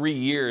last 3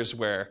 years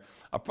where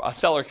a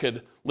seller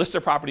could list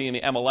their property in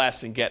the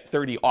MLS and get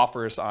 30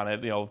 offers on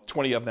it,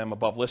 20 of them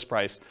above list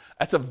price,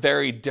 that's a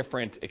very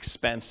different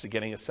expense to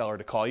getting a seller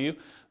to call you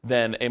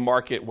than a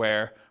market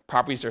where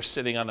properties are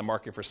sitting on the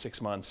market for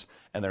 6 months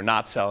and they're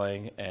not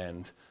selling.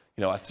 And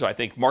so I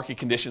think market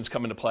conditions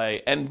come into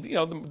play,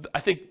 and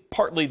I think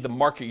partly the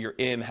market you're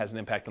in has an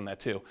impact on that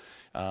too.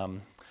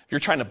 If you're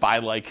trying to buy,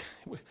 like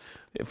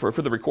for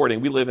the recording,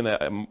 we live in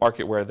a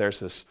market where there's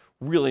this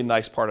really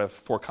nice part of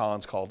Fort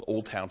Collins called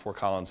Old Town Fort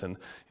Collins, and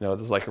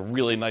there's like a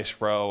really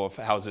nice row of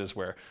houses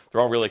where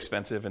they're all really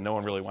expensive and no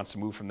one really wants to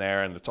move from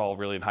there, and it's all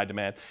really in high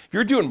demand. If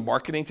you're doing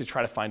marketing to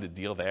try to find a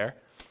deal there,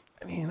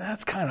 I mean,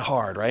 that's kind of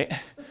hard, right?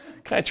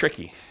 Kind of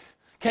tricky.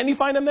 Can you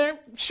find them there?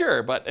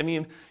 Sure, but I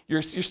mean,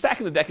 you're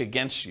stacking the deck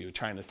against you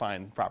trying to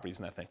find properties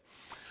in that thing.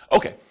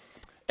 Okay,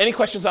 any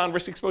questions on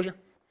risk exposure?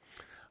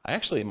 I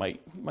actually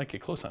might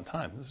get close on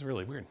time. This is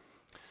really weird.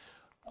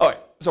 All right,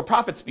 so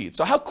profit speed.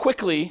 So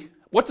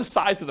what's the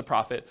size of the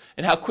profit,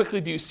 and how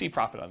quickly do you see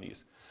profit on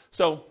these?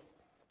 So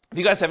if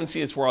you guys haven't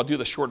seen this before, I'll do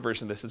the short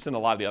version of this. It's in a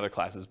lot of the other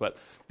classes, but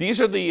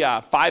these are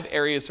the 5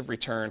 areas of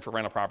return for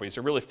rental properties.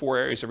 There are really 4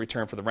 areas of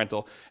return for the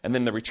rental, and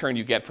then the return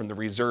you get from the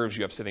reserves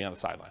you have sitting on the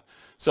sideline.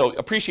 So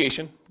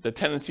appreciation, the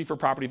tendency for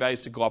property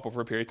values to go up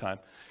over a period of time.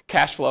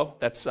 Cash flow,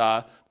 that's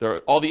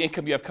all the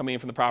income you have coming in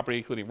from the property,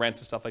 including rents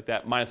and stuff like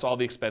that, minus all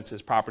the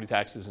expenses, property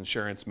taxes,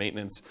 insurance,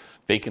 maintenance,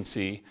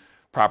 vacancy,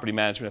 property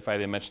management, if I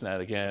didn't mention that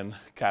again,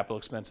 capital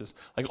expenses,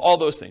 like all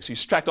those things. So you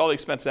subtract all the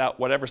expenses out,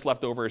 whatever's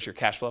left over is your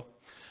cash flow.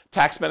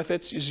 Tax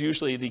benefits is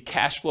usually the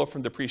cash flow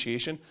from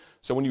depreciation.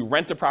 So when you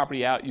rent the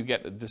property out, you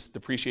get this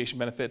depreciation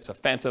benefit. It's a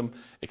phantom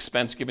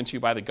expense given to you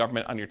by the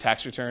government on your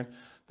tax return.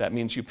 That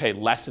means you pay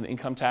less in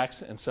income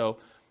tax. And so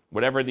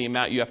whatever the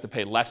amount you have to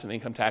pay less in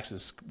income tax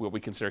is what we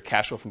consider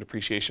cash flow from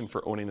depreciation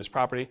for owning this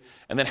property.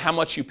 And then how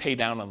much you pay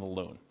down on the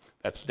loan.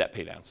 That's debt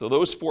pay down. So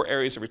those 4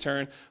 areas of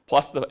return,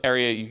 plus the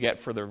area you get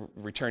for the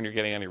return you're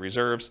getting on your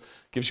reserves,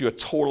 gives you a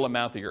total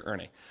amount that you're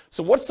earning.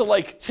 So what's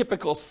the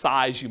typical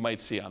size you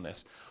might see on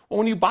this? Well,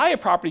 when you buy a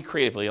property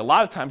creatively, a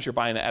lot of times you're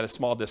buying it at a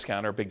small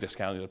discount or a big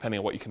discount, depending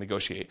on what you can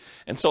negotiate.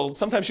 And so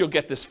sometimes you'll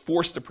get this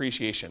forced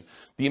depreciation.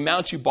 The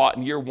amount you bought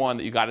in year 1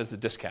 that you got as a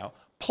discount,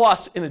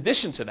 plus in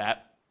addition to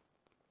that,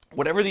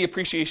 whatever the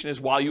appreciation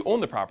is while you own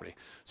the property.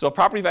 So if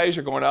property values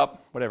are going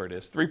up, whatever it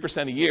is,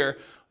 3% a year,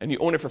 and you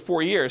own it for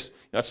 4 years,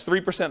 that's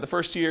 3% the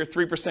first year,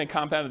 3%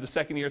 compounded the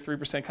second year,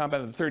 3%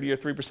 compounded the third year,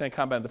 3%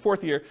 compounded the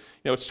fourth year.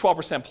 It's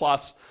 12%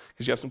 plus,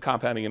 because you have some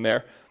compounding in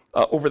there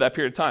over that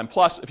period of time.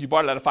 Plus, if you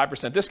bought it at a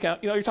 5%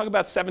 discount, you're talking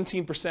about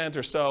 17%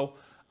 or so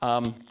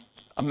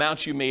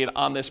amounts you made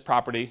on this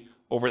property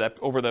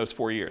over those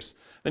 4 years.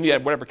 Then you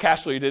had whatever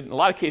cash flow you did. In a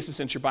lot of cases,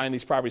 since you're buying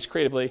these properties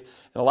creatively,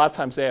 and a lot of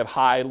times they have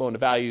high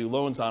loan-to-value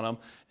loans on them,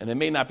 and they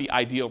may not be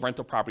ideal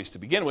rental properties to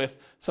begin with,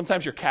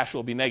 sometimes your cash flow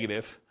will be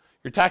negative.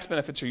 Your tax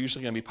benefits are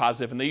usually going to be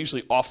positive, and they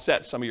usually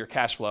offset some of your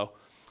cash flow.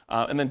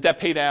 And then debt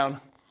pay down,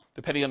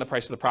 depending on the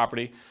price of the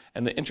property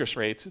and the interest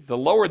rates. The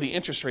lower the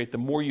interest rate, the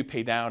more you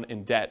pay down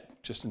in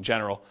debt, just in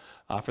general,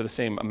 for the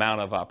same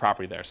amount of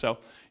property there. So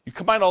you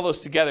combine all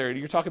those together,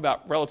 you're talking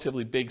about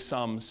relatively big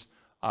sums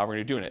when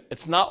you're doing it.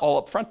 It's not all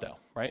up front though,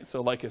 right?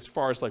 So as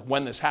far as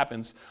when this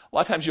happens, a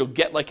lot of times you'll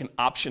get an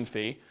option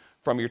fee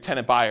from your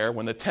tenant buyer.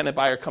 When the tenant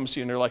buyer comes to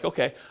you and they're like,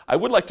 okay, I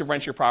would like to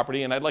rent your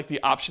property and I'd like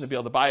the option to be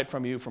able to buy it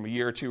from you from a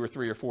year or 2 or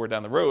 3 or 4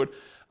 down the road.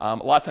 A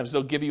lot of times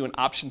they'll give you an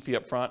option fee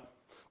up front.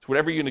 So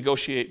whatever you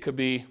negotiate could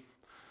be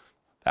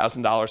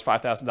 $1,000,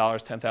 $5,000,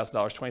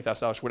 $10,000,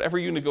 $20,000, whatever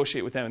you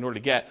negotiate with them in order to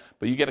get,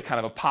 but you get a kind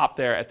of a pop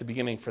there at the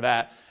beginning for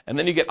that. And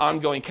then you get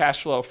ongoing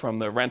cash flow from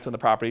the rent on the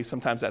property.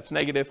 Sometimes that's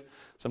negative,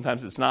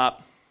 sometimes it's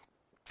not.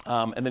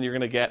 And then you're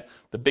going to get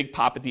the big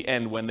pop at the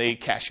end when they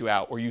cash you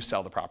out or you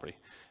sell the property.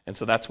 And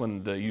so that's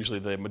when usually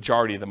the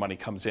majority of the money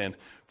comes in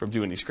from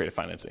doing these creative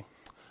financing.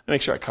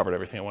 Make sure I covered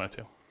everything I wanted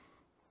to.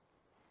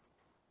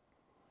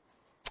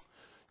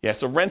 Yeah,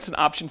 so rents and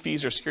option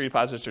fees or security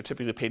deposits are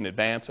typically paid in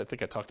advance. I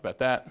think I talked about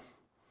that.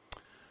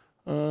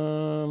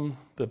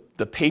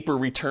 The paper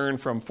return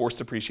from forced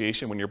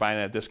depreciation when you're buying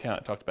at a discount,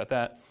 I talked about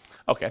that.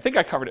 Okay, I think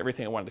I covered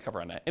everything I wanted to cover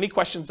on that. Any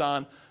questions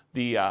on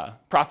the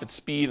profit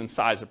speed and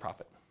size of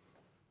profit?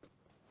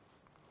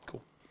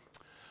 Cool.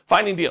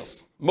 Finding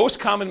deals. Most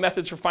common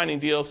methods for finding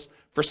deals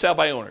for sale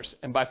by owners.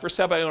 And by for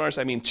sale by owners,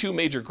 I mean 2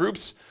 major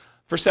groups.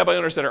 For sale by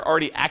owners that are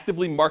already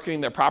actively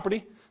marketing their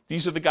property.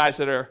 These are the guys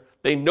that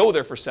they know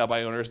they're for sale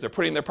by owners, they're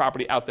putting their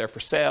property out there for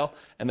sale,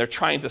 and they're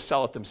trying to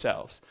sell it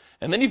themselves.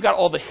 And then you've got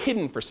all the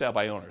hidden for sale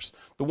by owners.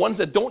 The ones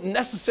that don't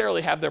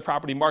necessarily have their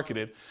property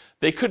marketed.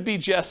 They could be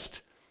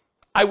just,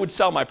 I would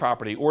sell my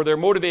property, or they're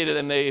motivated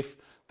and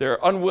they're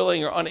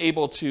unwilling or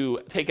unable to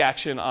take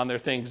action on their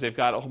things. They've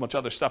got a whole bunch of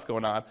other stuff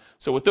going on.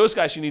 So with those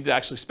guys, you need to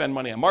actually spend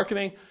money on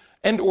marketing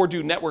and or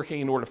do networking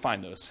in order to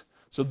find those.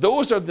 So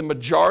those are the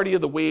majority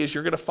of the ways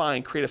you're going to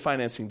find creative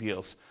financing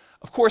deals.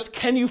 Of course,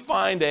 can you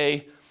find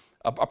a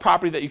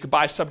property that you could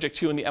buy subject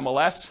to in the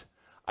MLS?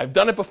 I've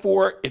done it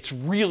before. It's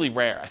really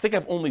rare. I think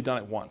I've only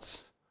done it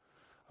once.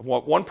 I've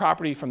bought one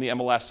property from the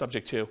MLS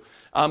subject to.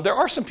 There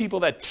are some people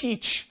that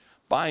teach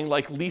buying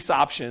lease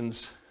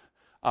options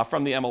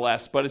from the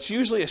MLS, but it's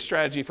usually a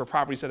strategy for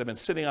properties that have been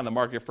sitting on the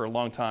market for a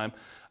long time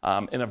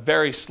in a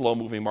very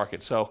slow-moving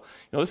market. So,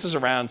 this is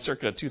around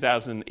circa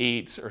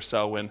 2008 or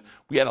so when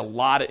we had a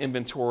lot of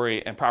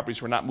inventory and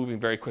properties were not moving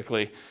very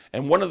quickly.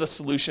 And one of the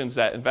solutions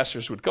that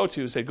investors would go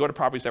to is they'd go to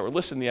properties that were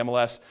listed in the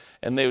MLS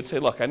and they would say,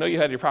 look, I know you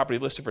had your property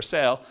listed for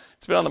sale.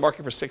 It's been on the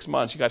market for 6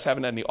 months. You guys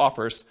haven't had any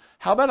offers.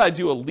 How about I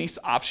do a lease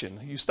option?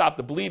 You stop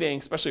the bleeding,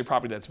 especially a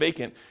property that's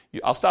vacant.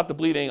 I'll stop the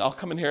bleeding. I'll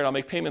come in here and I'll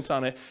make payments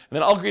on it. And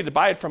then I'll agree to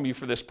buy it from you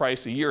for this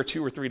price a year or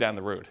 2 or 3 down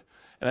the road.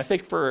 And I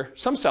think for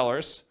some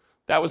sellers,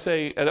 that was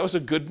a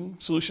good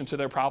solution to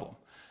their problem.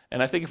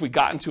 And I think if we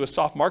got into a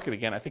soft market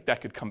again, I think that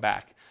could come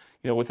back.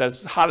 With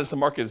as hot as the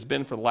market has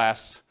been for the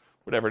last,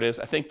 whatever it is,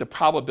 I think the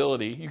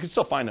probability, you can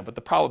still find them, but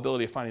the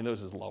probability of finding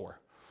those is lower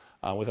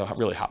with a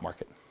really hot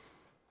market.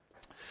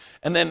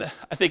 And then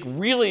I think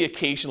really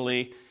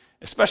occasionally,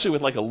 especially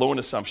with a loan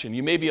assumption,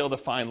 you may be able to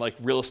find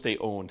real estate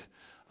owned.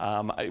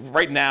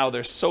 Right now,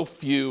 there's so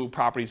few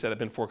properties that have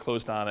been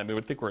foreclosed on.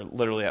 I think we're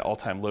literally at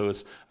all-time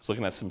lows. I was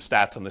looking at some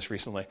stats on this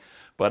recently.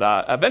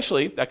 But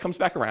eventually, that comes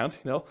back around.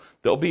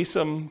 There'll be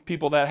some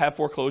people that have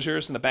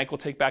foreclosures, and the bank will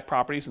take back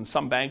properties, and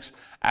some banks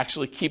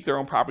actually keep their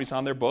own properties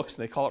on their books,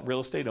 and they call it real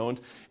estate owned.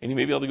 And you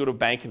may be able to go to a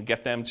bank and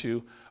get them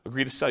to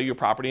agree to sell you a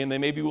property, and they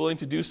may be willing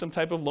to do some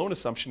type of loan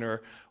assumption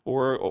or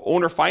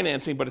owner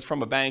financing, but it's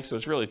from a bank, so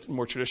it's really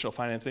more traditional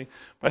financing.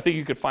 But I think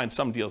you could find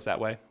some deals that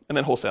way. And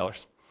then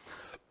wholesalers.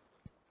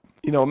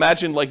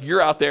 Imagine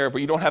you're out there,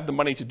 but you don't have the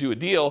money to do a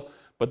deal,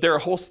 but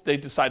they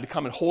decide to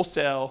come and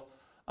wholesale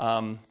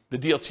the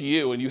deal to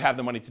you, and you have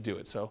the money to do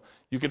it. So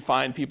you can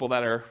find people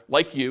that are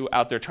like you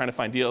out there trying to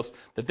find deals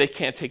that they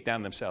can't take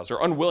down themselves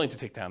or unwilling to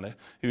take down if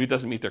it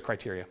doesn't meet their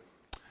criteria.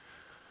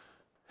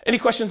 Any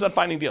questions on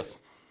finding deals?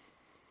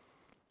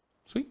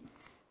 Sweet.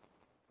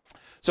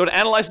 So to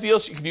analyze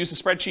deals, you can use the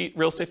spreadsheet,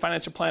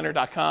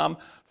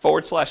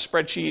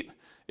 realestateFinancialPlanner.com/spreadsheet.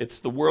 It's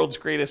the world's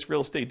greatest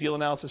real estate deal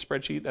analysis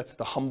spreadsheet. That's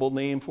the humble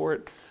name for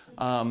it.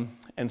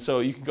 And so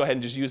you can go ahead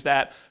and just use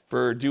that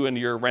for doing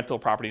your rental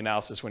property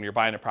analysis when you're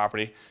buying a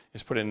property.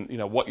 Just put in,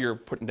 what you're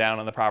putting down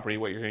on the property,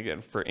 what you're going to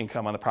get for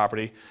income on the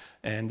property,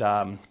 and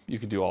you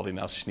can do all the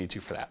analysis you need to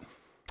for that.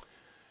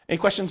 Any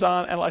questions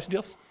on analyzing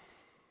deals?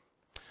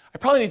 I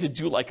probably need to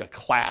do like a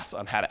class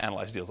on how to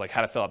analyze deals, like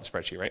how to fill out the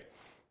spreadsheet, right?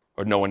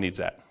 Or no one needs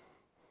that?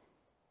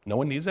 No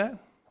one needs that?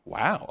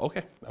 Wow,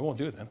 okay, I won't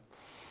do it then.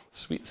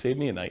 Sweet, save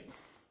me a night.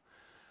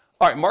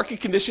 All right, market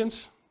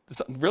conditions.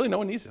 Really, no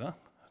one needs it, huh?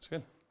 That's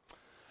good.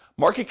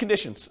 Market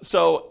conditions.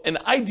 So, and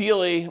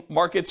ideally,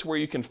 markets where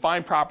you can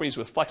find properties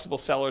with flexible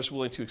sellers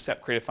willing to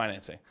accept creative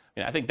financing.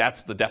 I think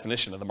that's the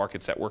definition of the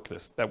markets that work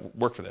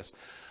for this.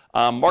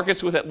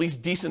 Markets with at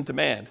least decent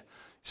demand.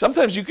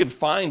 Sometimes you can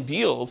find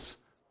deals,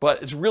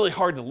 but it's really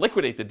hard to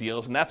liquidate the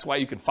deals, and that's why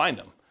you can find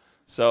them.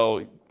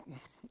 So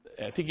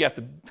I think you have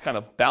to kind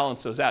of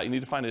balance those out. You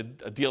need to find a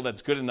deal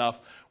that's good enough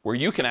where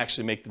you can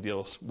actually make the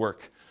deals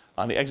work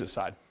on the exit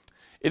side.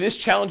 It is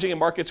challenging in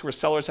markets where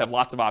sellers have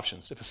lots of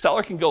options. If a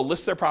seller can go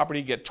list their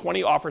property, get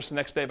 20 offers the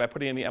next day by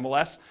putting in the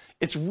MLS,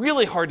 it's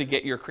really hard to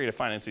get your creative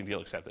financing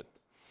deal accepted.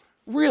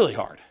 Really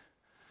hard,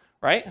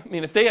 right? I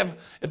mean, if they have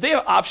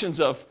options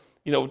of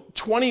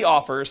 20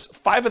 offers,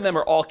 5 of them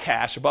are all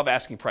cash, above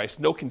asking price,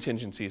 no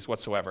contingencies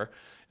whatsoever.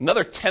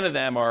 Another 10 of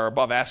them are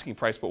above asking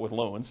price but with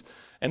loans,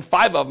 and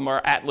 5 of them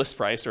are at list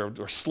price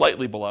or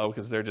slightly below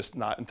because they're just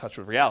not in touch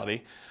with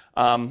reality.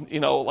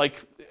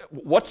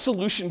 What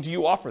solution do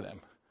you offer them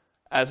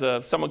as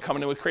someone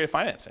coming in with creative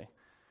financing,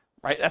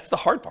 right? That's the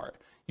hard part.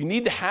 You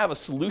need to have a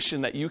solution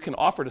that you can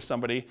offer to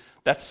somebody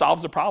that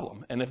solves the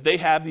problem. And if they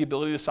have the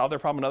ability to solve their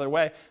problem another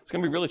way, it's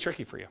going to be really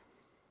tricky for you.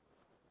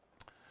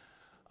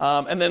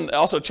 And then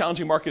also a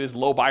challenging market is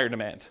low buyer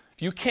demand.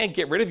 If you can't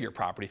get rid of your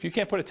property, if you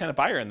can't put a tenant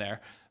buyer in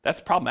there,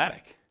 that's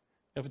problematic.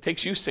 If it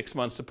takes you 6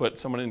 months to put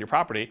someone in your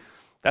property,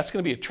 that's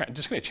going to be just going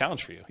to be a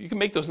challenge for you. You can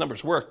make those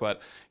numbers work, but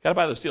you got to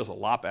buy those deals a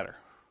lot better.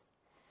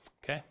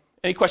 Okay?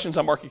 Any questions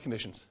on market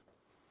conditions?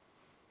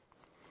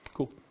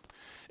 Cool.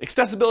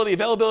 Accessibility,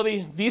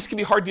 availability, these can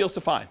be hard deals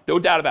to find, no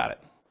doubt about it.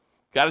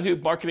 Got to do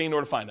marketing in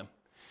order to find them.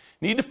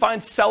 Need to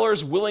find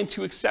sellers willing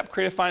to accept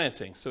creative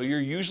financing. So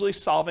you're usually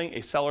solving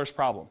a seller's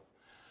problem.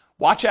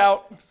 Watch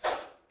out.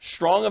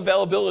 Strong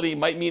availability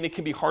might mean it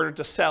can be harder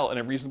to sell in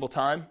a reasonable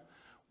time.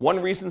 One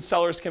reason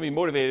sellers can be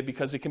motivated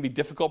because it can be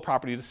difficult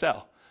property to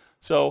sell.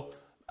 So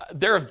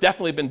there have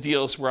definitely been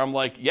deals where I'm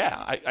like,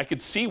 yeah, I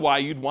could see why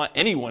you'd want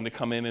anyone to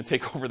come in and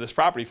take over this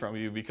property from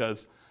you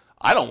because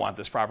I don't want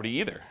this property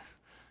either.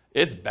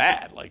 It's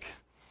bad.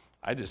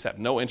 I just have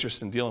no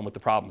interest in dealing with the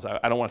problems.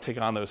 I don't want to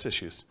take on those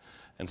issues.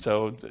 And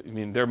so,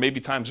 there may be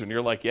times when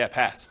you're like, yeah,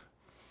 pass.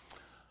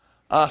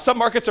 Some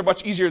markets are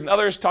much easier than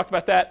others. Talked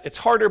about that. It's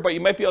harder, but you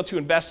might be able to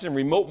invest in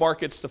remote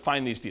markets to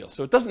find these deals.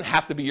 So it doesn't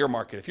have to be your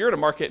market. If you're in a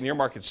market and your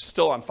market's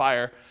still on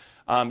fire,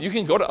 you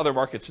can go to other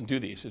markets and do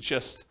these. It's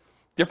just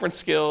different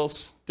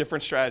skills,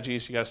 different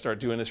strategies. You got to start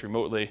doing this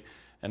remotely,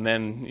 and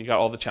then you got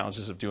all the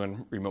challenges of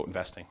doing remote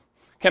investing.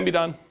 Can be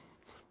done,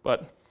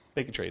 but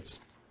making trades.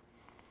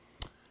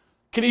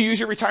 Can you use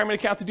your retirement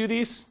account to do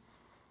these?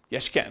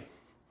 Yes, you can.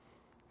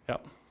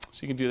 Yep.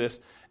 So you can do this.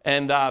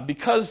 And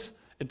because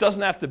it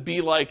doesn't have to be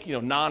like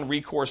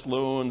non-recourse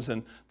loans,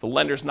 and the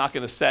lender's not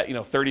going to set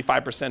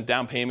 35%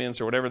 down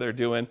payments or whatever they're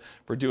doing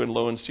for doing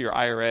loans to your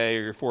IRA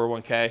or your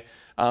 401k.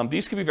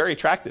 These can be very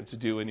attractive to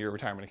do in your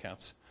retirement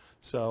accounts.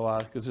 So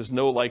because there's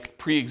no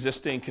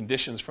pre-existing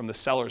conditions from the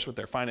sellers with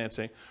their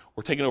financing.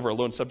 We're taking over a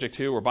loan subject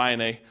to,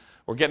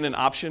 we're getting an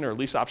option or a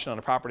lease option on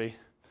a property.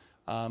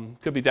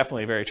 Could be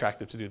definitely very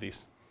attractive to do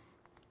these.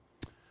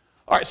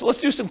 All right, so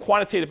let's do some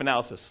quantitative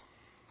analysis.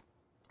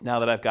 Now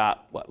that I've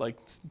got,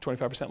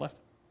 25% left? A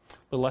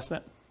little less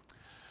than that.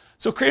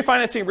 So creative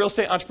financing, real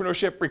estate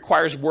entrepreneurship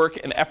requires work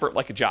and effort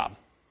like a job.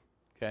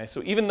 Okay,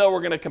 so even though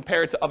we're going to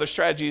compare it to other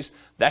strategies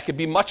that could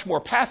be much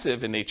more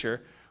passive in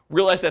nature,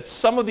 realize that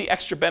some of the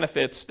extra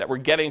benefits that we're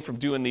getting from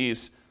doing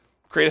these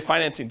creative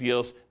financing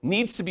deals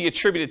needs to be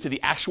attributed to the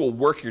actual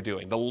work you're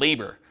doing, the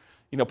labor.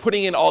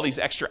 Putting in all these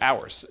extra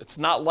hours. It's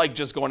not like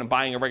just going and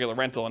buying a regular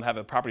rental and have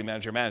a property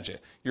manager manage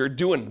it. You're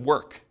doing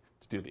work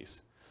to do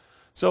these.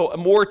 So a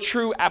more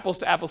true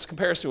apples-to-apples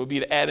comparison would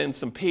be to add in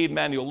some paid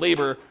manual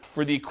labor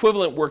for the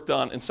equivalent work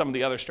done in some of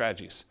the other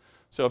strategies.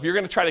 So if you're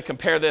going to try to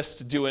compare this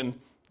to doing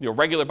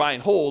regular buy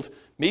and hold,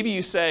 maybe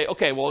you say,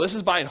 okay, well, this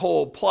is buy and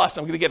hold, plus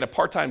I'm going to get a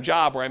part-time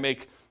job where I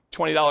make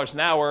 $20 an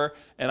hour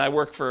and I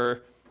work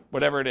for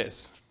whatever it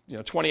is,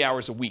 20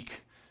 hours a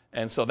week.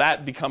 And so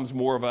that becomes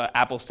more of an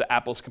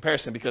apples-to-apples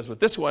comparison because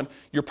with this one,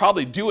 you're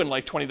probably doing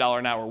 $20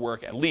 an hour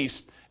work at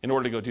least in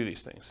order to go do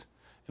these things,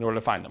 in order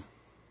to find them.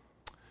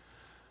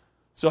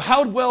 So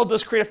how well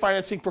does creative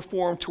financing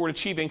perform toward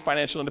achieving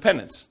financial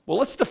independence? Well,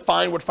 let's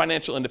define what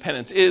financial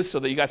independence is so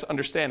that you guys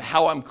understand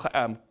how I'm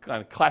kind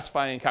of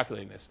classifying and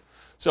calculating this.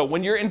 So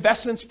when your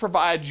investments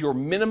provide your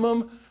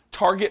minimum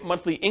target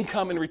monthly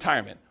income in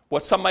retirement,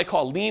 what some might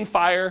call lean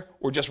FIRE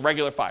or just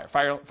regular FIRE.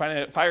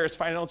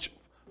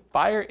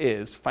 FIRE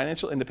is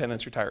financial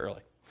independence, retire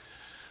early.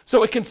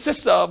 So it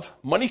consists of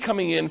money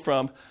coming in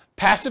from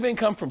passive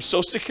income from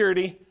Social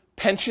Security,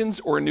 pensions,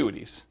 or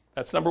annuities.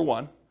 That's number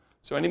one.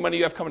 So any money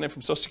you have coming in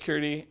from Social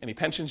Security, any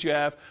pensions you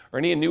have, or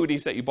any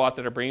annuities that you bought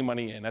that are bringing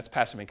money in, that's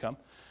passive income.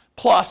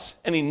 Plus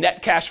any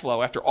net cash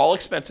flow after all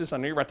expenses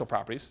under your rental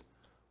properties.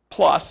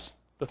 Plus,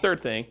 the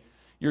third thing,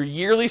 your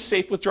yearly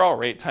safe withdrawal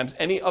rate times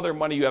any other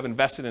money you have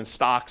invested in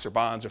stocks or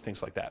bonds or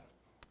things like that.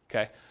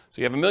 Okay?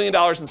 So you have $1 million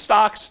in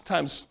stocks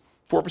times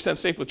 4%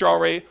 safe withdrawal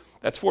rate.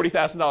 That's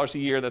 $40,000 a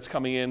year that's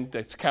coming in,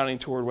 that's counting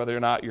toward whether or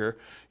not you're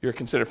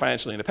considered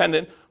financially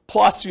independent.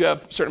 Plus you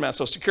have a certain amount of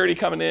Social Security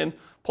coming in.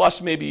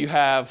 Plus maybe you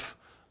have,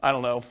 I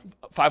don't know,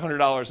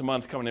 $500 a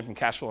month coming in from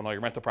cash flow and all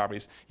your rental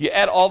properties. You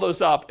add all those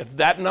up. If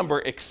that number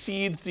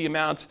exceeds the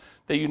amount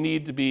that you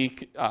need to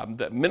be,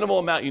 the minimal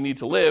amount you need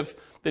to live,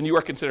 then you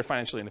are considered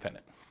financially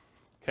independent.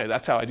 Okay,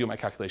 that's how I do my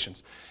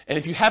calculations. And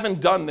if you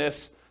haven't done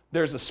this,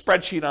 there's a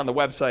spreadsheet on the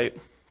website.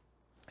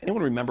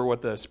 Anyone remember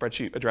what the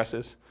spreadsheet address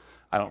is?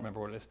 I don't remember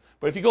what it is.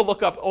 But if you go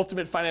look up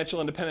Ultimate Financial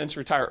Independence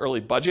Retire Early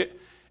Budget,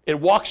 it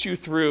walks you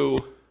through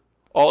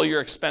all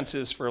your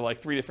expenses for like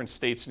 3 different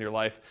states in your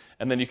life,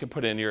 and then you can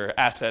put in your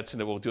assets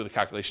and it will do the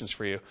calculations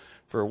for you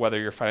for whether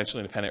you're financially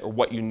independent or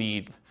what you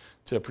need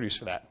to produce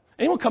for that.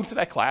 Anyone come to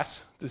that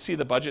class to see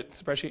the budget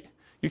spreadsheet?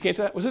 You came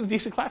to that? Was it a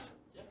decent class?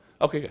 Yeah.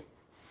 Okay, good.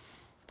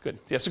 Good.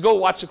 Yeah, so go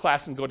watch the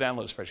class and go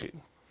download the spreadsheet.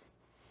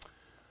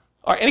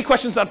 All right, any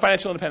questions on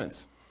financial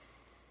independence?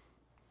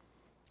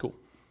 Cool.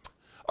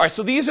 All right,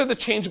 so these are the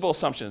changeable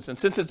assumptions, and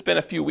since it's been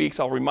a few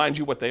weeks, I'll remind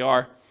you what they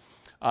are.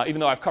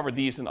 Even though I've covered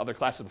these in other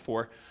classes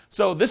before.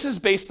 So this is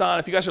based on,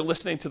 if you guys are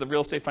listening to the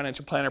Real Estate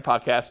Financial Planner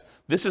podcast,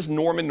 this is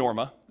Norm and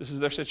Norma. This is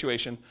their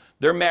situation.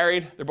 They're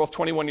married. They're both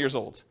 21 years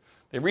old.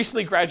 They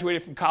recently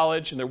graduated from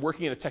college, and they're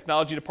working in a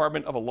technology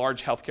department of a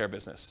large healthcare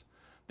business.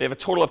 They have a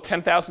total of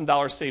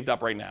 $10,000 saved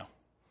up right now,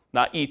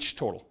 not each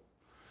total.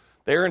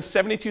 They earn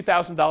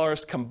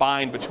 $72,000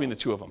 combined between the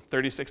two of them,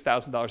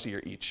 $36,000 a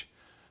year each.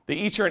 They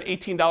each earn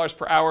 $18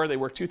 per hour. They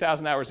work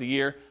 2,000 hours a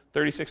year,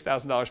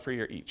 $36,000 per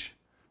year each.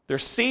 They're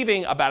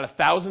saving about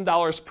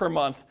 $1,000 per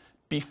month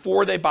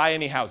before they buy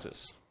any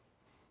houses.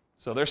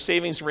 So their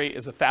savings rate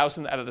is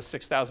 $1,000 out of the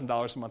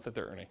 $6,000 a month that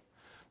they're earning.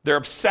 They're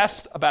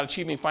obsessed about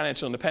achieving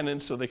financial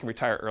independence so they can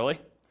retire early.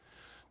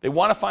 They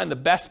want to find the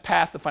best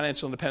path to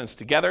financial independence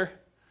together.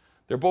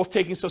 They're both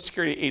taking Social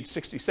Security at age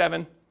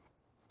 67.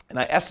 And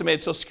I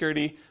estimated Social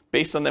Security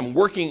based on them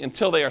working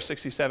until they are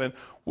 67,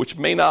 which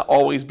may not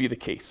always be the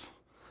case.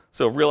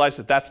 So realize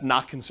that that's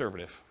not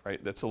conservative,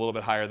 right? That's a little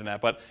bit higher than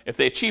that. But if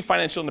they achieve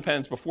financial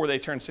independence before they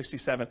turn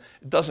 67,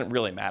 it doesn't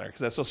really matter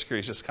because that Social Security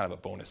is just kind of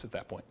a bonus at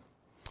that point.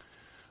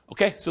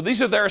 Okay, so these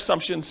are their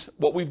assumptions.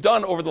 What we've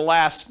done over the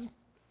last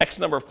X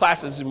number of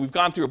classes is we've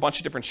gone through a bunch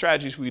of different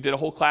strategies. We did a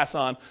whole class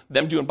on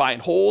them doing buy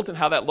and hold and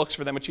how that looks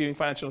for them achieving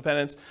financial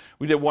independence.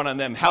 We did one on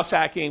them house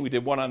hacking. We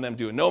did one on them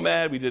doing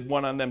nomad. We did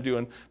one on them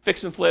doing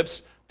fix and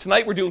flips.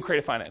 Tonight we're doing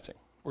creative financing.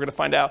 We're going to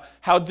find out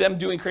how them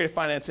doing creative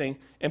financing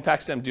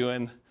impacts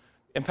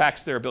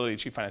their ability to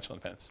achieve financial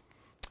independence.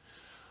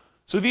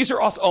 So these are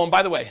also, oh, and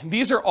by the way,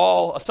 these are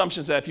all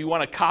assumptions that if you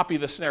want to copy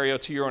the scenario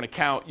to your own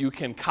account, you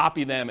can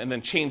copy them and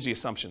then change the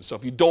assumptions. So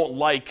if you don't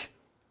like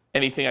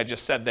anything I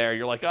just said there,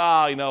 you're like,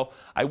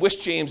 I wish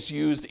James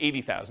used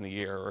 $80,000 a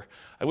year, or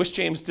I wish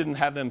James didn't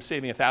have them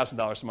saving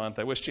 $1,000 a month.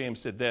 I wish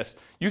James did this.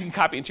 You can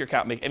copy into your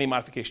account, make any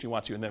modification you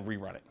want to, and then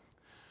rerun it.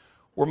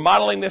 We're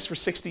modeling this for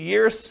 60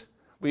 years.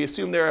 We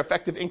assume their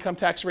effective income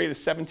tax rate is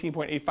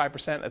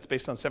 17.85%. That's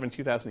based on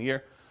 $72,000 a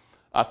year.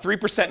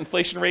 3%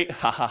 inflation rate,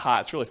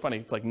 it's really funny.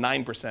 It's like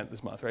 9%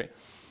 this month, right?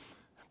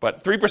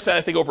 But 3%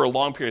 I think over a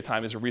long period of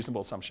time is a reasonable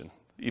assumption,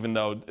 even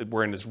though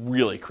we're in this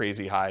really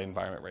crazy high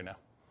environment right now.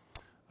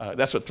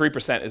 That's what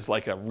 3% is,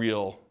 like a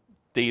real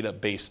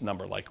data-based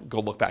number. Like go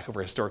look back over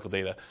historical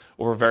data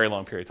over a very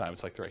long period of time.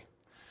 It's like 3.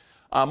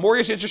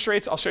 Mortgage interest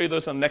rates, I'll show you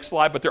those on the next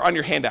slide, but they're on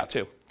your handout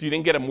too. If you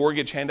didn't get a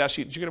mortgage handout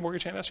sheet, did you get a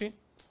mortgage handout sheet?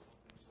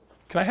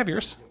 Can I have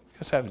yours?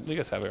 You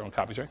guys have your own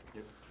copies, right?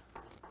 Yep.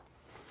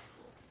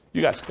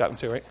 You guys got them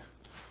too, right?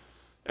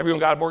 Everyone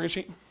got a mortgage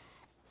sheet?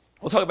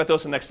 We'll talk about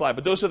those in the next slide,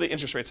 but those are the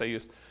interest rates I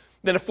used.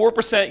 Then a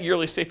 4%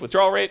 yearly safe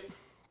withdrawal rate.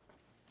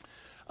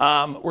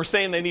 We're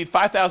saying they need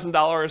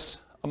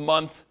 $5,000 a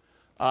month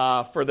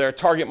for their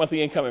target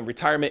monthly income in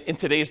retirement in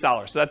today's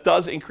dollars. So that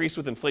does increase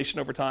with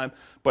inflation over time,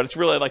 but it's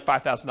really like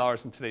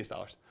 $5,000 in today's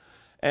dollars.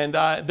 And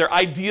their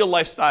ideal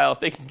lifestyle, if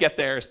they can get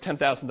there, is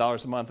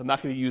 $10,000 a month. I'm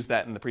not going to use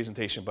that in the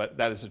presentation, but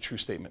that is a true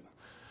statement.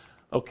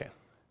 Okay.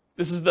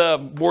 This is the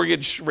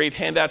mortgage rate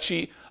handout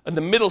sheet. In the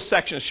middle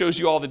section, it shows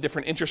you all the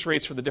different interest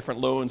rates for the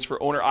different loans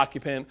for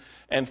owner-occupant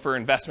and for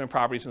investment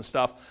properties and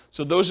stuff.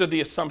 So those are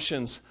the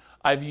assumptions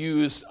I've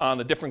used on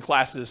the different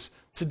classes.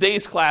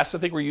 Today's class, I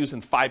think we're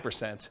using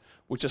 5%,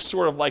 which is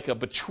sort of like a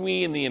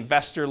between the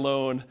investor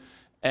loan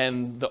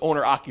and the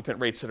owner-occupant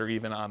rates that are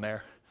even on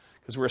there.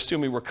 Because we're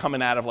assuming we're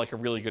coming out of like a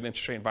really good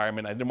interest rate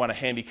environment. I didn't want to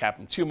handicap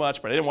them too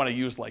much, but I didn't want to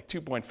use like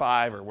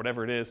 2.5 or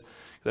whatever it is,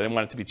 because I didn't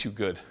want it to be too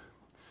good.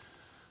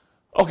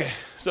 Okay,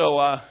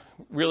 so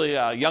really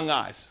young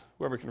eyes,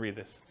 whoever can read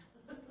this.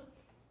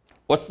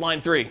 What's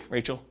line 3,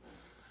 Rachel?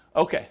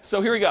 Okay,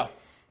 so here we go.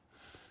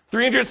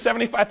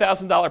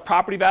 $375,000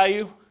 property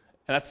value,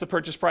 and that's the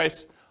purchase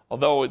price,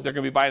 although they're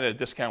going to be buying at a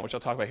discount, which I'll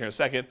talk about here in a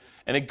second,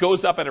 and it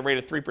goes up at a rate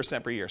of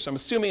 3% per year. So I'm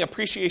assuming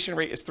appreciation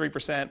rate is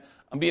 3%.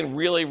 I'm being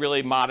really,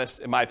 really modest,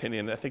 in my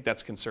opinion. I think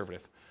that's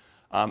conservative.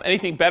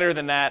 Anything better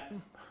than that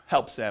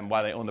helps them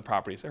while they own the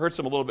properties. It hurts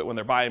them a little bit when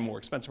they're buying more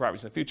expensive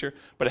properties in the future,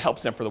 but it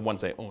helps them for the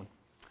ones they own.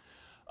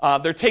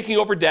 They're taking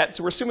over debt,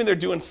 so we're assuming they're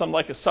doing some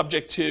like a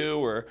subject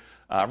to or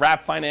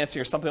wrap financing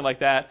or something like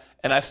that.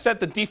 And I've set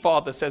the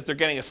default that says they're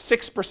getting a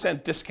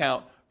 6%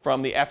 discount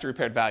from the after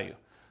repaired value.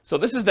 So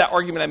this is that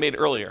argument I made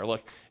earlier.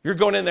 Look, you're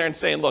going in there and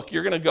saying, look,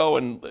 you're going to go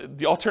and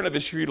the alternative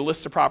is for you to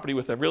list a property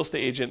with a real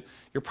estate agent.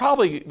 You're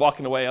probably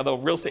walking away, although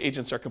real estate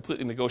agents are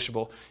completely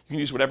negotiable. You can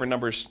use whatever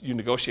numbers you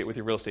negotiate with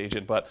your real estate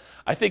agent. But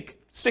I think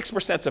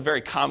 6% is a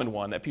very common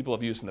one that people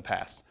have used in the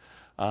past.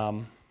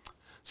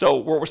 So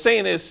what we're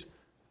saying is,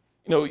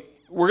 we're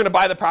going to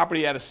buy the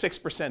property at a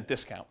 6%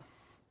 discount.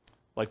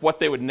 Like what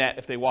they would net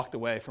if they walked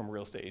away from a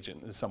real estate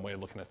agent is some way of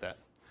looking at that.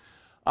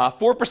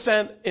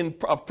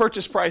 4% of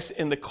purchase price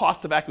in the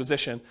cost of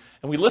acquisition,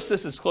 and we list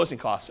this as closing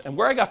costs. And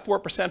where I got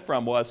 4%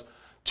 from was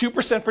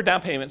 2% for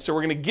down payment. So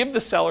we're going to give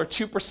the seller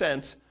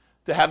 2%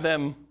 to have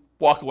them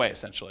walk away,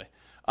 essentially,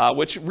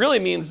 which really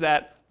means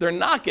that they're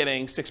not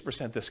getting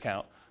 6%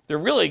 discount. They're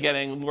really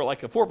getting more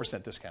like a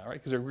 4% discount, right?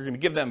 Because we're going to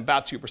give them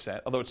about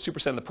 2%, although it's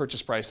 2% of the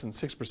purchase price and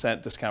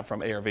 6% discount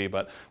from ARV,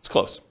 but it's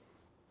close.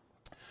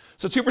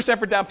 So 2%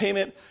 for down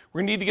payment. We're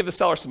going to need to give the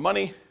seller some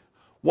money.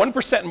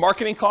 1% in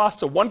marketing costs,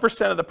 so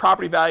 1% of the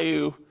property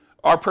value,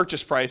 our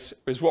purchase price,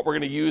 is what we're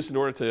going to use in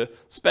order to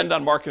spend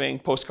on marketing,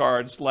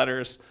 postcards,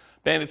 letters,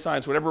 bandit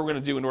signs, whatever we're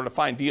going to do in order to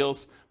find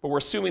deals. But we're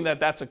assuming that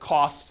that's a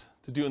cost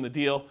to doing the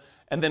deal.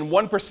 And then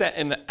 1%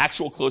 in the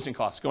actual closing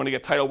costs, going to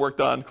get title work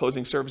done,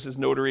 closing services,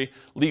 notary,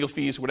 legal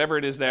fees, whatever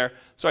it is there.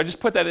 So I just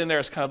put that in there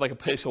as kind of like a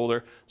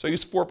placeholder. So I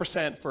use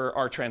 4% for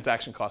our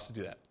transaction costs to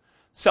do that.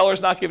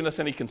 Seller's not giving us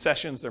any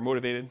concessions. They're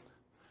motivated.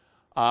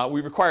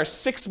 We require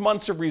 6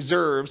 months of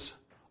reserves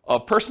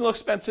of personal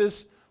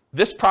expenses,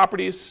 this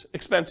property's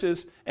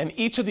expenses, and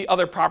each of the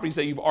other properties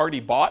that you've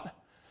already bought.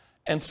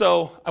 And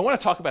so I want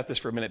to talk about this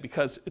for a minute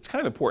because it's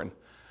kind of important.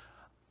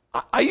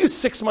 I use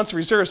 6 months of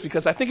reserves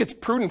because I think it's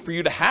prudent for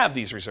you to have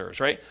these reserves,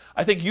 right?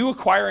 I think you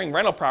acquiring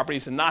rental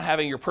properties and not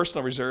having your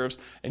personal reserves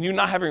and you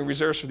not having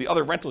reserves for the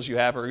other rentals you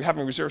have or you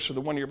having reserves for the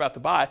one you're about to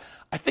buy,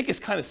 I think is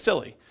kind of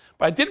silly.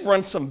 But I did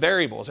run some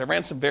variables. I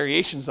ran some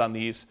variations on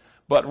these.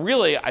 But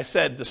really, I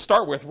said to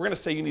start with, we're going to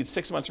say you need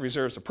 6 months of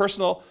reserves of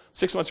personal,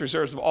 6 months of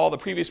reserves of all the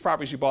previous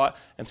properties you bought,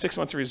 and 6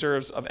 months of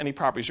reserves of any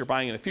properties you're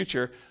buying in the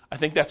future. I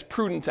think that's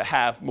prudent to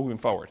have moving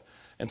forward.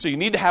 And so you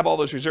need to have all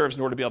those reserves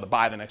in order to be able to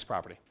buy the next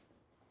property.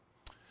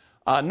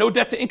 No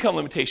debt to income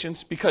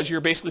limitations because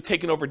you're basically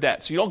taking over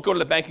debt. So you don't go to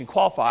the bank and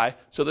qualify,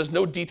 so there's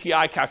no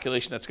DTI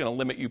calculation that's going to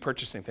limit you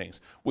purchasing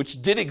things,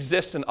 which did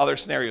exist in other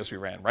scenarios we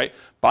ran, right?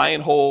 Buy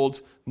and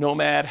hold,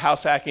 nomad,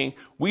 house hacking.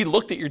 We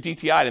looked at your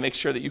DTI to make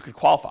sure that you could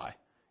qualify.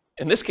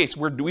 In this case,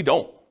 we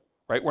don't,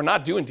 right? We're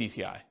not doing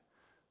DTI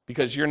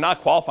because you're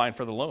not qualifying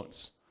for the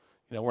loans.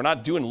 We're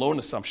not doing loan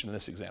assumption in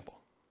this example.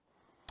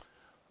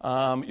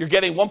 You're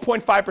getting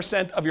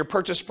 1.5% of your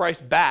purchase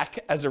price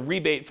back as a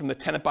rebate from the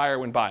tenant buyer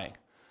when buying.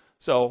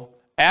 So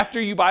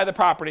after you buy the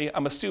property,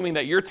 I'm assuming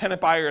that your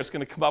tenant buyer is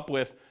going to come up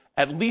with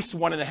at least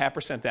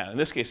 1.5% down. In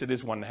this case, it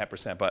is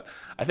 1.5%, but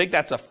I think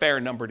that's a fair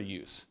number to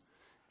use.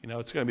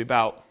 It's going to be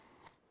about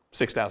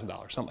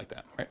 $6,000, something like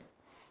that, right?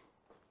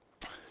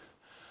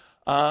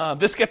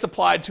 This gets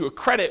applied to a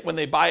credit when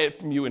they buy it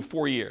from you in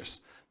 4 years.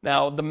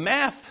 Now, the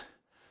math,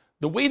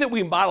 the way that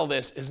we model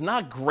this is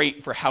not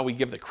great for how we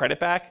give the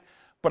credit back,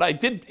 but I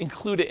did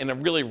include it in a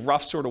really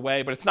rough sort of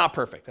way, but it's not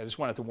perfect. I just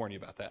wanted to warn you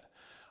about that.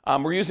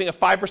 We're using a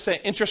 5%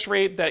 interest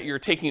rate that you're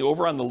taking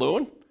over on the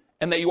loan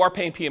and that you are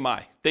paying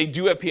PMI. They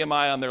do have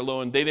PMI on their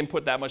loan. They didn't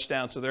put that much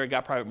down, so they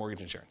got private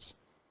mortgage insurance.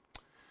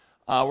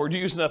 We're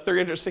using a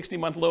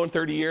 360-month loan,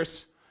 30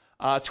 years.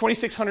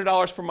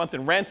 $2,600 per month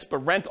in rent, but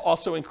rent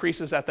also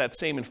increases at that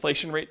same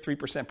inflation rate,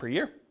 3% per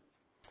year.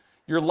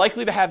 You're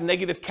likely to have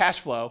negative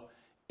cash flow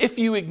if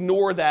you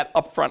ignore that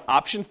upfront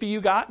option fee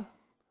you got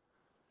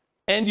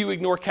and you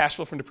ignore cash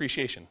flow from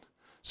depreciation.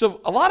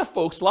 So a lot of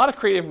folks, a lot of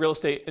creative real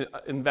estate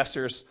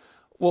investors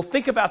will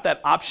think about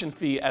that option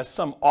fee as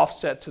some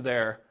offset to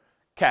their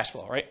cash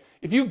flow, right?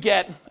 If you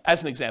get,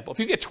 as an example, if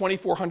you get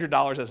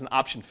 $2,400 as an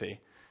option fee,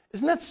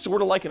 isn't that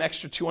sort of like an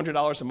extra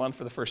 $200 a month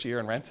for the first year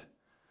in rent?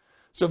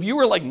 So if you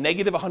were like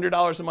negative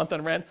 $100 a month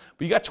on rent,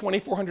 but you got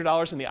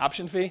 $2,400 in the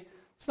option fee,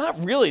 it's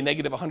not really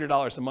negative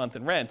 $100 a month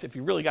in rent if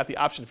you really got the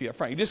option fee up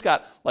front. You just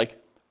got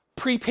like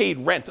prepaid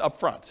rent up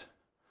front.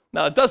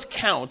 Now it does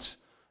count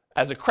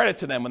as a credit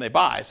to them when they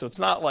buy, so it's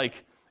not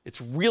like it's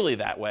really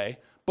that way,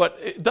 but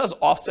it does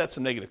offset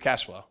some negative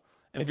cash flow.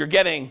 And if you're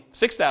getting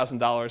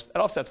 $6,000, that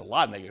offsets a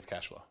lot of negative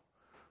cash flow,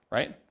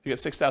 right? If you get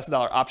 $6,000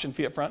 option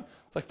fee up front,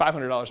 it's like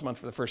 $500 a month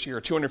for the first year,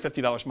 or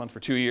 $250 a month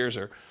for 2 years,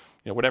 or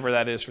whatever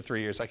that is for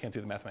 3 years. I can't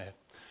do the math in my head.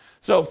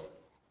 So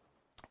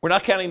we're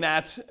not counting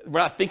that.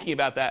 We're not thinking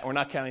about that. We're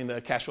not counting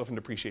the cash flow from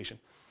depreciation.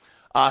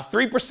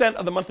 3%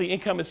 of the monthly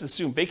income is the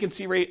assumed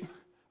vacancy rate.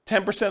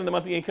 10% of the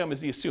monthly income is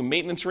the assumed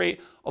maintenance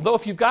rate. Although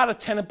if you've got a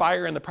tenant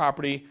buyer in the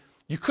property,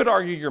 you could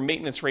argue your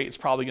maintenance rate is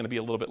probably going to be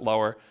a little bit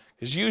lower,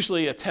 because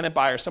usually a tenant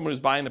buyer, someone who's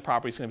buying the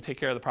property, is going to take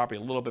care of the property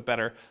a little bit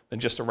better than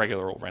just a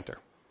regular old renter.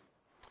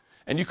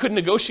 And you could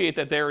negotiate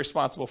that they're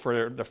responsible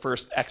for the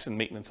first X in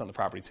maintenance on the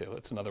property too.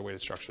 That's another way to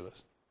structure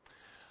this.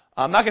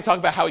 I'm not going to talk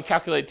about how we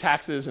calculate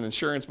taxes and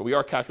insurance, but we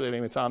are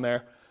calculating, it's on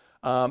there.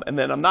 And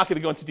then I'm not going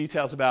to go into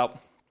details about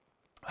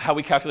how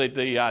we calculate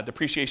the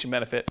depreciation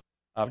benefit,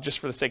 just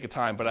for the sake of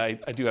time, but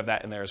I do have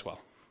that in there as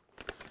well.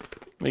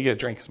 Let me get a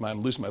drink because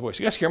I'm losing my voice.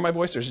 You guys hear my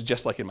voice, or is it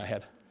just like in my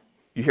head?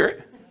 You hear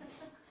it?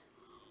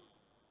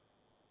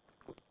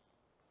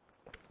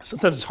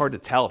 Sometimes it's hard to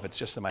tell if it's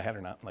just in my head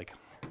or not.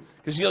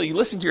 Because you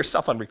listen to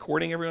yourself on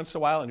recording every once in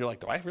a while, and you're like,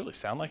 do I really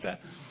sound like that?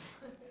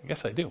 I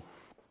guess I do.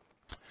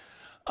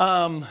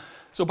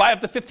 So buy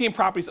up to 15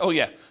 properties. Oh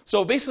yeah.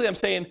 So basically I'm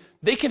saying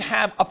they can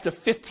have up to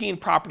 15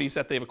 properties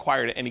that they've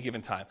acquired at any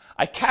given time.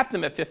 I cap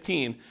them at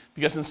 15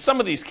 because in some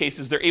of these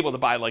cases they're able to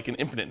buy like an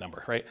infinite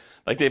number, right?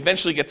 Like they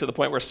eventually get to the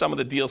point where some of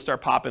the deals start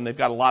popping, they've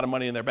got a lot of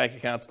money in their bank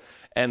accounts,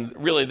 and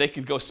really they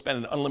could go spend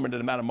an unlimited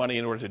amount of money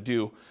in order to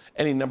do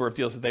any number of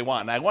deals that they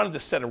want. And I wanted to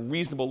set a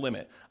reasonable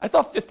limit. I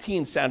thought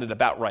 15 sounded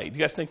about right. Do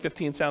you guys think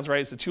 15 sounds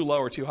right? Is it too low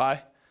or too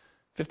high?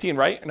 15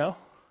 right or no?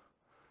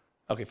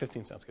 Okay,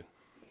 15 sounds good.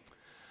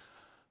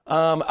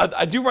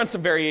 I do run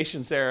some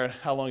variations there on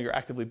how long you're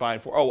actively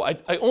buying for. Oh,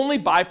 I only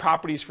buy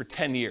properties for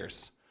 10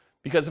 years.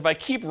 Because if I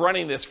keep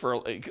running this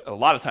for, a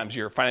lot of times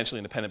you're financially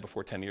independent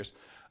before 10 years,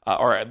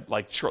 or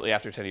like shortly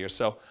after 10 years.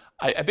 So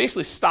I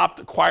basically stopped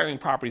acquiring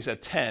properties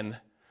at 10,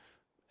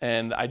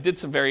 and I did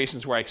some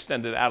variations where I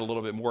extended it out a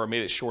little bit more,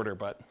 made it shorter,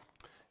 but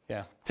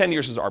yeah, 10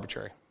 years is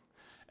arbitrary.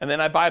 And then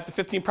I buy up to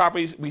 15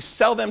 properties. We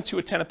sell them to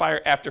a tenant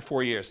buyer after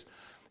 4 years.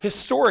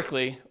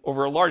 Historically,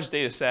 over a large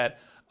data set,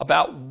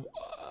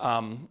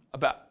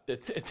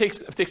 it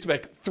takes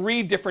about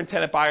 3 different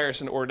tenant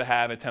buyers in order to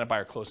have a tenant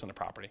buyer close on the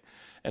property.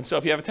 And so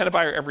if you have a tenant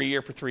buyer every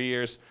year for 3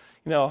 years,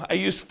 I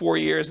used 4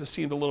 years. This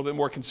seemed a little bit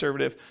more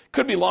conservative.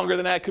 Could be longer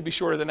than that, could be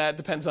shorter than that.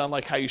 Depends on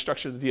how you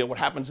structure the deal, what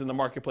happens in the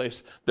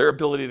marketplace, their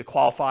ability to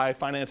qualify,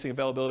 financing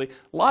availability.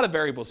 A lot of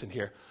variables in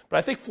here. But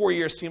I think 4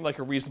 years seemed like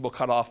a reasonable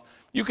cutoff.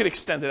 You could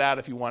extend it out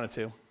if you wanted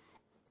to.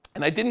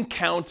 And I didn't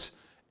count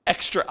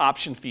extra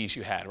option fees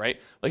you had, right?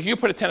 Like you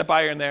put a tenant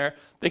buyer in there,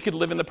 they could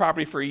live in the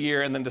property for a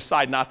year and then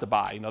decide not to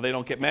buy. They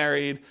don't get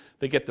married,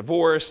 they get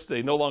divorced,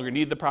 they no longer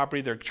need the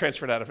property, they're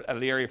transferred out of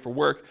the area for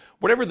work,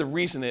 whatever the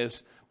reason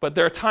is. But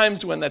there are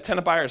times when that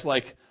tenant buyer is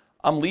like,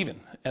 I'm leaving,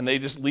 and they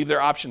just leave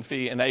their option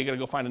fee, and now you got to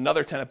go find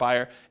another tenant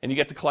buyer, and you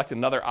get to collect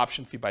another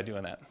option fee by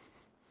doing that.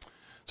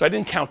 So I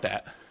didn't count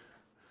that.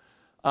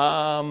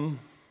 And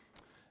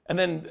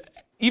then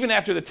even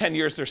after the 10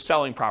 years, they're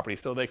selling property.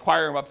 So they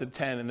acquire them up to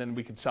 10, and then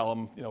we can sell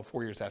them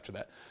 4 years after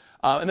that.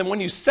 And then when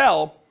you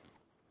sell,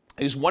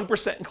 it is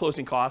 1% in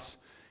closing costs.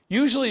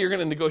 Usually you're going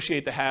to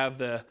negotiate to have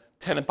the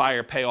tenant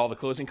buyer pay all the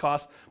closing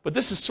costs, but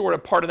this is sort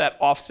of part of that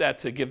offset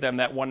to give them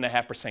that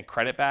 1.5%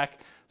 credit back.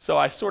 So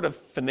I sort of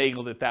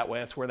finagled it that way.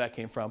 That's where that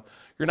came from.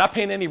 You're not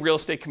paying any real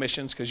estate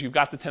commissions because you've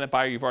got the tenant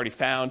buyer you've already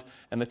found,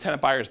 and the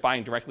tenant buyer is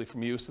buying directly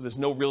from you, so there's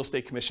no real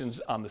estate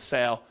commissions on the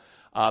sale.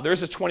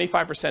 There's a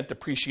 25%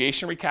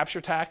 depreciation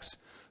recapture tax.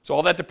 So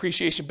all that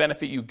depreciation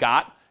benefit you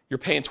got, you're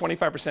paying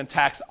 25%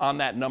 tax on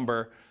that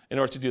number in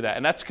order to do that.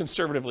 And that's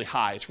conservatively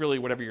high. It's really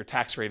whatever your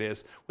tax rate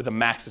is with a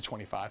max of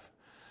 25.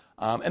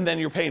 And then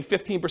you're paying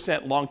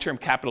 15% long-term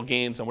capital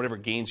gains on whatever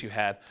gains you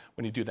had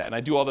when you do that. And I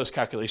do all those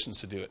calculations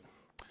to do it.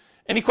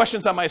 Any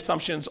questions on my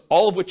assumptions,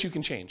 all of which you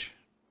can change?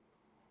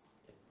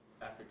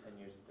 After 10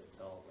 years, if they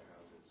sell their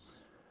houses,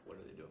 what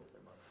are they doing with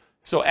their money?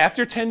 So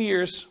after 10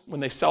 years, when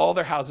they sell all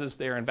their houses,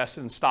 they are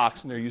invested in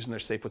stocks and they're using their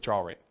safe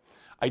withdrawal rate.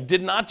 I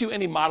did not do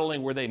any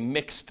modeling where they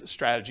mixed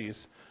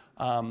strategies.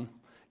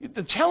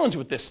 The challenge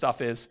with this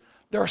stuff is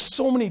there are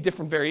so many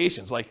different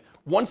variations. Like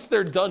once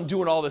they're done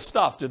doing all this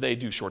stuff, do they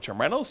do short-term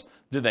rentals?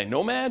 Do they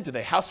nomad? Do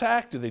they house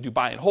hack? Do they do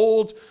buy and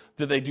hold?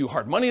 Do they do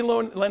hard money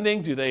loan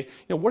lending? Do they,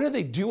 what are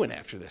they doing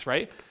after this,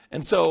 right?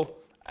 And so,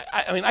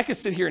 I could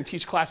sit here and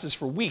teach classes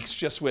for weeks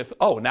just with,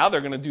 oh, now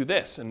they're going to do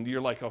this. And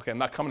you're like, okay, I'm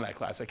not coming to that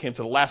class. I came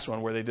to the last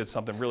one where they did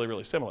something really,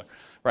 really similar,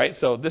 right?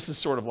 So this is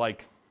sort of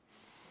like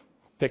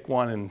pick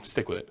one and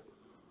stick with it.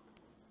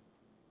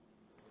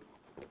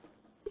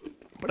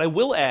 But I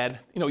will add,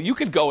 you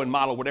could go and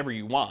model whatever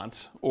you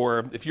want,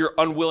 or if you're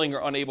unwilling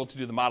or unable to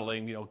do the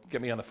modeling,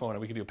 get me on the phone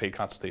and we can do a paid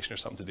consultation or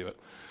something to do it.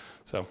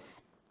 So,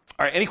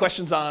 all right, any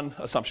questions on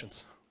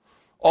assumptions?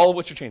 All of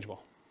which are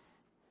changeable.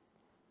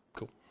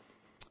 Cool.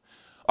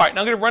 All right,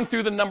 now I'm going to run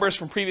through the numbers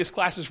from previous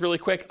classes really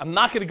quick. I'm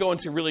not going to go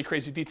into really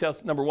crazy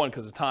details, number one,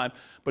 because of time,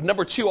 but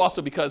number two,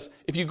 also because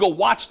if you go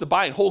watch the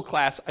buy and hold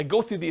class, I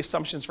go through the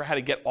assumptions for how to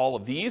get all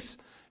of these.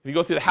 If you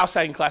go through the house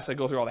hacking class, I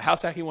go through all the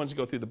house hacking ones. You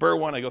go through the Burr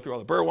one, I go through all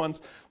the Burr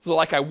ones. So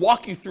like I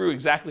walk you through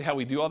exactly how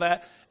we do all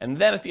that, and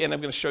then at the end,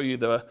 I'm going to show you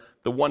the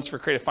ones for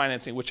creative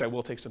financing, which I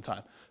will take some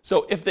time.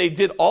 So if they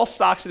did all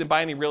stocks and didn't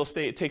buy any real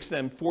estate, it takes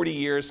them 40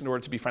 years in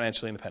order to be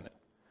financially independent.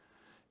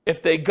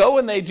 If they go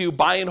and they do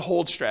buy and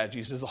hold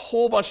strategies, there's a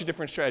whole bunch of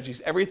different strategies,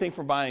 everything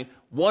from buying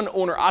one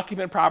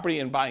owner-occupant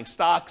property and buying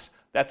stocks,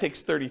 that takes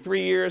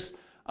 33 years.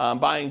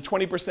 Buying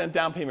 20%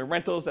 down payment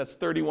rentals, that's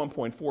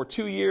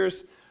 31.42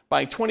 years.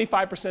 Buying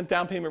 25%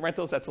 down payment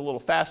rentals, that's a little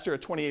faster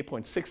at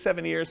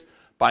 28.67 years.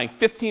 Buying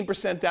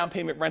 15% down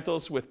payment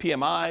rentals with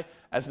PMI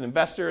as an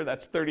investor,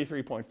 that's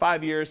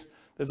 33.5 years.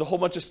 There's a whole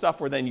bunch of stuff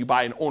where then you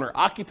buy an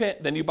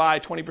owner-occupant, then you buy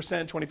 20%,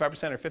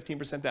 25%, or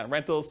 15% down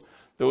rentals.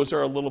 Those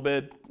are a little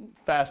bit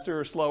faster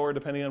or slower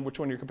depending on which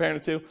one you're comparing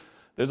it to.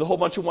 There's a whole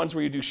bunch of ones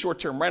where you do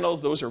short-term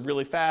rentals. Those are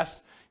really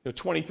fast,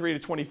 23 to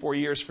 24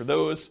 years for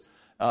those.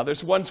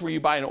 There's ones where you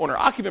buy an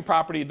owner-occupant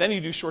property, then you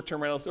do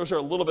short-term rentals. Those are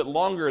a little bit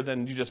longer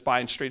than you just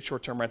buying straight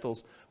short-term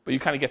rentals, but you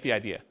kind of get the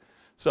idea.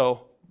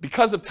 So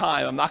because of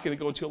time, I'm not going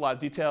to go into a lot of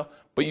detail,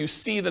 but you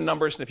see the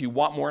numbers, and if you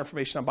want more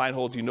information on buy and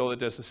hold, you know that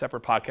there's a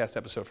separate podcast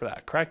episode for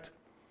that, correct?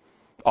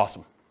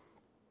 Awesome.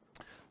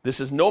 This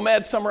is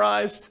Nomad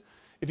summarized.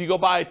 If you go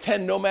buy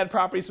 10 Nomad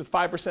properties with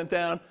 5%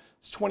 down,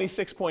 it's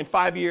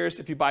 26.5 years.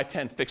 If you buy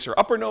 10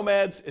 fixer-upper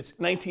Nomads, it's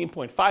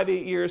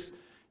 19.58 years.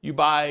 You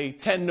buy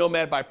 10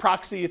 Nomad by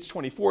proxy, it's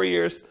 24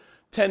 years.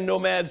 10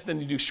 Nomads, then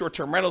you do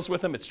short-term rentals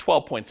with them, it's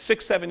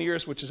 12.67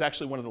 years, which is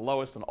actually one of the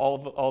lowest in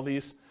all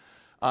these.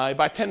 You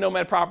buy 10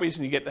 Nomad properties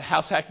and you get the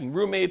house hacking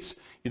roommates,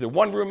 either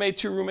one roommate,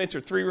 two roommates,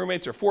 or three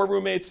roommates, or four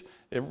roommates.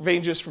 It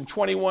ranges from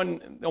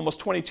 21, almost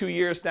 22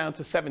 years down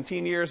to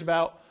 17 years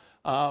about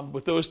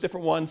with those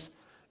different ones.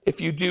 If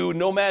you do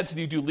Nomads and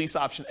you do lease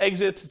option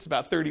exits, it's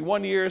about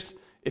 31 years.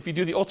 If you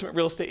do the Ultimate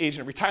Real Estate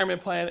Agent Retirement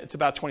Plan, it's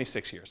about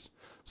 26 years.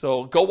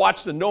 So go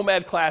watch the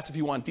Nomad class if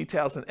you want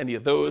details on any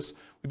of those.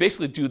 We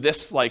basically do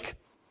this like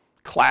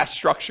class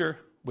structure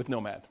with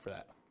Nomad for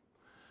that.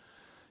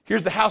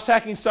 Here's the house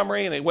hacking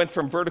summary, and it went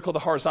from vertical to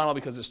horizontal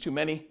because there's too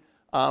many.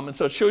 And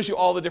so it shows you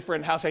all the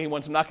different house hacking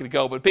ones. I'm not going to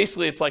go, but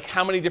basically it's like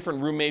how many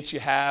different roommates you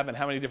have and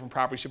how many different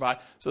properties you buy.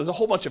 So there's a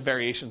whole bunch of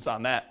variations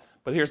on that,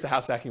 but here's the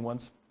house hacking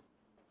ones.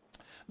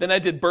 Then I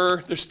did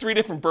Burr. There's 3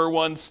 different Burr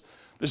ones.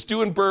 There's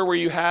doing Burr where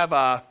you have,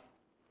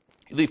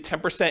 you leave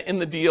 10% in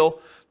the deal.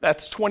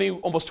 That's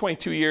almost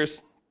 22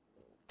 years.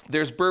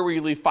 There's Burr where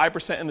you leave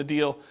 5% in the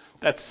deal.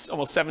 That's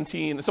almost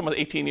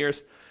 18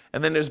 years.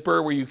 And then there's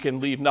Burr where you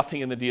can leave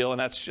nothing in the deal, and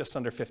that's just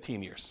under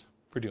 15 years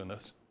for doing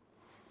those.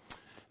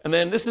 And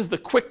then this is the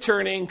quick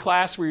turning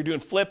class where you're doing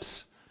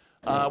flips,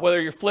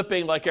 whether you're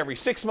flipping like every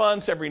 6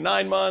 months, every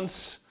 9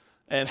 months,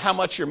 and how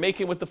much you're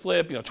making with the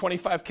flip,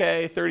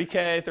 25K,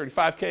 30K,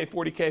 35K,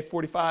 40K,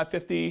 45,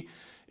 50.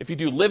 If you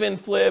do live-in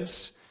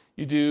flips,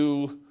 you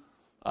do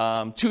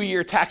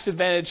 2-year tax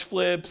advantage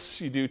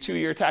flips, you do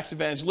 2-year tax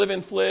advantage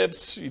live-in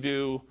flips, you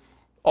do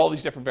all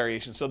these different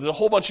variations. So there's a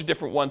whole bunch of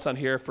different ones on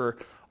here for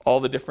all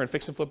the different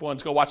fix and flip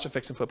ones. Go watch the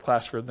fix and flip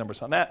class for the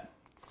numbers on that.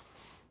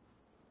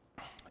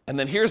 And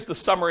then here's the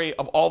summary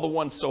of all the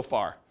ones so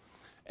far.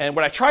 And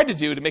what I tried to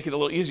do to make it a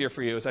little easier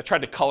for you is I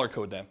tried to color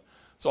code them.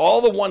 So all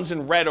the ones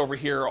in red over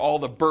here are all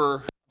the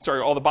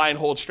all the buy and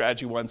hold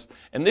strategy ones.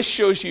 And this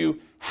shows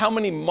you how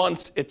many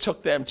months it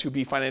took them to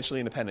be financially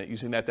independent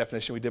using that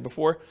definition we did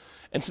before.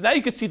 And so now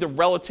you can see the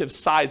relative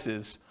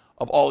sizes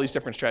of all these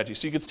different strategies.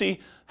 So you can see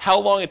how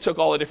long it took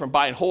all the different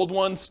buy and hold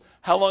ones,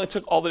 how long it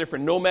took all the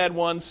different Nomad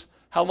ones,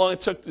 how long it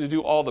took to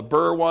do all the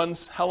Burr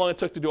ones, how long it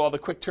took to do all the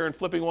quick turn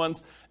flipping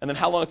ones, and then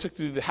how long it took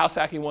to do the house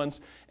hacking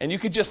ones. And you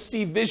could just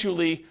see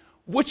visually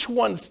which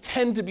ones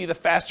tend to be the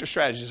faster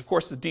strategies. Of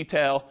course, the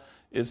detail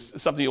is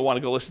something you'll want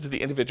to go listen to the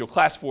individual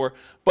class for.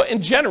 But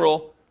in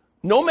general,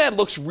 Nomad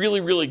looks really,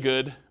 really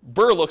good.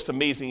 Burr looks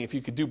amazing if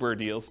you could do Burr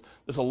deals.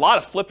 There's a lot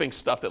of flipping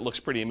stuff that looks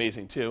pretty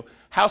amazing too.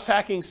 House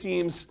hacking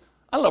seems,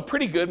 I don't know,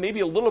 pretty good, maybe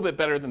a little bit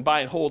better than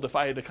buy and hold if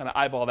I had to kind of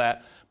eyeball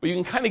that. But you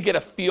can kind of get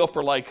a feel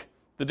for like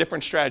the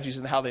different strategies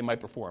and how they might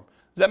perform.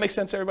 Does that make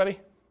sense, everybody?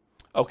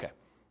 Okay.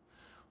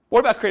 What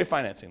about creative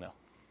financing though?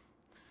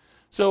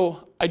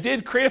 So I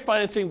did creative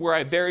financing where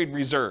I varied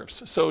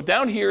reserves. So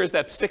down here is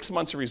that 6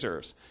 months of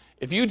reserves.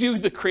 If you do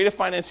the creative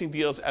financing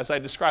deals as I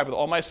described with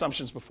all my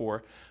assumptions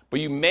before, but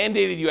you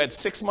mandated you had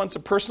 6 months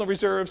of personal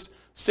reserves,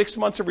 6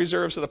 months of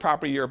reserves of the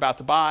property you're about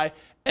to buy,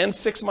 and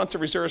 6 months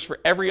of reserves for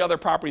every other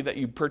property that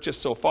you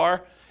purchased so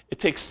far, it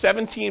takes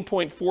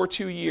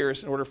 17.42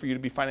 years in order for you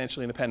to be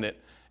financially independent,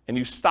 and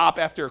you stop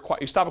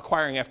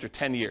acquiring after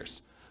 10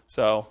 years.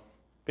 So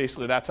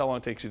basically that's how long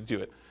it takes you to do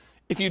it.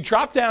 If you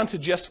drop down to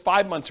just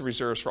 5 months of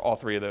reserves for all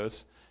 3 of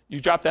those, you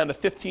drop down to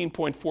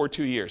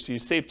 15.42 years. So you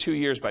save 2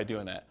 years by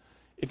doing that.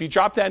 If you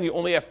drop down, you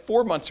only have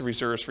 4 months of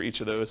reserves for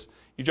each of those.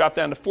 You drop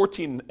down to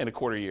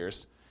 14.25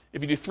 years.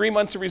 If you do 3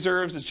 months of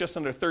reserves, it's just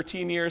under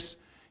 13 years.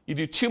 You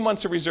do 2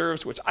 months of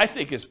reserves, which I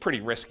think is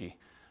pretty risky.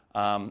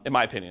 in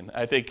my opinion.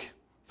 I think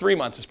 3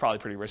 months is probably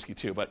pretty risky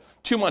too, but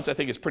 2 months I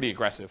think is pretty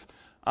aggressive.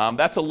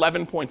 That's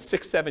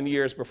 11.67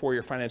 years before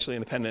you're financially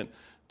independent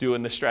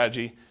doing this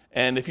strategy.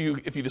 And if you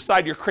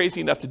decide you're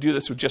crazy enough to do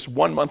this with just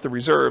 1 month of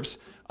reserves,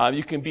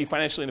 you can be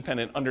financially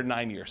independent under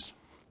 9 years.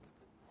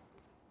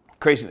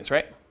 Craziness,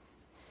 right?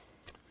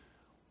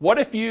 What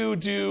if you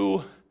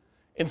do,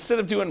 instead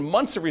of doing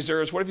months of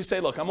reserves, what if you say,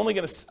 look, I'm only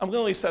going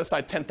to set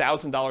aside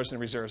 $10,000 in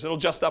reserves. It'll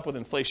adjust up with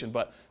inflation,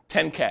 but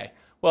 10K.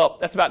 Well,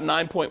 that's about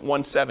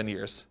 9.17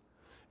 years.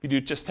 If you do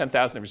just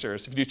 10,000 in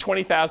reserves. If you do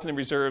 20,000 in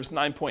reserves,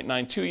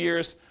 9.92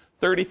 years.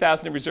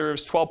 30,000 in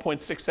reserves,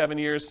 12.67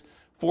 years.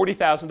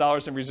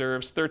 $40,000 in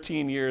reserves,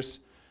 13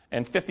 years.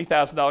 And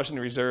 $50,000 in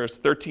reserves,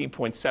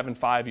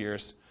 13.75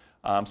 years.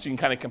 So you can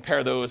kind of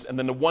compare those. And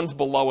then the ones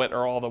below it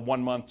are all the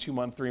 1 month, 2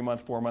 month, 3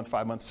 month, 4 month,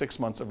 5 month, 6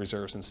 months of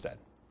reserves instead.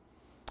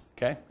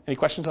 Okay, any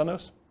questions on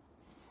those?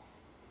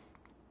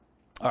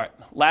 All right,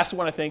 last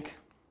one I think.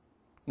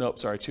 Nope,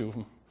 sorry, 2 of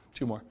them,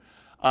 2 more.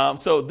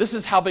 So this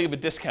is how big of a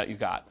discount you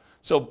got.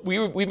 So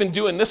we've been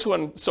doing this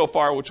one so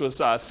far, which was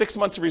 6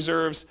 months of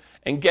reserves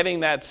and getting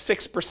that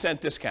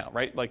 6% discount,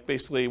 right? Like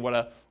basically what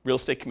a real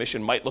estate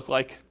commission might look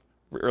like.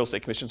 Real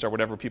estate commissions are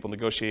whatever people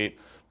negotiate,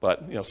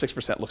 but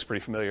 6% looks pretty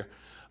familiar.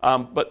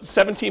 But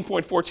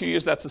 17.42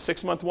 years, that's the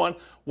 6 month one.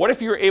 What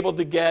if you were able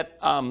to get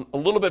a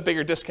little bit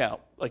bigger discount,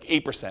 like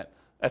 8%?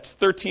 That's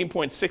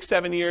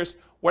 13.67 years.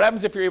 What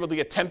happens if you're able to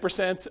get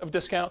 10% of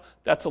discount?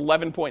 That's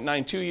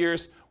 11.92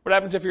 years. What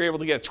happens if you're able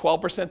to get a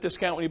 12%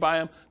 discount when you buy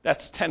them?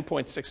 That's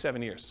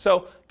 10.67 years.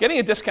 So getting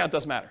a discount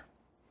does matter,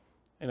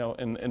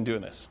 in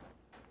doing this.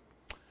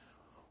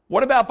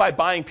 What about by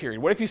buying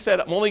period? What if you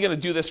said, I'm only going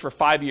to do this for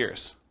 5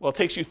 years? Well, it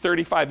takes you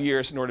 35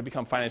 years in order to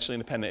become financially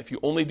independent. If you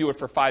only do it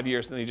for 5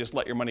 years, then you just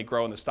let your money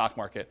grow in the stock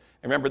market.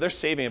 And remember, they're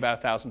saving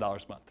about $1,000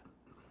 a month.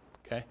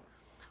 Okay?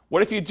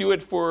 What if you do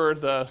it for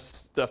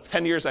the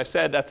 10 years I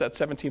said? That's at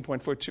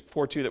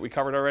 17.42 that we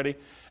covered already.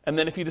 And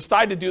then if you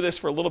decide to do this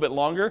for a little bit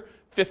longer,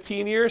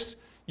 15 years,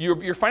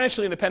 you're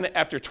financially independent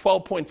after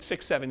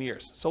 12.67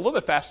 years. So a little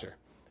bit faster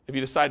if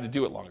you decide to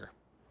do it longer.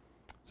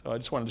 So I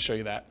just wanted to show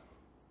you that.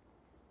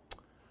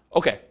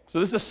 Okay, so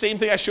this is the same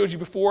thing I showed you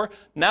before.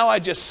 Now I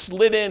just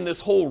slid in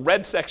this whole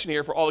red section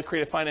here for all the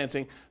creative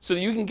financing so that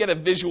you can get a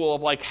visual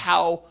of like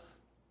how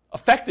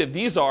effective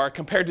these are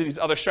compared to these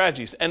other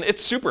strategies. And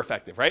it's super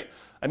effective, right?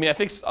 I mean, I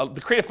think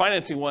the creative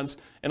financing ones,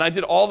 and I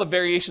did all the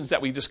variations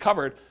that we just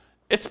covered,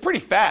 it's pretty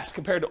fast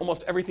compared to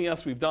almost everything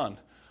else we've done.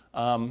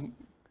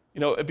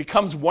 It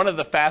becomes one of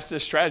the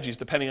fastest strategies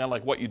depending on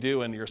like what you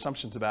do and your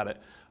assumptions about it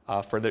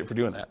for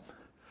doing that.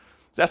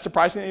 Is that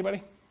surprising to anybody?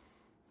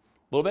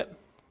 A little bit?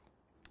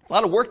 It's a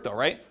lot of work though,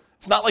 right?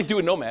 It's not like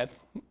doing Nomad.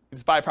 You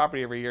just buy a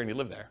property every year and you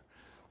live there.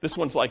 This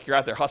one's like you're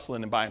out there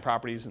hustling and buying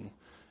properties and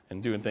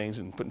doing things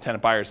and putting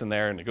tenant buyers in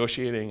there and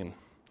negotiating and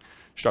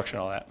structuring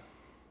all that.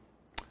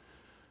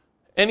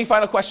 Any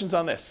final questions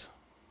on this?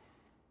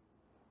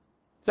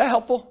 Is that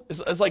helpful?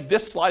 It's like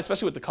this slide,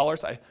 especially with the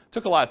colors. I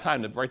took a lot of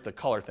time to write the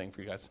color thing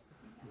for you guys.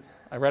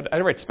 I had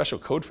to write special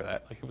code for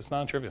that. Like it was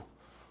non-trivial.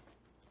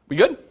 We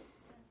good?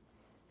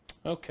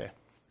 Okay.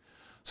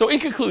 So in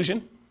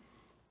conclusion,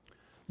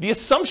 the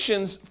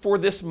assumptions for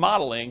this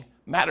modeling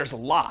matters a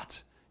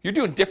lot. You're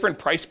doing different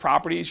price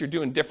properties. You're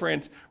doing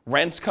different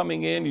rents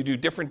coming in. You do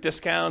different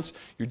discounts.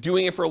 You're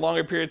doing it for a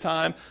longer period of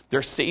time.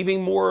 They're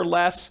saving more or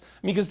less.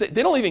 I mean, because they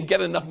don't even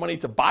get enough money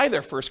to buy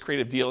their first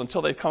creative deal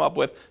until they come up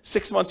with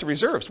 6 months of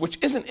reserves, which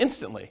isn't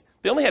instantly.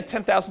 They only had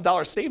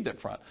 $10,000 saved up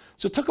front.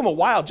 So it took them a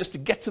while just to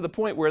get to the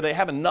point where they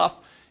have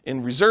enough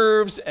in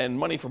reserves and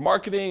money for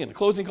marketing and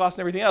closing costs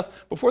and everything else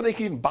before they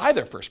can even buy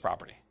their first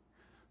property.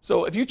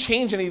 So if you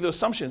change any of those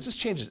assumptions, this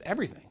changes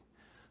everything.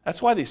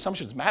 That's why the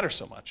assumptions matter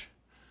so much.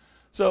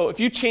 So if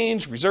you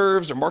change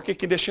reserves or market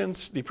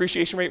conditions, the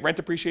appreciation rate, rent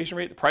appreciation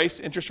rate, the price,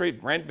 interest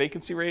rate, rent,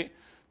 vacancy rate,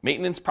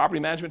 maintenance, property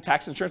management,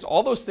 tax, insurance,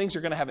 all those things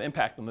are going to have an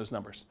impact on those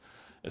numbers.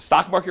 The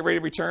stock market rate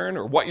of return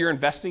or what you're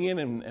investing in,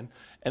 and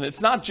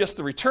it's not just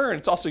the return,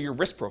 it's also your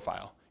risk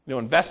profile.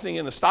 Investing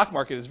in the stock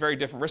market is a very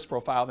different risk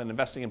profile than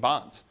investing in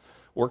bonds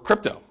or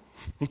crypto,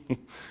 if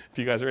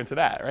you guys are into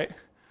that, right?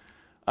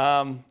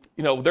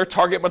 Their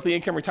target monthly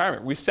income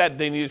retirement. We said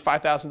they needed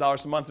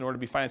 $5,000 a month in order to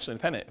be financially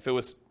independent. If it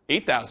was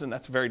 $8,000,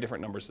 that's very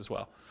different numbers as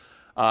well.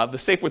 The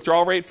safe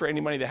withdrawal rate for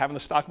any money they have in the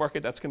stock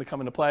market, that's going to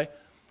come into play.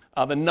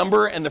 The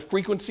number and the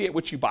frequency at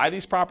which you buy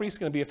these properties is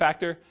going to be a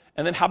factor.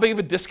 And then how big of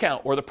a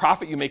discount or the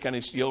profit you make on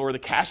each deal or the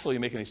cash flow you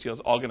make on each deal is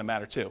all going to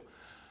matter too.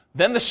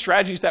 Then the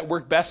strategies that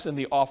work best in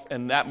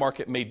that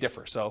market may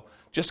differ. So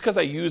just because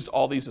I used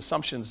all these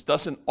assumptions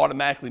doesn't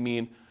automatically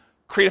mean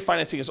creative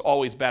financing is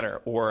always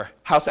better, or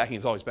house hacking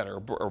is always better, or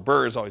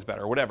BRRRR is always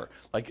better, or whatever.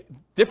 Like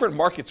different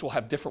markets will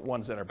have different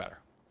ones that are better.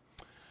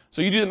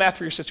 So you do the math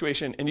for your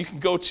situation, and you can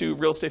go to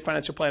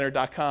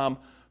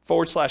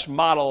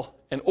realestatefinancialplanner.com/model,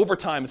 and over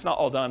time, it's not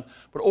all done,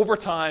 but over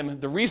time,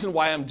 the reason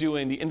why I'm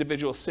doing the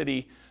individual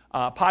city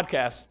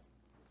podcast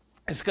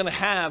is going to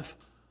have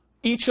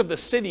each of the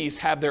cities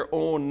have their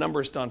own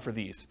numbers done for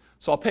these.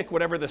 So I'll pick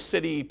whatever the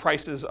city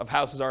prices of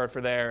houses are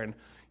for there, and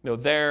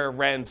their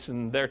rents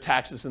and their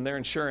taxes and their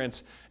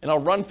insurance, and I'll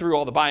run through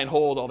all the buy and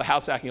hold, all the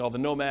house hacking, all the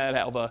nomad,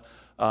 all the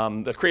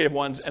creative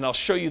ones, and I'll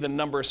show you the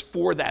numbers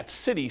for that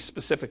city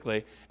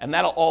specifically, and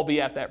that'll all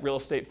be at that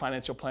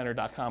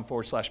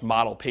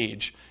realestatefinancialplanner.com/model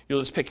page.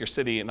 You'll just pick your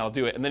city and I'll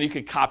do it, and then you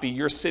could copy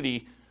your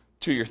city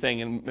to your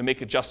thing and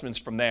make adjustments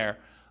from there.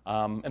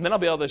 And then I'll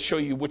be able to show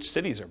you which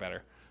cities are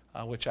better,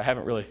 which I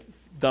haven't really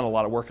done a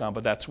lot of work on,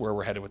 but that's where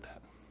we're headed with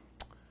that.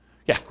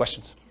 Yeah,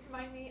 questions?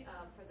 Remind me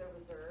for the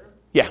reserves.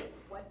 Yeah.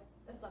 What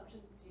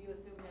assumptions do you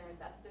assume they're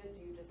invested? Do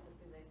you just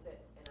assume they sit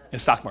in a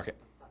stock market?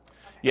 Okay.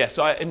 Yeah.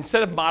 So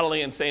instead of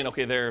modeling and saying,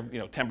 okay, they're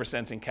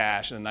 10% in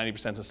cash and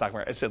 90% in stock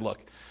market, I said, look,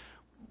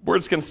 we're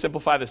just going to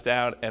simplify this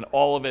down, and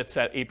all of it's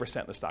at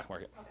 8% in the stock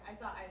market. Okay. I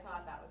thought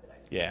that was it. I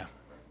just Yeah. there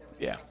was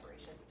Yeah. a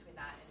separation between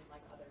that and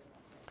like other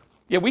investments.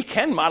 Yeah, we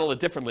can model it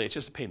differently. It's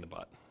just a pain in the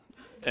butt.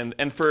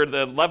 And for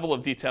the level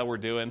of detail we're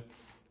doing,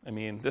 I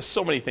mean, there's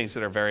so many things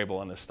that are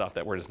variable in this stuff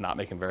that we're just not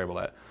making variable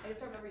at. I just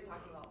remember you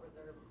talking about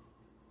reserves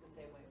the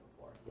same way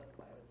before, so that's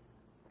why I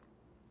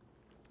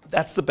was.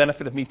 That's the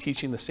benefit of me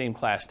teaching the same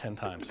class 10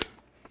 times,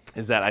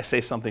 is that I say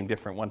something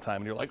different one time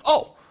and you're like,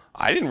 oh,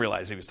 I didn't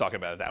realize he was talking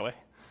about it that way.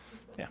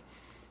 Yeah.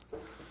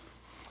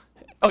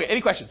 Okay,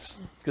 any questions?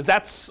 Because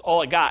that's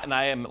all I got, and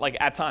I am like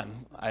at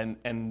time,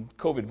 and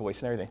COVID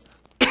voice and everything.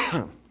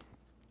 Is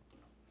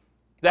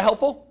that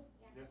helpful?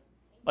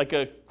 Like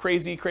a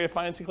crazy creative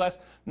financing class?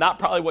 Not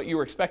probably what you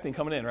were expecting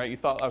coming in, right? You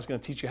thought I was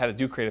going to teach you how to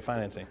do creative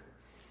financing,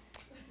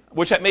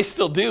 which I may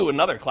still do in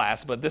another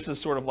class, but this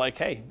is sort of like,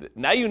 hey,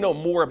 now you know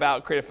more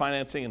about creative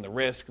financing and the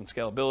risk and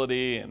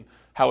scalability and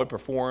how it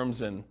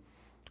performs, and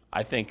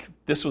I think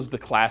this was the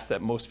class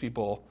that most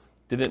people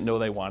didn't know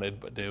they wanted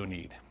but do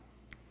need.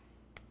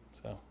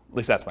 So at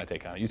least that's my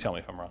take on it. You tell me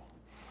if I'm wrong.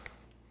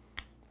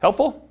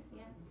 Helpful?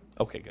 Yeah.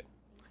 Okay, good.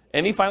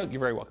 You're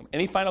very welcome.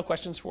 Any final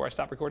questions before I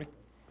stop recording?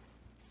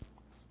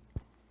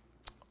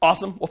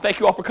 Awesome. Well,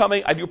 thank you all for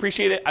coming. I do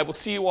appreciate it. I will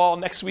see you all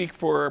next week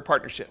for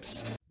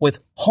partnerships. With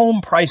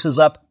home prices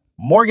up,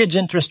 mortgage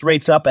interest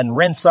rates up, and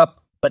rents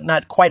up, but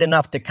not quite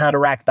enough to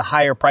counteract the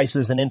higher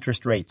prices and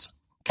interest rates,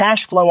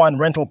 cash flow on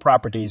rental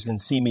properties in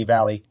Simi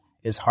Valley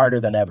is harder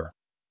than ever.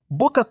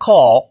 Book a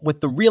call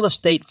with the Real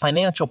Estate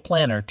Financial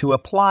Planner to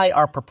apply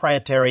our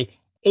proprietary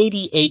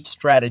 88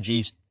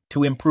 strategies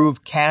to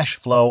improve cash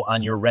flow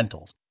on your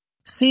rentals.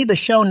 See the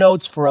show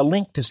notes for a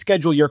link to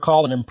schedule your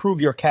call and improve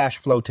your cash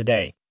flow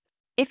today.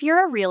 If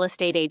you're a real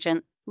estate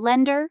agent,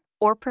 lender,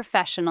 or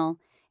professional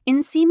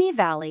in Simi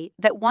Valley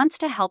that wants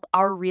to help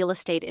our real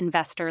estate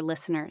investor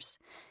listeners,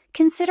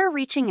 consider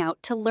reaching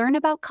out to learn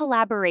about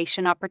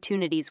collaboration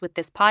opportunities with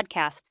this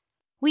podcast.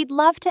 We'd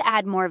love to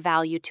add more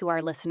value to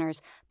our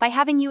listeners by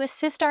having you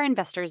assist our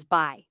investors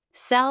buy,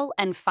 sell,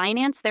 and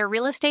finance their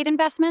real estate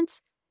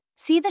investments.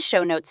 See the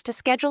show notes to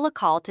schedule a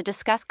call to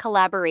discuss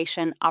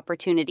collaboration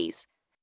opportunities.